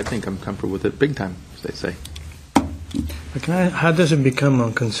portions. I think I'm comfortable with it big time, as they say. But how does it become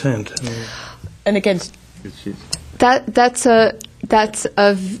on consent? I mean, And again, that's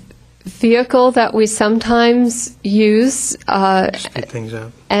a vehicle that we sometimes use, speed things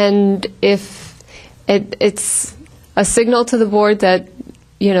up. and if it's a signal to the board that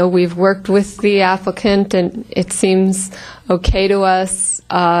we've worked with the applicant and it seems okay to us,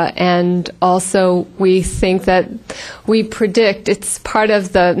 and also we think that we predict, it's part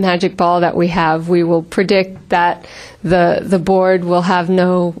of the magic ball that we have, we will predict that the board will have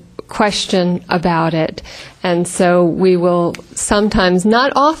no question about it. And so we will sometimes,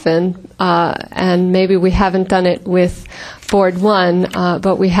 not often, and maybe we haven't done it with Board 1,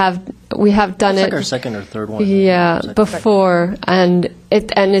 but we have done it. It's like our second or third one. Yeah, before, and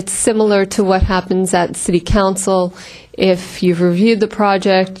it's similar to what happens at City Council. If you've reviewed the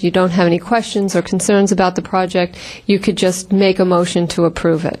project, you don't have any questions or concerns about the project, you could just make a motion to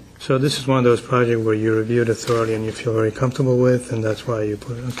approve it. So this is one of those projects where you reviewed it thoroughly and you feel very comfortable with, and that's why you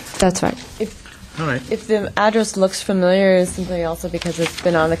put it. Okay. That's right. All right. if the address looks familiar, it's simply also because it's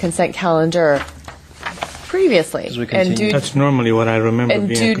been on the consent calendar previously. That's normally what I remember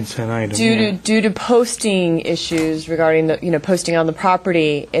being a consent item. Due to posting issues regarding the posting on the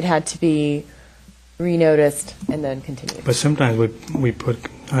property, it had to be renoticed and then continued. But sometimes we put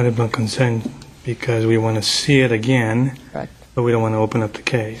items on consent because we want to see it again. Correct. But we don't want to open up the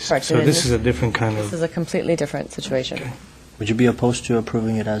case. Correct. So this is a different kind This of... is a completely different situation. Okay. Would you be opposed to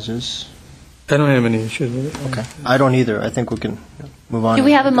approving it as is? I don't have any issues with it. Okay. I don't either. I think we can move on. Do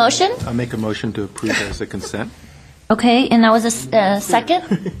we have a motion? I'll make a motion to approve it as a consent. Okay, and that was a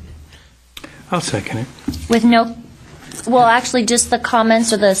second? I'll second it. With no, well, actually, just the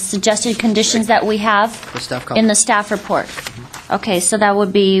comments or the suggested conditions that we have The staff in comment. the staff report. Okay, so that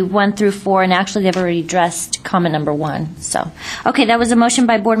would be 1 through 4, and actually, they've already addressed comment number 1. So, okay, that was a motion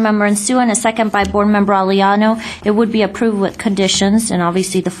by Board Member Insua and a second by Board Member Aliano. It would be approved with conditions, and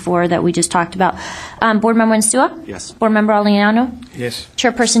obviously the 4 that we just talked about. Board Member Insua? Yes. Board Member Aliano? Yes.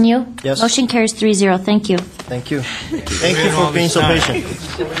 Chairperson Yu? Yes. Motion carries 3-0. Thank you. Thank you. Thank you for being so patient.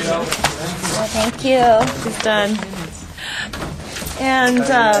 Thank you. It's done. And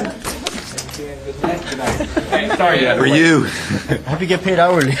For you. Hope you get paid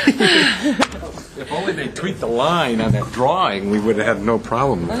hourly. If only they tweaked the line on that drawing, we would have had no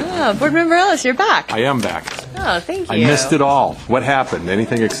problem. Board Member Ellis, you're back. I am back. Oh, thank you. I missed it all. What happened?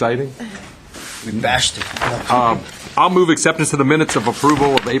 Anything exciting? We bashed it. I'll move acceptance of the minutes of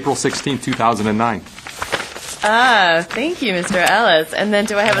approval of April 16, 2009. Thank you, Mr. Ellis. And then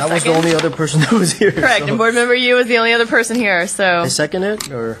do I have a That was second? the only other person that was here. Correct. so- And Board Member Yu was the only other person here, so I second it,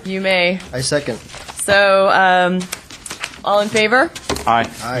 or you may. I second. So, all in favor? Aye.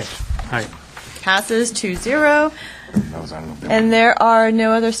 Aye. Hi. Passes 2-0. And there are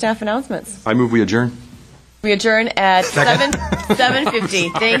no other staff announcements. I move we adjourn. We adjourn at 7:50.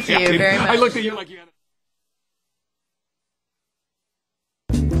 Thank you very much. I looked at you like you had